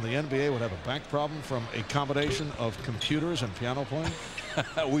players in the NBA would have a back problem from a combination of computers and piano playing?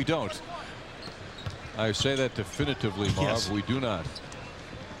 We don't. I say that definitively, Bob. Yes. We do not.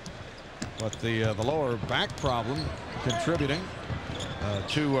 But the lower back problem contributing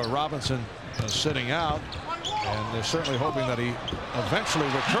to Robinson sitting out, and they're certainly hoping that he eventually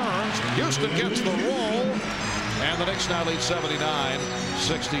returns. Houston gets the roll, and the Knicks now lead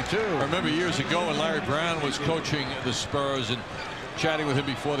 79-62. I remember years ago when Larry Brown was coaching the Spurs and chatting with him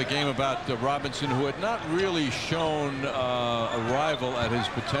before the game about Robinson, who had not really shown a rival at his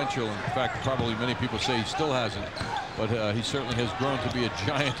potential. In fact, probably many people say he still hasn't, but he certainly has grown to be a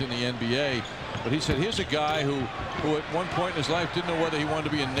giant in the NBA. But he said, here's a guy who at one point in his life didn't know whether he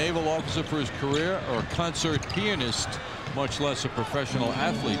wanted to be a naval officer for his career or a concert pianist, much less a professional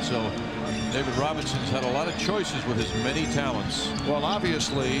athlete. So David Robinson's had a lot of choices with his many talents. Well,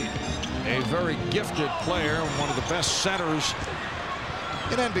 obviously a very gifted player, one of the best centers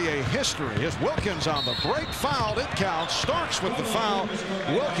in NBA history. Here's Wilkins on the break, fouled. It counts. Starks with the foul.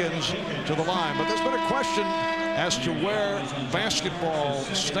 Wilkins to the line. But there's been a question as to where basketball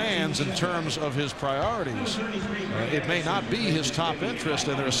stands in terms of his priorities. It may not be his top interest,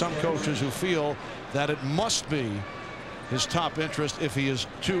 and there are some coaches who feel that it must be his top interest if he is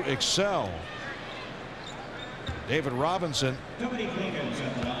to excel. David Robinson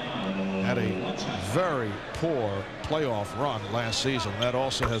had a very poor playoff run last season. That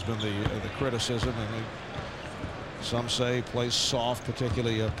also has been the criticism, and some say plays soft,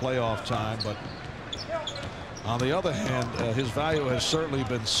 particularly playoff time. But on the other hand, his value has certainly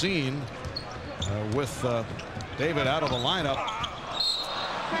been seen with David out of the lineup.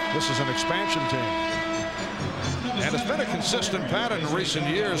 This is an expansion team. And it's been a consistent pattern in recent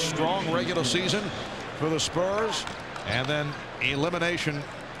years. Strong regular season for the Spurs, and then elimination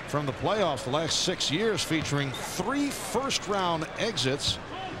from the playoffs the last 6 years, featuring 3 first-round exits,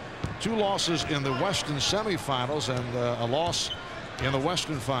 2 losses in the Western semifinals, and a loss in the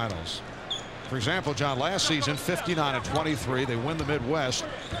Western finals. For example, John, last season 59-23, they win the Midwest.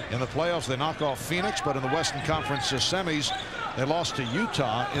 In the playoffs they knock off Phoenix, but in the Western Conference semis they lost to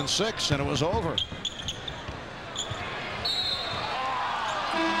Utah in 6, and it was over.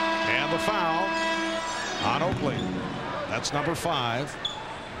 And the foul on Oakley. That's number 5.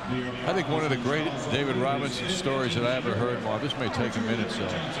 I think one of the great David Robinson stories that I ever heard, Marv, this may take a minute, so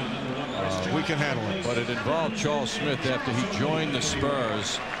we can handle it. But it involved Charles Smith after he joined the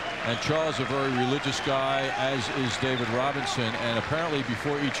Spurs. And Charles, a very religious guy, as is David Robinson. And apparently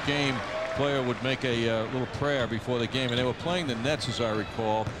before each game, player would make a little prayer before the game. And they were playing the Nets, as I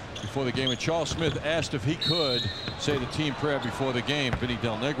recall, before the game. And Charles Smith asked if he could say the team prayer before the game. Vinny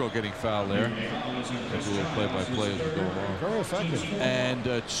Del Negro getting fouled there. That's a little play-by-play as we go along. Very effective.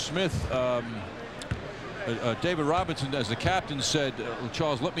 And Smith, David Robinson, as the captain, said,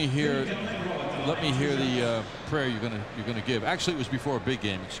 "Charles, let me hear the prayer you're gonna give." Actually, it was before a big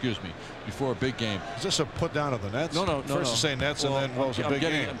game. Excuse me, before a big game. Is this a put down of the Nets? No. First to say Nets, and then was a big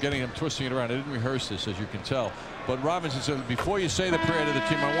game. I'm twisting it around. I didn't rehearse this, as you can tell. But Robinson said, before you say the prayer to the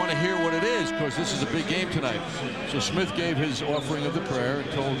team, I want to hear what it is, because this is a big game tonight. So Smith gave his offering of the prayer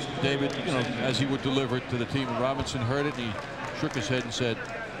and told David, as he would deliver it to the team. And Robinson heard it, and he shook his head and said,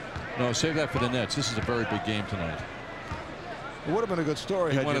 "No, save that for the Nets. This is a very big game tonight." It would have been a good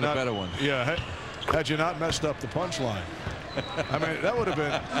story. He had wanted you not, a better one. Yeah, had you not messed up the punchline. I mean, that would have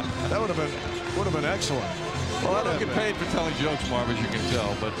been excellent. Well, I don't get paid for telling jokes, Marv, as you can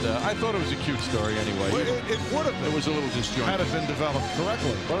tell, but I thought it was a cute story anyway. Well, it would have been. It was a little disjointed. Had it been developed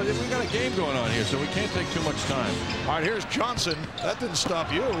correctly. Well, we got a game going on here, so we can't take too much time. All right, here's Johnson. That didn't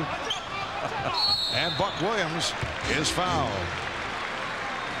stop you. And Buck Williams is fouled.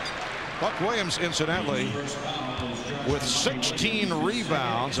 Buck Williams, incidentally, with 16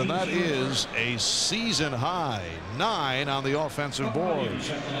 rebounds, and that is a season high. 9 on the offensive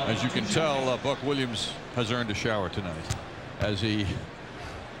boards. As you can tell, Buck Williams has earned a shower tonight, as he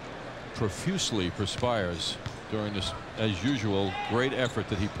profusely perspires during this, as usual, great effort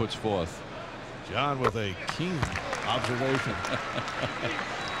that he puts forth. John with a keen observation.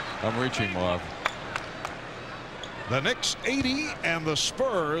 I'm reaching, Marv. The Knicks 80 and the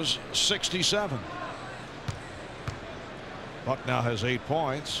Spurs 67. Buck now has 8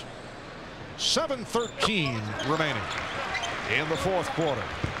 points. 7:13 remaining in the fourth quarter.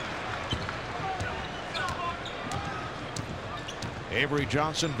 Avery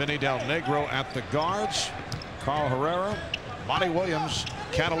Johnson, Vinny Del Negro at the guards. Carl Herrera, Monty Williams,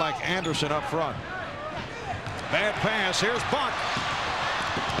 Cadillac Anderson up front. Bad pass. Here's Buck.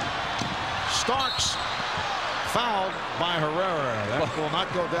 Starks fouled by Herrera. That will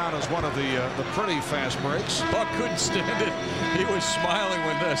not go down as one of the pretty fast breaks. Buck couldn't stand it. He was smiling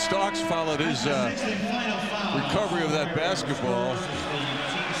when Starks followed his recovery of that basketball.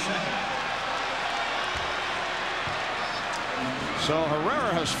 So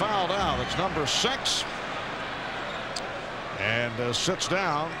Herrera has fouled out. It's number 6. And sits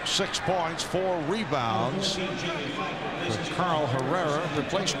down. 6 points, 4 rebounds for Carl Herrera,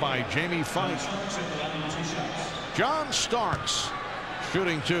 replaced by Jamie Fife. John Starks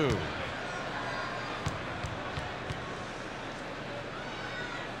shooting 2.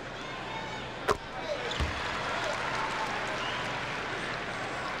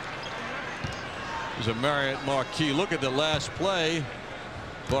 There's a Marriott Marquis. Look at the last play.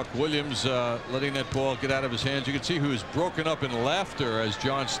 Buck Williams letting that ball get out of his hands. You can see he was broken up in laughter as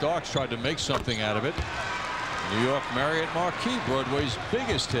John Starks tried to make something out of it. New York Marriott Marquis, Broadway's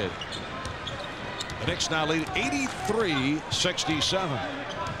biggest hit. The Knicks now lead 83-67.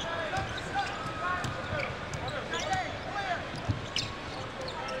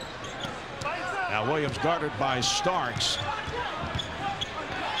 Now Williams guarded by Starks.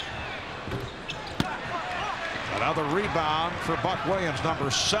 Another rebound for Buck Williams, number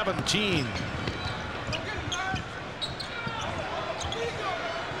 17.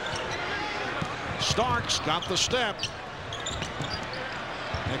 Starks got the step.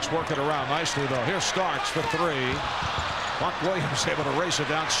 Knicks working around nicely, though. Here's Starks for 3. Buck Williams able to race it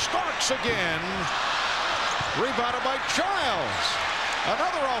down. Starks again. Rebounded by Childs.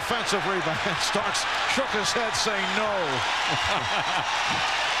 Another offensive rebound. Starks shook his head saying no.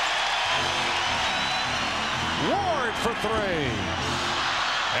 Ward for 3.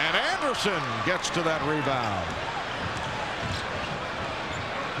 And Anderson gets to that rebound.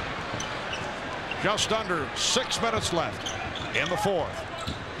 Just under 6 minutes left in the fourth.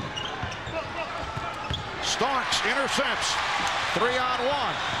 Starks intercepts.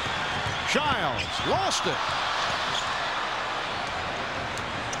 3-on-1. Childs lost it.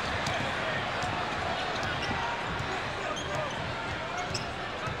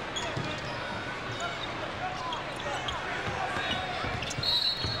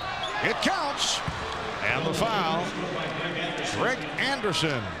 It counts. And the foul. Greg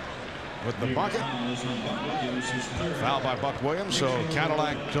Anderson with the bucket. Foul by Buck Williams, so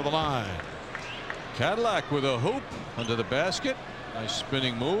Cadillac to the line. Cadillac with a hoop under the basket. Nice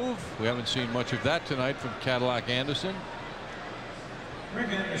spinning move. We haven't seen much of that tonight from Cadillac Anderson.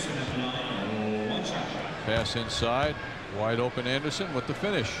 Pass inside. Wide open Anderson with the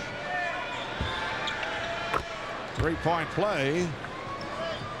finish. 3-point play.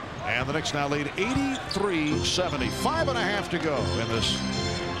 And the Knicks now lead 83-70. 5.5 to go in this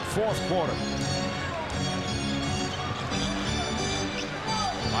fourth quarter.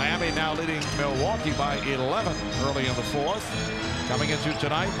 Miami now leading Milwaukee by 11 early in the fourth. Coming into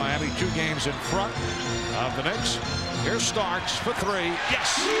tonight, Miami 2 games in front of the Knicks. Here's Starks for 3.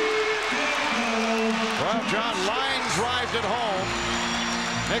 Yes! Well, John, line drives it home.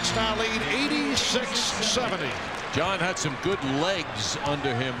 Knicks now lead 86-70. John had some good legs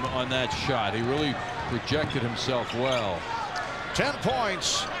under him on that shot. He really projected himself well. 10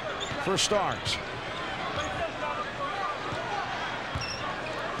 points for Starks.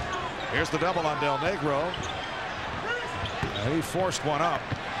 Here's the double on Del Negro. And he forced one up.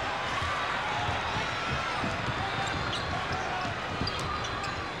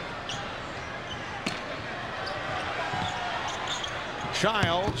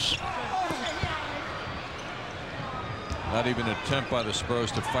 Childs. Not even an attempt by the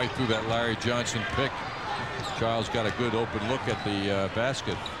Spurs to fight through that Larry Johnson pick. Childs got a good open look at the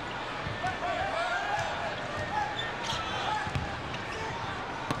basket.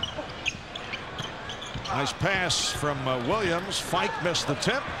 Nice pass from Williams. Fike missed the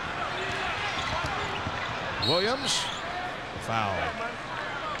tip. Williams. Foul.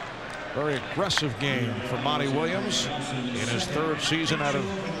 Very aggressive game for Monty Williams in his 3rd season out of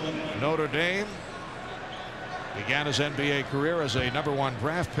Notre Dame. Began his NBA career as a #1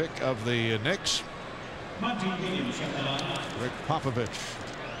 draft pick of the Knicks. Rick Popovich,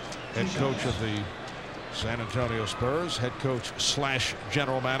 head coach of the San Antonio Spurs, head coach /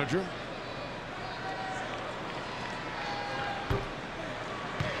 general manager.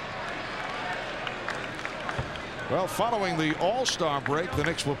 Well, following the All-Star break, the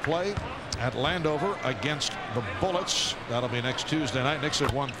Knicks will play at Landover against the Bullets. That'll be next Tuesday night. Knicks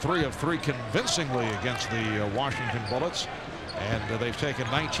have won 3 of 3 convincingly against the Washington Bullets, and they've taken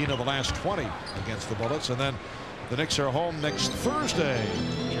 19 of the last 20 against the Bullets. And then the Knicks are home next Thursday.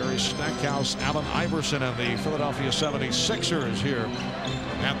 Jerry Stackhouse, Allen Iverson, and the Philadelphia 76ers here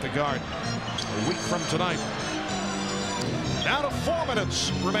at the Garden a week from tonight. Now to 4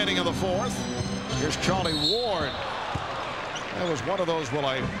 minutes remaining in the fourth. Here's Charlie Ward. That was one of those, will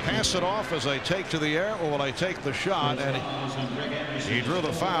I pass it off as I take to the air, or will I take the shot? And he drew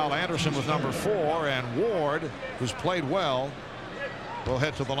the foul. Anderson with number 4, and Ward, who's played well, will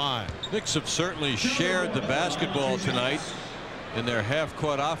head to the line. Knicks have certainly shared the basketball tonight. In their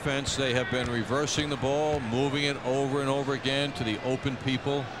half-court offense, they have been reversing the ball, moving it over and over again to the open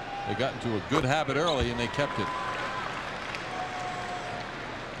people. They got into a good habit early, and they kept it.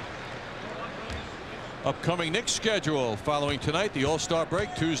 Upcoming Knicks schedule following tonight, the All-Star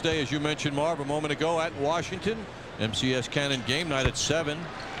break. Tuesday, as you mentioned, Marv, a moment ago, at Washington. MCS Cannon game night at 7.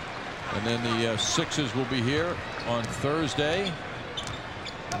 And then the Sixers will be here on Thursday.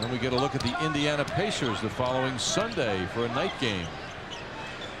 And then we get a look at the Indiana Pacers the following Sunday for a night game.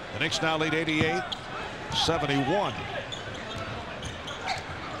 The Knicks now lead 88-71.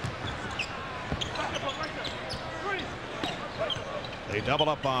 They double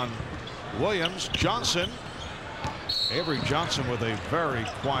up on Williams. Johnson. Avery Johnson with a very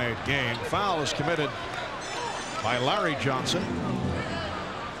quiet game. Foul is committed by Larry Johnson.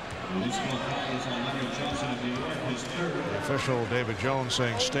 The official David Jones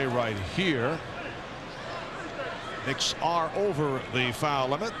saying stay right here. Knicks are over the foul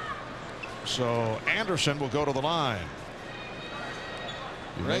limit, so Anderson will go to the line.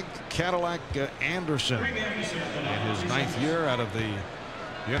 Greg Cadillac Anderson in his 9th year out of the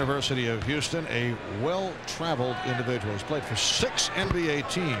University of Houston, a well-traveled individual. He's played for 6 NBA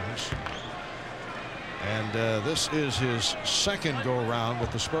teams, and this is his 2nd go-around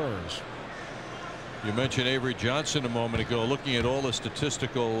with the Spurs. You mentioned Avery Johnson a moment ago. Looking at all the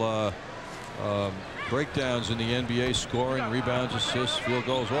statistical breakdowns in the NBA, scoring, rebounds, assists, field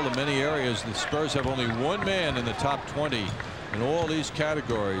goals, all the many areas, the Spurs have only 1 man in the top 20 in all these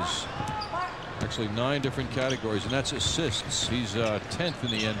categories. Actually 9 different categories, and that's assists. He's 10th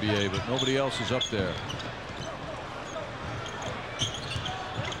in the NBA, but nobody else is up there.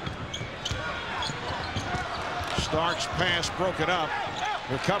 Starks pass broken up,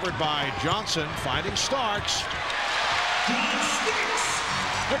 recovered by Johnson, finding Starks.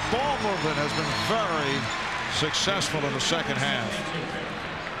 Quick ball movement has been very successful in the 2nd half.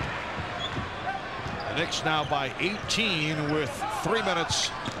 The Knicks now by 18 with 3 minutes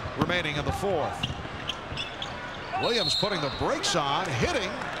remaining in the fourth. Williams putting the brakes on,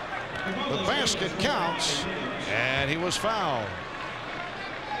 hitting. The basket counts, and he was fouled.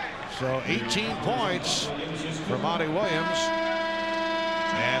 So 18 points for Monty Williams.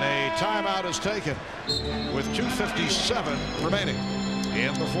 And a timeout is taken with 2:57 remaining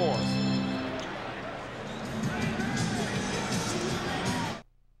in the fourth.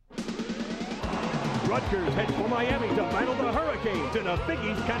 Rutgers head for Miami to battle the Hurricanes in a Big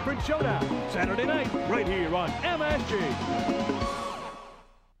East Conference showdown. Saturday night, right here on MSG.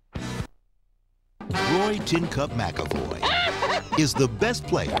 Roy Tin Cup McAvoy is the best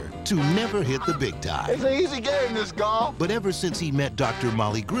player to never hit the big time. It's an easy game, this golf. But ever since he met Dr.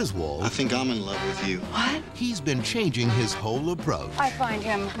 Molly Griswold, I think I'm in love with you. What? he's been changing his whole approach. I find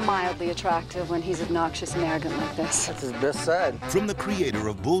him mildly attractive when he's obnoxious and arrogant like this. That's his best side. From the creator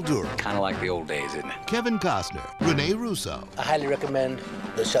of Bull Durham, Kind of like the old days, isn't it? Kevin Costner, Rene Russo, I highly recommend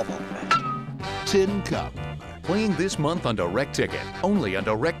The Shuffle. Tin Cup. Playing this month on Direct Ticket, only on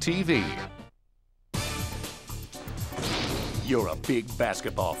Direct TV. You're a big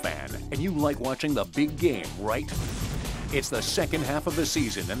basketball fan, and you like watching the big game, right? It's the second half of the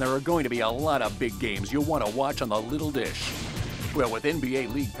season, and there are going to be a lot of big games you'll want to watch on the little dish. Well, with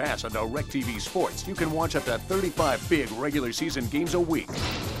NBA League Pass on DirecTV Sports, you can watch up to 35 big regular season games a week.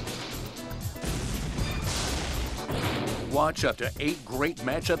 Watch up to 8 great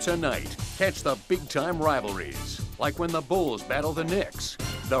matchups a night. Catch the big-time rivalries, like when the Bulls battle the Knicks,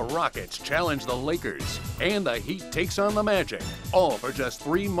 the Rockets challenge the Lakers, and the Heat takes on the Magic. All for just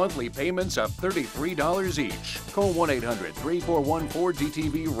 3 monthly payments of $33 each. Call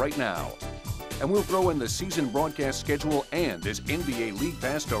 1-800-3414-DTV right now. And we'll throw in the season broadcast schedule and this NBA League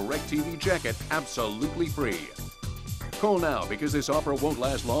Pass DirecTV jacket absolutely free. Call now because this offer won't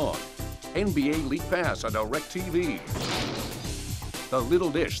last long. NBA League Pass on DirecTV. The little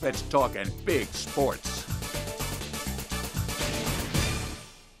dish that's talking big sports.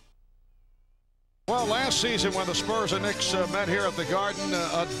 Well, last season when the Spurs and Knicks met here at the Garden,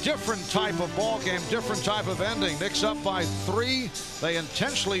 a different type of ball game, different type of ending. Knicks up by 3. They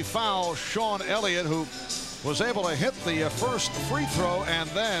intentionally foul Sean Elliott, who was able to hit the first free throw, and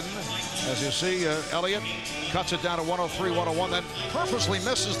then, as you see, Elliott cuts it down to 103-101, then purposely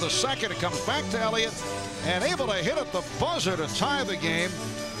misses the second. It comes back to Elliott, and able to hit at the buzzer to tie the game.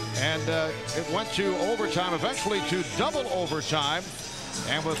 And it went to overtime, eventually to double overtime.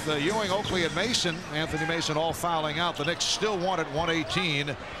 And with Ewing, Oakley, and Mason, Anthony Mason all fouling out, the Knicks still won at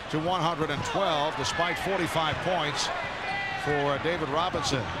 118-112, despite 45 points for David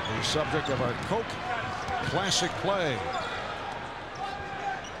Robinson, the subject of our Coke Classic play.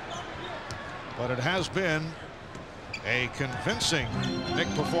 But it has been a convincing Knick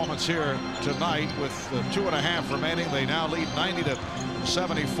performance here tonight with 2.5 remaining. They now lead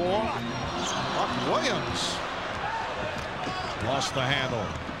 90-74. Buck Williams lost the handle.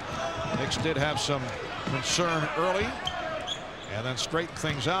 Knicks did have some concern early and then straightened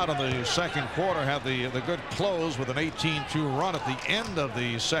things out in the second quarter. Had the good close with an 18-2 run at the end of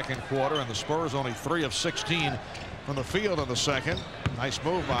the second quarter, and the Spurs only 3 of 16 from the field in the second. Nice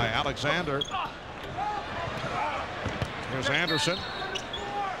move by Alexander. Here's Anderson,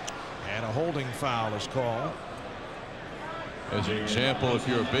 and a holding foul is called. As an example, if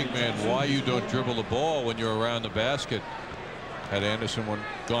you're a big man, why you don't dribble the ball when you're around the basket. Had Anderson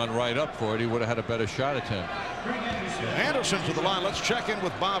gone right up for it, he would have had a better shot attempt. Anderson to the line. Let's check in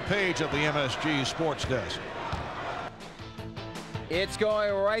with Bob Page at the MSG Sports Desk. It's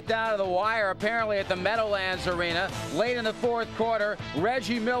going right down to the wire, apparently, at the Meadowlands Arena. Late in the fourth quarter,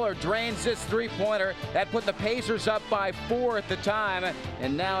 Reggie Miller drains this three-pointer. That put the Pacers up by 4 at the time,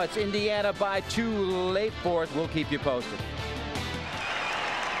 and now it's Indiana by 2 late fourth. We'll keep you posted.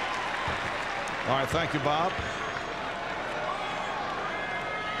 All right, thank you, Bob.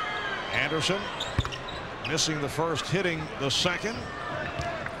 Anderson missing the first, hitting the second.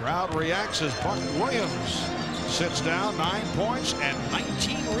 Crowd reacts as Buck Williams sits down. 9 points and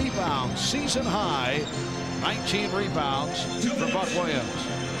 19 rebounds. Season high 19 rebounds for Buck Williams.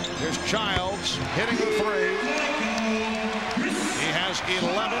 Here's Childs hitting the 3. He has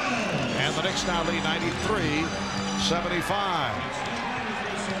 11, and the Knicks now lead 93-75.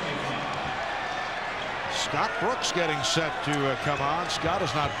 Scott Brooks getting set to come on. Scott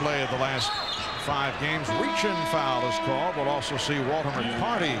has not played the last 5 games. Reach-in foul is called. We'll also see Walter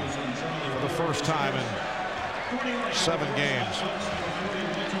McCarty for the first time in 7 games.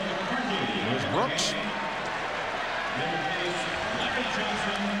 Here's Brooks.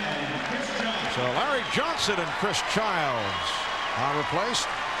 So Larry Johnson and Chris Childs are replaced.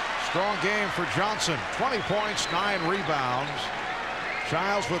 Strong game for Johnson. 20 points, 9 rebounds.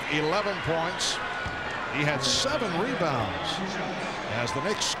 Childs with 11 points. He had 7 rebounds as the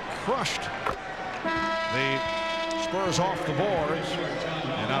Knicks crushed the Spurs off the boards.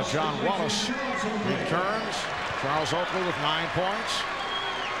 And now John Wallace returns. Charles Oakley with 9 points.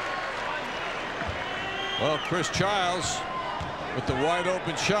 Well, Chris Childs with the wide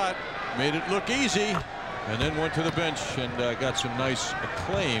open shot made it look easy, and then went to the bench and got some nice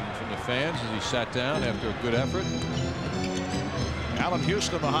acclaim from the fans as he sat down after a good effort. Allen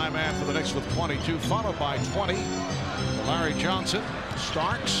Houston, the high man for the Knicks, with 22, followed by 20. Larry Johnson.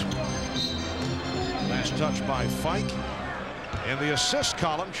 Starks. Last touch by Fike. In the assist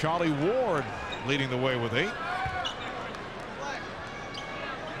column, Charlie Ward leading the way with 8.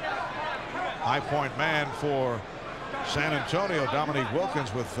 High point man for San Antonio, Dominique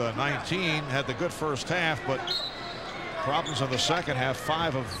Wilkins, with 19. Had the good first half, but problems in the second half.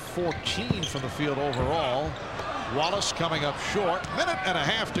 5 of 14 from the field overall. Wallace coming up short. Minute and a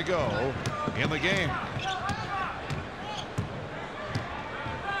half to go in the game.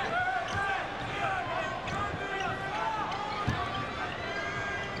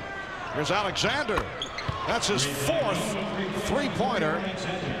 Here's Alexander. That's his 4th three-pointer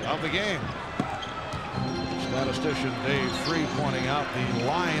of the game. Statistician Dave Free pointing out the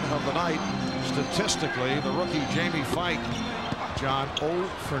line of the night. Statistically, the rookie Jamie Fike, John, 0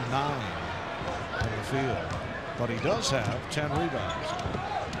 for 9 in the field. But he does have 10 rebounds.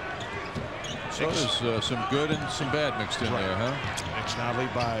 So there's some good and some bad mixed in there, huh? Knicks now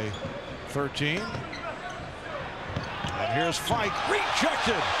lead by 13. And here's Fike,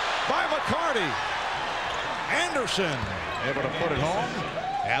 rejected by McCarty. Anderson able to put it home.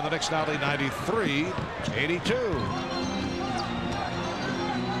 And the Knicks now lead 93-82.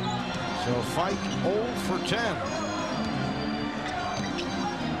 So Fike 0 for 10.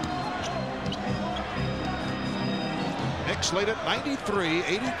 Knicks lead at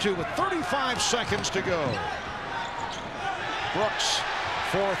 93-82 with 35 seconds to go. Brooks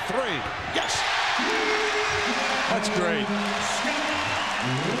for 3. Yes! That's great.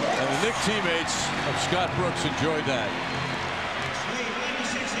 And the Knicks teammates of Scott Brooks enjoyed that.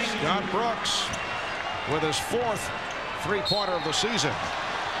 Scott Brooks with his 4th three-pointer of the season.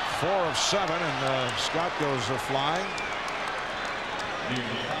 4 of 7, and Scott goes flying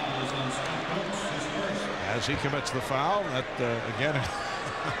as he commits the foul. That again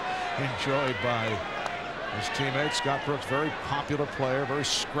enjoyed by his teammates. Scott Brooks, very popular player, very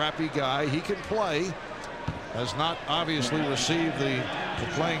scrappy guy. He can play. Has not obviously received the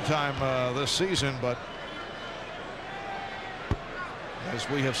playing time this season, but as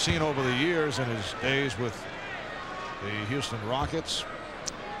we have seen over the years in his days with the Houston Rockets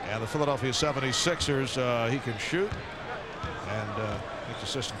and the Philadelphia 76ers, he can shoot. And Knicks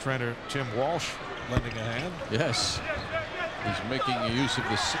assistant trainer Tim Walsh lending a hand. Yes, he's making use of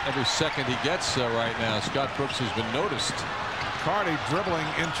this every second he gets right now. Scott Brooks has been noticed. Cardi dribbling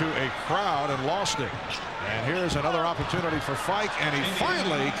into a crowd and lost it. And here's another opportunity for Fike, and he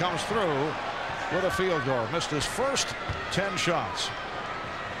finally comes through with a field goal. Missed his first 10 shots.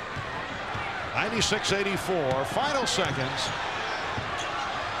 96-84, final seconds.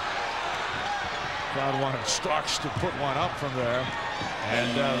 Crowd wanted Starks to put one up from there,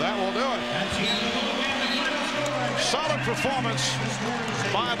 and that will do it. Solid performance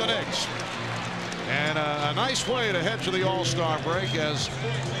by the Knicks, and a nice way to head to the All-Star break as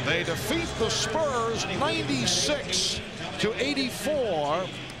they defeat the Spurs 96-84,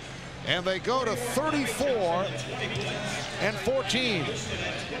 and they go to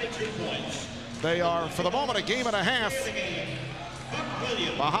 34-14. They are, for the moment, a game and a half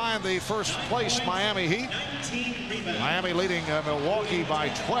behind the first place Miami Heat. Miami leading Milwaukee by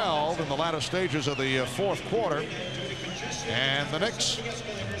 12 in the latter stages of the 4th quarter. And the Knicks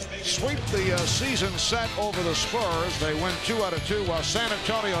sweep the season set over the Spurs. They win 2 out of 2, while San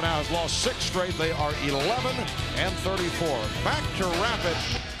Antonio now has lost 6 straight. They are 11-34. Back to wrap it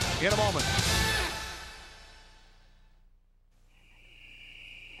in a moment.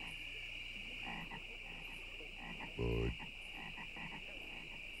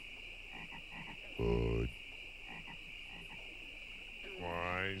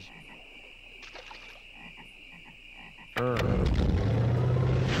 Wise.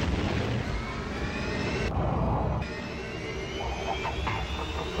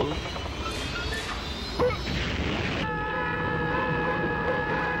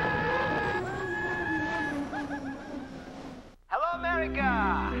 Hello, America!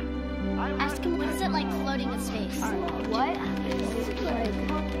 Ask him, what is it like floating in space? What?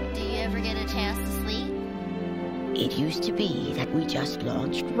 Do you ever get a chance to sleep? It used to be that we just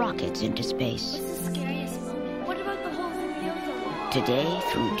launched rockets into space. What's the scariest moment? What about the holes in the ozone? Today,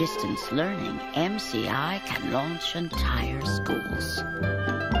 through distance learning, MCI can launch entire schools.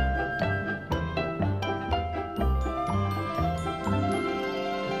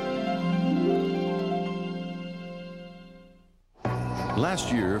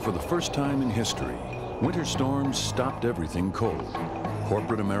 Last year, for the first time in history, winter storms stopped everything cold.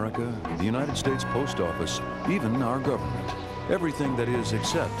 Corporate America, the United States Post Office, even our government. Everything that is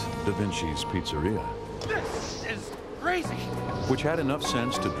except Da Vinci's Pizzeria. This is crazy. Which had enough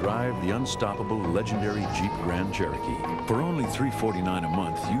sense to drive the unstoppable legendary Jeep Grand Cherokee. For only $349 a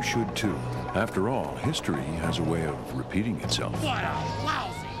month, you should too. After all, history has a way of repeating itself. What a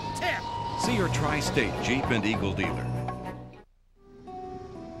lousy tip. See your Tri-State Jeep and Eagle dealer.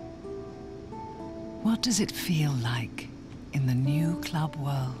 What does it feel like in the new club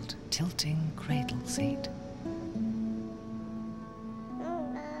world tilting cradle seat?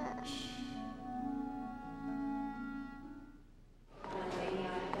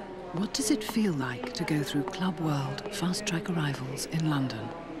 What does it feel like to go through Club World fast track arrivals in London?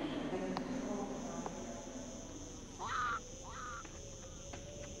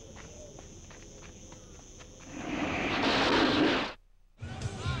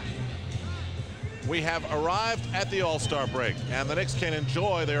 We have arrived at the All-Star break, and the Knicks can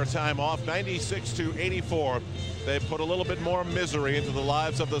enjoy their time off. 96-84. They put a little bit more misery into the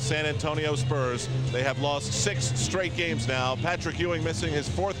lives of the San Antonio Spurs. They have lost 6 straight games now. Patrick Ewing missing his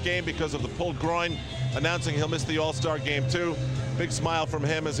 4th game because of the pulled groin, announcing he'll miss the All-Star game too. Big smile from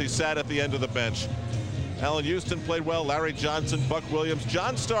him as he sat at the end of the bench. Allen Houston played well. Larry Johnson, Buck Williams,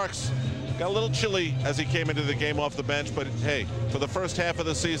 John Starks got a little chilly as he came into the game off the bench, but hey, for the first half of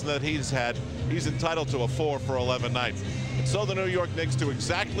the season that he's had, he's entitled to a 4 for 11 night. And so the New York Knicks do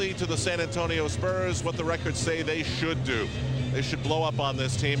exactly to the San Antonio Spurs what the records say they should do. They should blow up on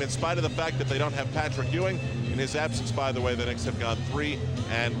this team in spite of the fact that they don't have Patrick Ewing. In his absence, by the way, the Knicks have gone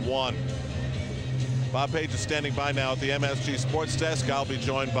 3-1. Bob Page is standing by now at the MSG Sports Desk. I'll be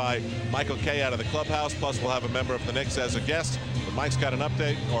joined by Michael Kay out of the clubhouse, plus we'll have a member of the Knicks as a guest. But Mike's got an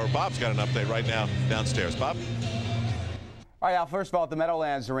update, or Bob's got an update right now downstairs. Bob? All right, Al, first of all, at the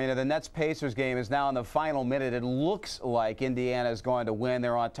Meadowlands Arena, the Nets-Pacers game is now in the final minute. It looks like Indiana is going to win.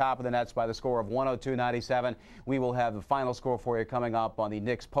 They're on top of the Nets by the score of 102-97. We will have the final score for you coming up on the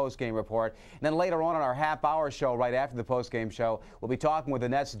Knicks postgame report. And then later on in our half-hour show, right after the postgame show, we'll be talking with the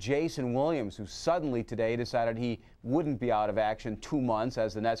Nets' Jason Williams, who suddenly today decided he wouldn't be out of action 2 months,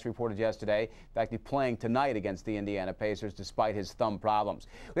 as the Nets reported yesterday. In fact, he's playing tonight against the Indiana Pacers despite his thumb problems.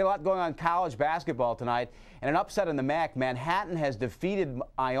 We have a lot going on in college basketball tonight, and an upset in the MAC. Manhattan has defeated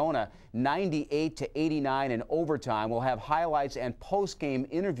Iona 98-89 in overtime. We'll have highlights and post-game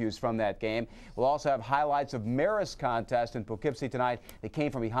interviews from that game. We'll also have highlights of Marist contest in Poughkeepsie tonight. They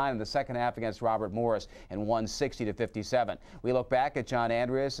came from behind in the second half against Robert Morris and won 60-57. We look back at John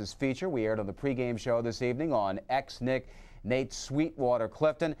Andreas' feature we aired on the pregame show this evening on ex-Knick Nate Sweetwater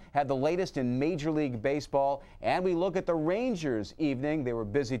Clifton had the latest in Major League Baseball, and we look at the Rangers evening. They were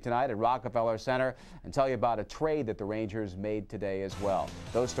busy tonight at Rockefeller Center, and tell you about a trade that the Rangers made today as well.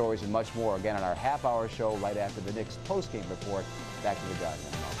 Those stories and much more again on our half-hour show right after the Knicks postgame report. Back to the guys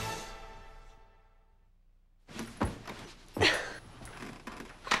in a moment.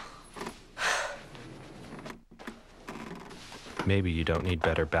 Maybe you don't need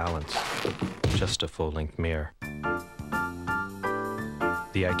better balance, just a full-length mirror.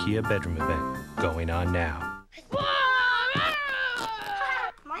 The IKEA bedroom event going on now.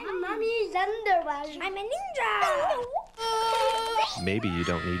 My mommy's underwear. I'm a ninja. Maybe you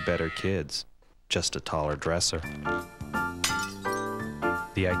don't need better kids, just a taller dresser.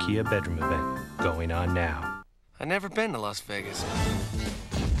 The IKEA bedroom event going on now. I've never been to Las Vegas.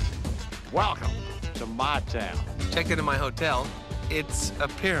 Welcome to my town. Checked into my hotel. It's a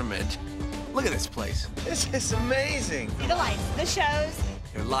pyramid. Look at this place. This is amazing. See the lights, the shows.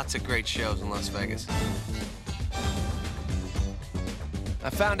 There are lots of great shows in Las Vegas. I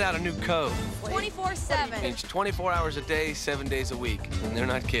found out a new code. 24/7. It's 24 hours a day, 7 days a week. And they're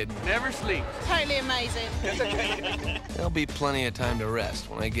not kidding. Never sleep. Totally amazing. There'll be plenty of time to rest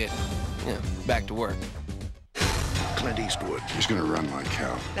when I get, back to work. Clint Eastwood is gonna run like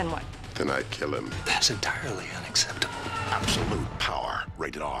hell. Then what? Then I'd kill him. That's entirely unacceptable. Absolute Power.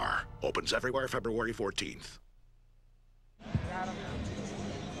 Rated R. Opens everywhere February 14th.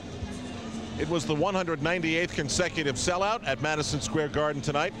 It was the 198th consecutive sellout at Madison Square Garden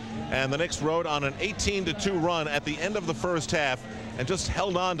tonight, and the Knicks rode on an 18-2 run at the end of the first half and just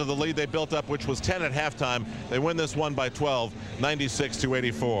held on to the lead they built up, which was 10 at halftime. They win this one by 12,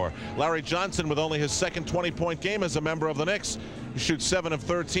 96-84. Larry Johnson with only his second 20-point game as a member of the Knicks. He shoots 7 of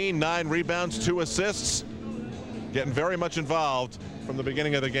 13, 9 rebounds, 2 assists. getting very much involved from the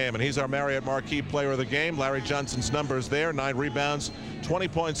beginning of the game. And he's our Marriott Marquis Player of the Game. Larry Johnson's numbers there, 9 rebounds,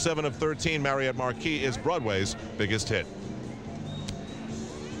 20.7 of 13. Marriott Marquis is Broadway's biggest hit.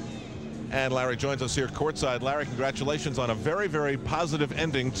 And Larry joins us here courtside. Larry, congratulations on a very, very positive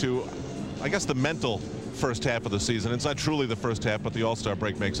ending to, I guess, the mental first half of the season. It's not truly the first half, but the All-Star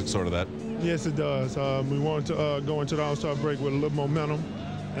break makes it sort of that. Yes, it does. We wanted to go into the All-Star break with a little momentum,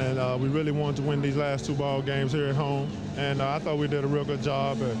 and we really wanted to win these last 2 ball games here at home. And I thought we did a real good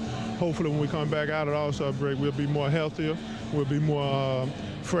job. And hopefully when we come back out of the All-Star break, we'll be more healthier, we'll be more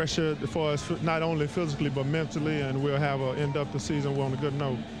fresher for us, not only physically but mentally, and we'll have end up the season on a good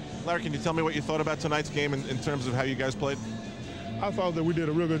note. Larry, can you tell me what you thought about tonight's game in terms of how you guys played? I thought that we did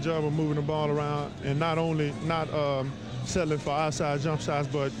a real good job of moving the ball around and not settling for outside jump shots,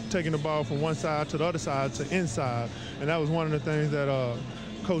 but taking the ball from one side to the other side to inside. And that was one of the things that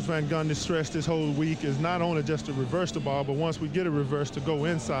Coach Van Gundy stressed this whole week, is not only just to reverse the ball, but once we get it reversed, to go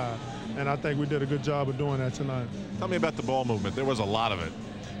inside. And I think we did a good job of doing that tonight. Tell me about the ball movement. There was a lot of it.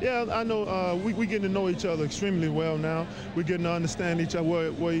 Yeah, I know we getting to know each other extremely well now. We're getting to understand each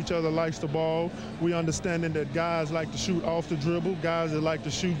other, where each other likes the ball. We understanding that guys like to shoot off the dribble, guys that like to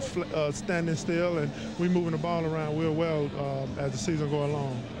shoot standing still, and we moving the ball around real well as the season go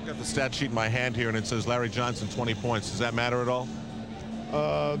along. I've got the stat sheet in my hand here, and it says Larry Johnson, 20 points. Does that matter at all?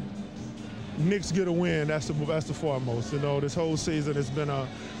 Knicks get a win. That's the foremost. You know, this whole season has been a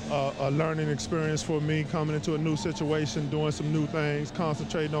learning experience for me, coming into a new situation, doing some new things,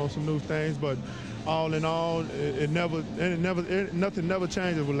 concentrating on some new things. But all in all, nothing never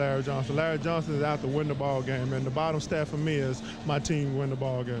changes with Larry Johnson. Larry Johnson is out to win the ball game, and the bottom stat for me is my team win the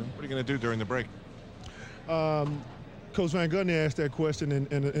ball game. What are you going to do during the break? Coach Van Gundy asked that question,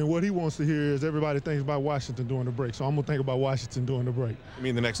 and what he wants to hear is everybody thinks about Washington during the break. So I'm going to think about Washington during the break. You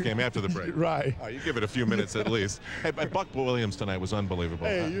mean the next game after the break? Right. Oh, you give it a few minutes at least. Hey, Buck Williams tonight was unbelievable.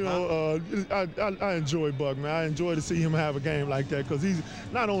 Hey, you know, I enjoy Buck, man. I enjoy to see him have a game like that, because he's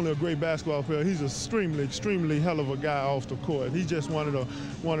not only a great basketball player, he's extremely, extremely hell of a guy off the court. He's just one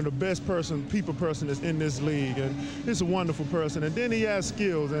of the best people person that's in this league, and he's a wonderful person. And then he has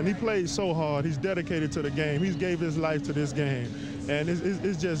skills, and he plays so hard. He's dedicated to the game. He's gave his life to this game, and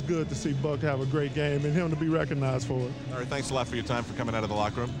it's just good to see Buck have a great game and him to be recognized for it. All right, thanks a lot for your time for coming out of the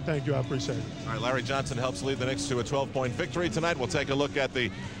locker room. Thank you, I appreciate it. All right, Larry Johnson helps lead the Knicks to a 12-point victory tonight. We'll take a look at the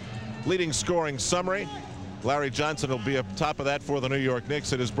leading scoring summary. Larry Johnson will be up top of that for the New York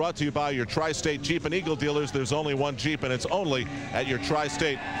Knicks. It is brought to you by your Tri-State Jeep and Eagle dealers. There's only one Jeep, and it's only at your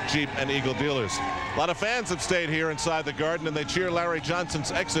Tri-State Jeep and Eagle dealers. A lot of fans have stayed here inside the Garden, and they cheer Larry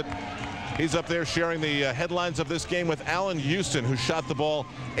Johnson's exit. He's up there sharing the headlines of this game with Allen Houston, who shot the ball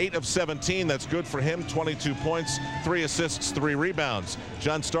 8 of 17. That's good for him. 22 points, 3 assists, 3 rebounds.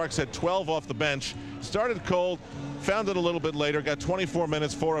 John Starks had 12 off the bench. Started cold, found it a little bit later, got 24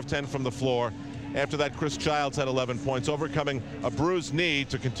 minutes, 4 of 10 from the floor. After that, Chris Childs had 11 points, overcoming a bruised knee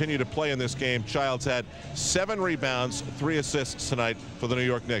to continue to play in this game. Childs had 7 rebounds, 3 assists tonight for the New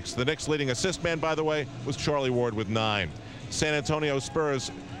York Knicks. The Knicks' leading assist man, by the way, was Charlie Ward with 9. San Antonio Spurs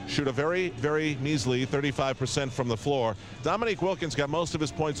shoot a very, very measly 35% from the floor. Dominique Wilkins got most of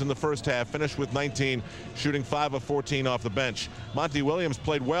his points in the first half, finished with 19, shooting 5 of 14 off the bench. Monty Williams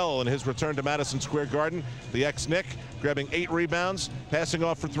played well in his return to Madison Square Garden. The ex-Knick grabbing 8 rebounds, passing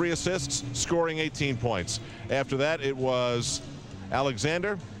off for 3 assists, scoring 18 points. After that, it was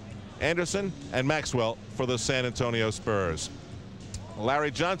Alexander, Anderson, and Maxwell for the San Antonio Spurs.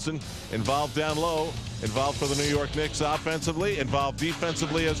 Larry Johnson involved down low, involved for the New York Knicks offensively, involved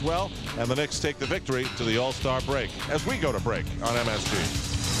defensively as well, and the Knicks take the victory to the All-Star break as we go to break on MSG.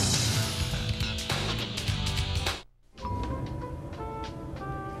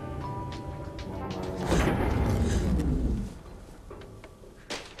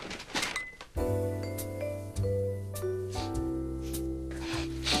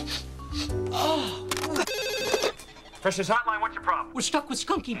 Precious Hotline, what's your problem? We're stuck with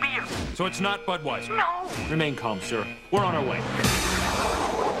skunky beer. So it's not Budweiser? No. Remain calm, sir. We're on our way.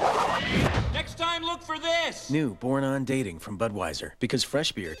 Next time, look for this. New Born on Dating from Budweiser, because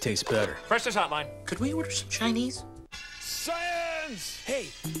fresh beer tastes better. Precious Hotline. Could we order some Chinese? Science! Hey,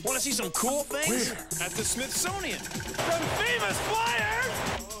 want to see some cool things? Where? At the Smithsonian. From famous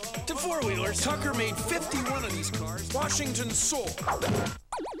flyers to four-wheelers. Tucker made 51 of these cars. Washington sold.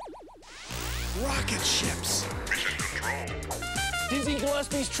 Rocket ships. Mission control. Dizzy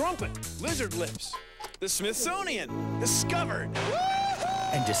Gillespie's trumpet. Lizard lips. The Smithsonian. Discovered.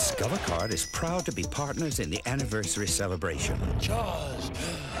 And Discover Card is proud to be partners in the anniversary celebration. Jaws.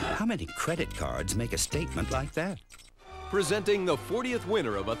 How many credit cards make a statement like that? Presenting the 40th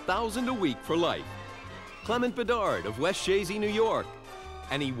winner of $1,000 a week for life. Clement Bedard of West Shazy, New York.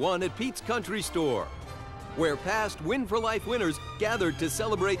 And he won at Pete's Country Store, where past Win for Life winners gathered to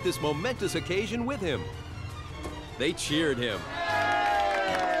celebrate this momentous occasion with him. They cheered him.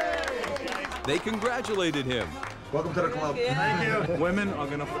 They congratulated him. Welcome to the club. Thank you. Women are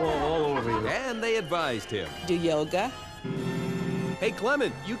gonna fall all over you. And they advised him. Do yoga. Hey,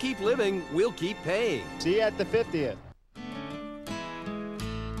 Clement, you keep living, we'll keep paying. See you at the 50th.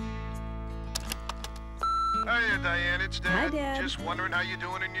 Hiya, Diane, it's Dad. Hi, Dad. Just wondering how you're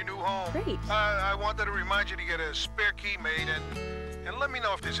doing in your new home. Great. I wanted to remind you to get a spare key made and let me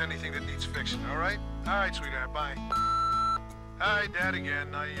know if there's anything that needs fixing, all right? All right, sweetheart, bye. Hi, Dad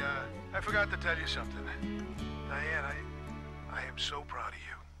again. I forgot to tell you something. Diane, I am so proud of you.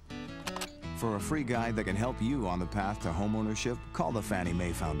 For a free guide that can help you on the path to homeownership, call the Fannie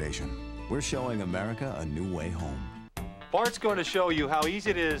Mae Foundation. We're showing America a new way home. Bart's going to show you how easy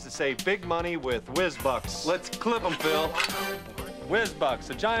it is to save big money with WizBucks. Let's clip them, Phil. WizBucks,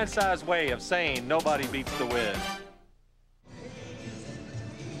 a giant-sized way of saying nobody beats the Wiz.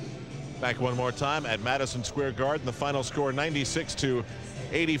 Back one more time at Madison Square Garden. The final score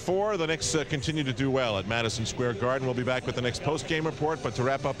 96-84. The Knicks continue to do well at Madison Square Garden. We'll be back with the Knicks post-game report, but to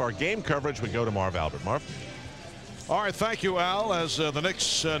wrap up our game coverage, we go to Marv Albert. Marv? All right, thank you, Al, as the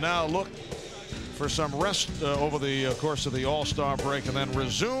Knicks now look for some rest over the course of the All-Star break and then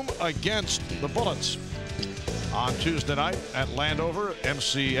resume against the Bullets on Tuesday night at Landover.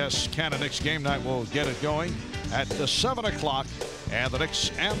 MCS Canada Knicks game night will get it going at 7 o'clock, and the Knicks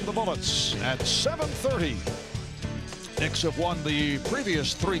and the Bullets at 7:30. Knicks have won the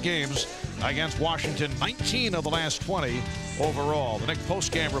previous 3 games against Washington, 19 of the last 20 overall. The Knicks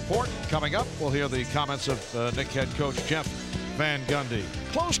post-game report coming up. We'll hear the comments of Knicks head coach Jeff Van Gundy.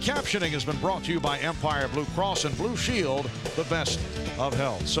 Closed captioning has been brought to you by Empire Blue Cross and Blue Shield, the best of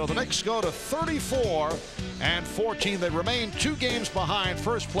health. So the Knicks go to 34-14. They remain 2 games behind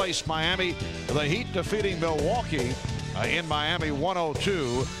first place Miami. The Heat defeating Milwaukee in Miami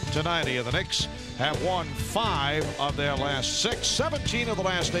 102-90. The Knicks have won 5 of their last 6, 17 of the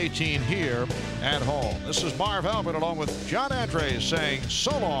last 18 here at home. This is Marv Albert along with John Andres saying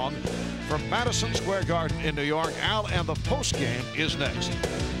so long from Madison Square Garden in New York. Al, and the postgame is next.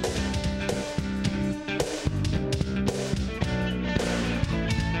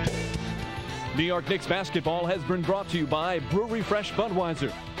 New York Knicks basketball has been brought to you by Brewery Fresh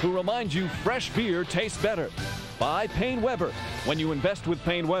Budweiser, who reminds you fresh beer tastes better. By Payne Weber. When you invest with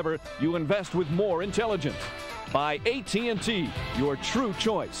Payne Weber, you invest with more intelligence. By AT&T, your true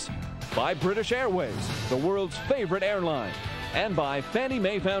choice. By British Airways, the world's favorite airline. And by Fannie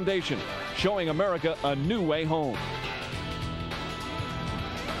Mae Foundation, showing America a new way home.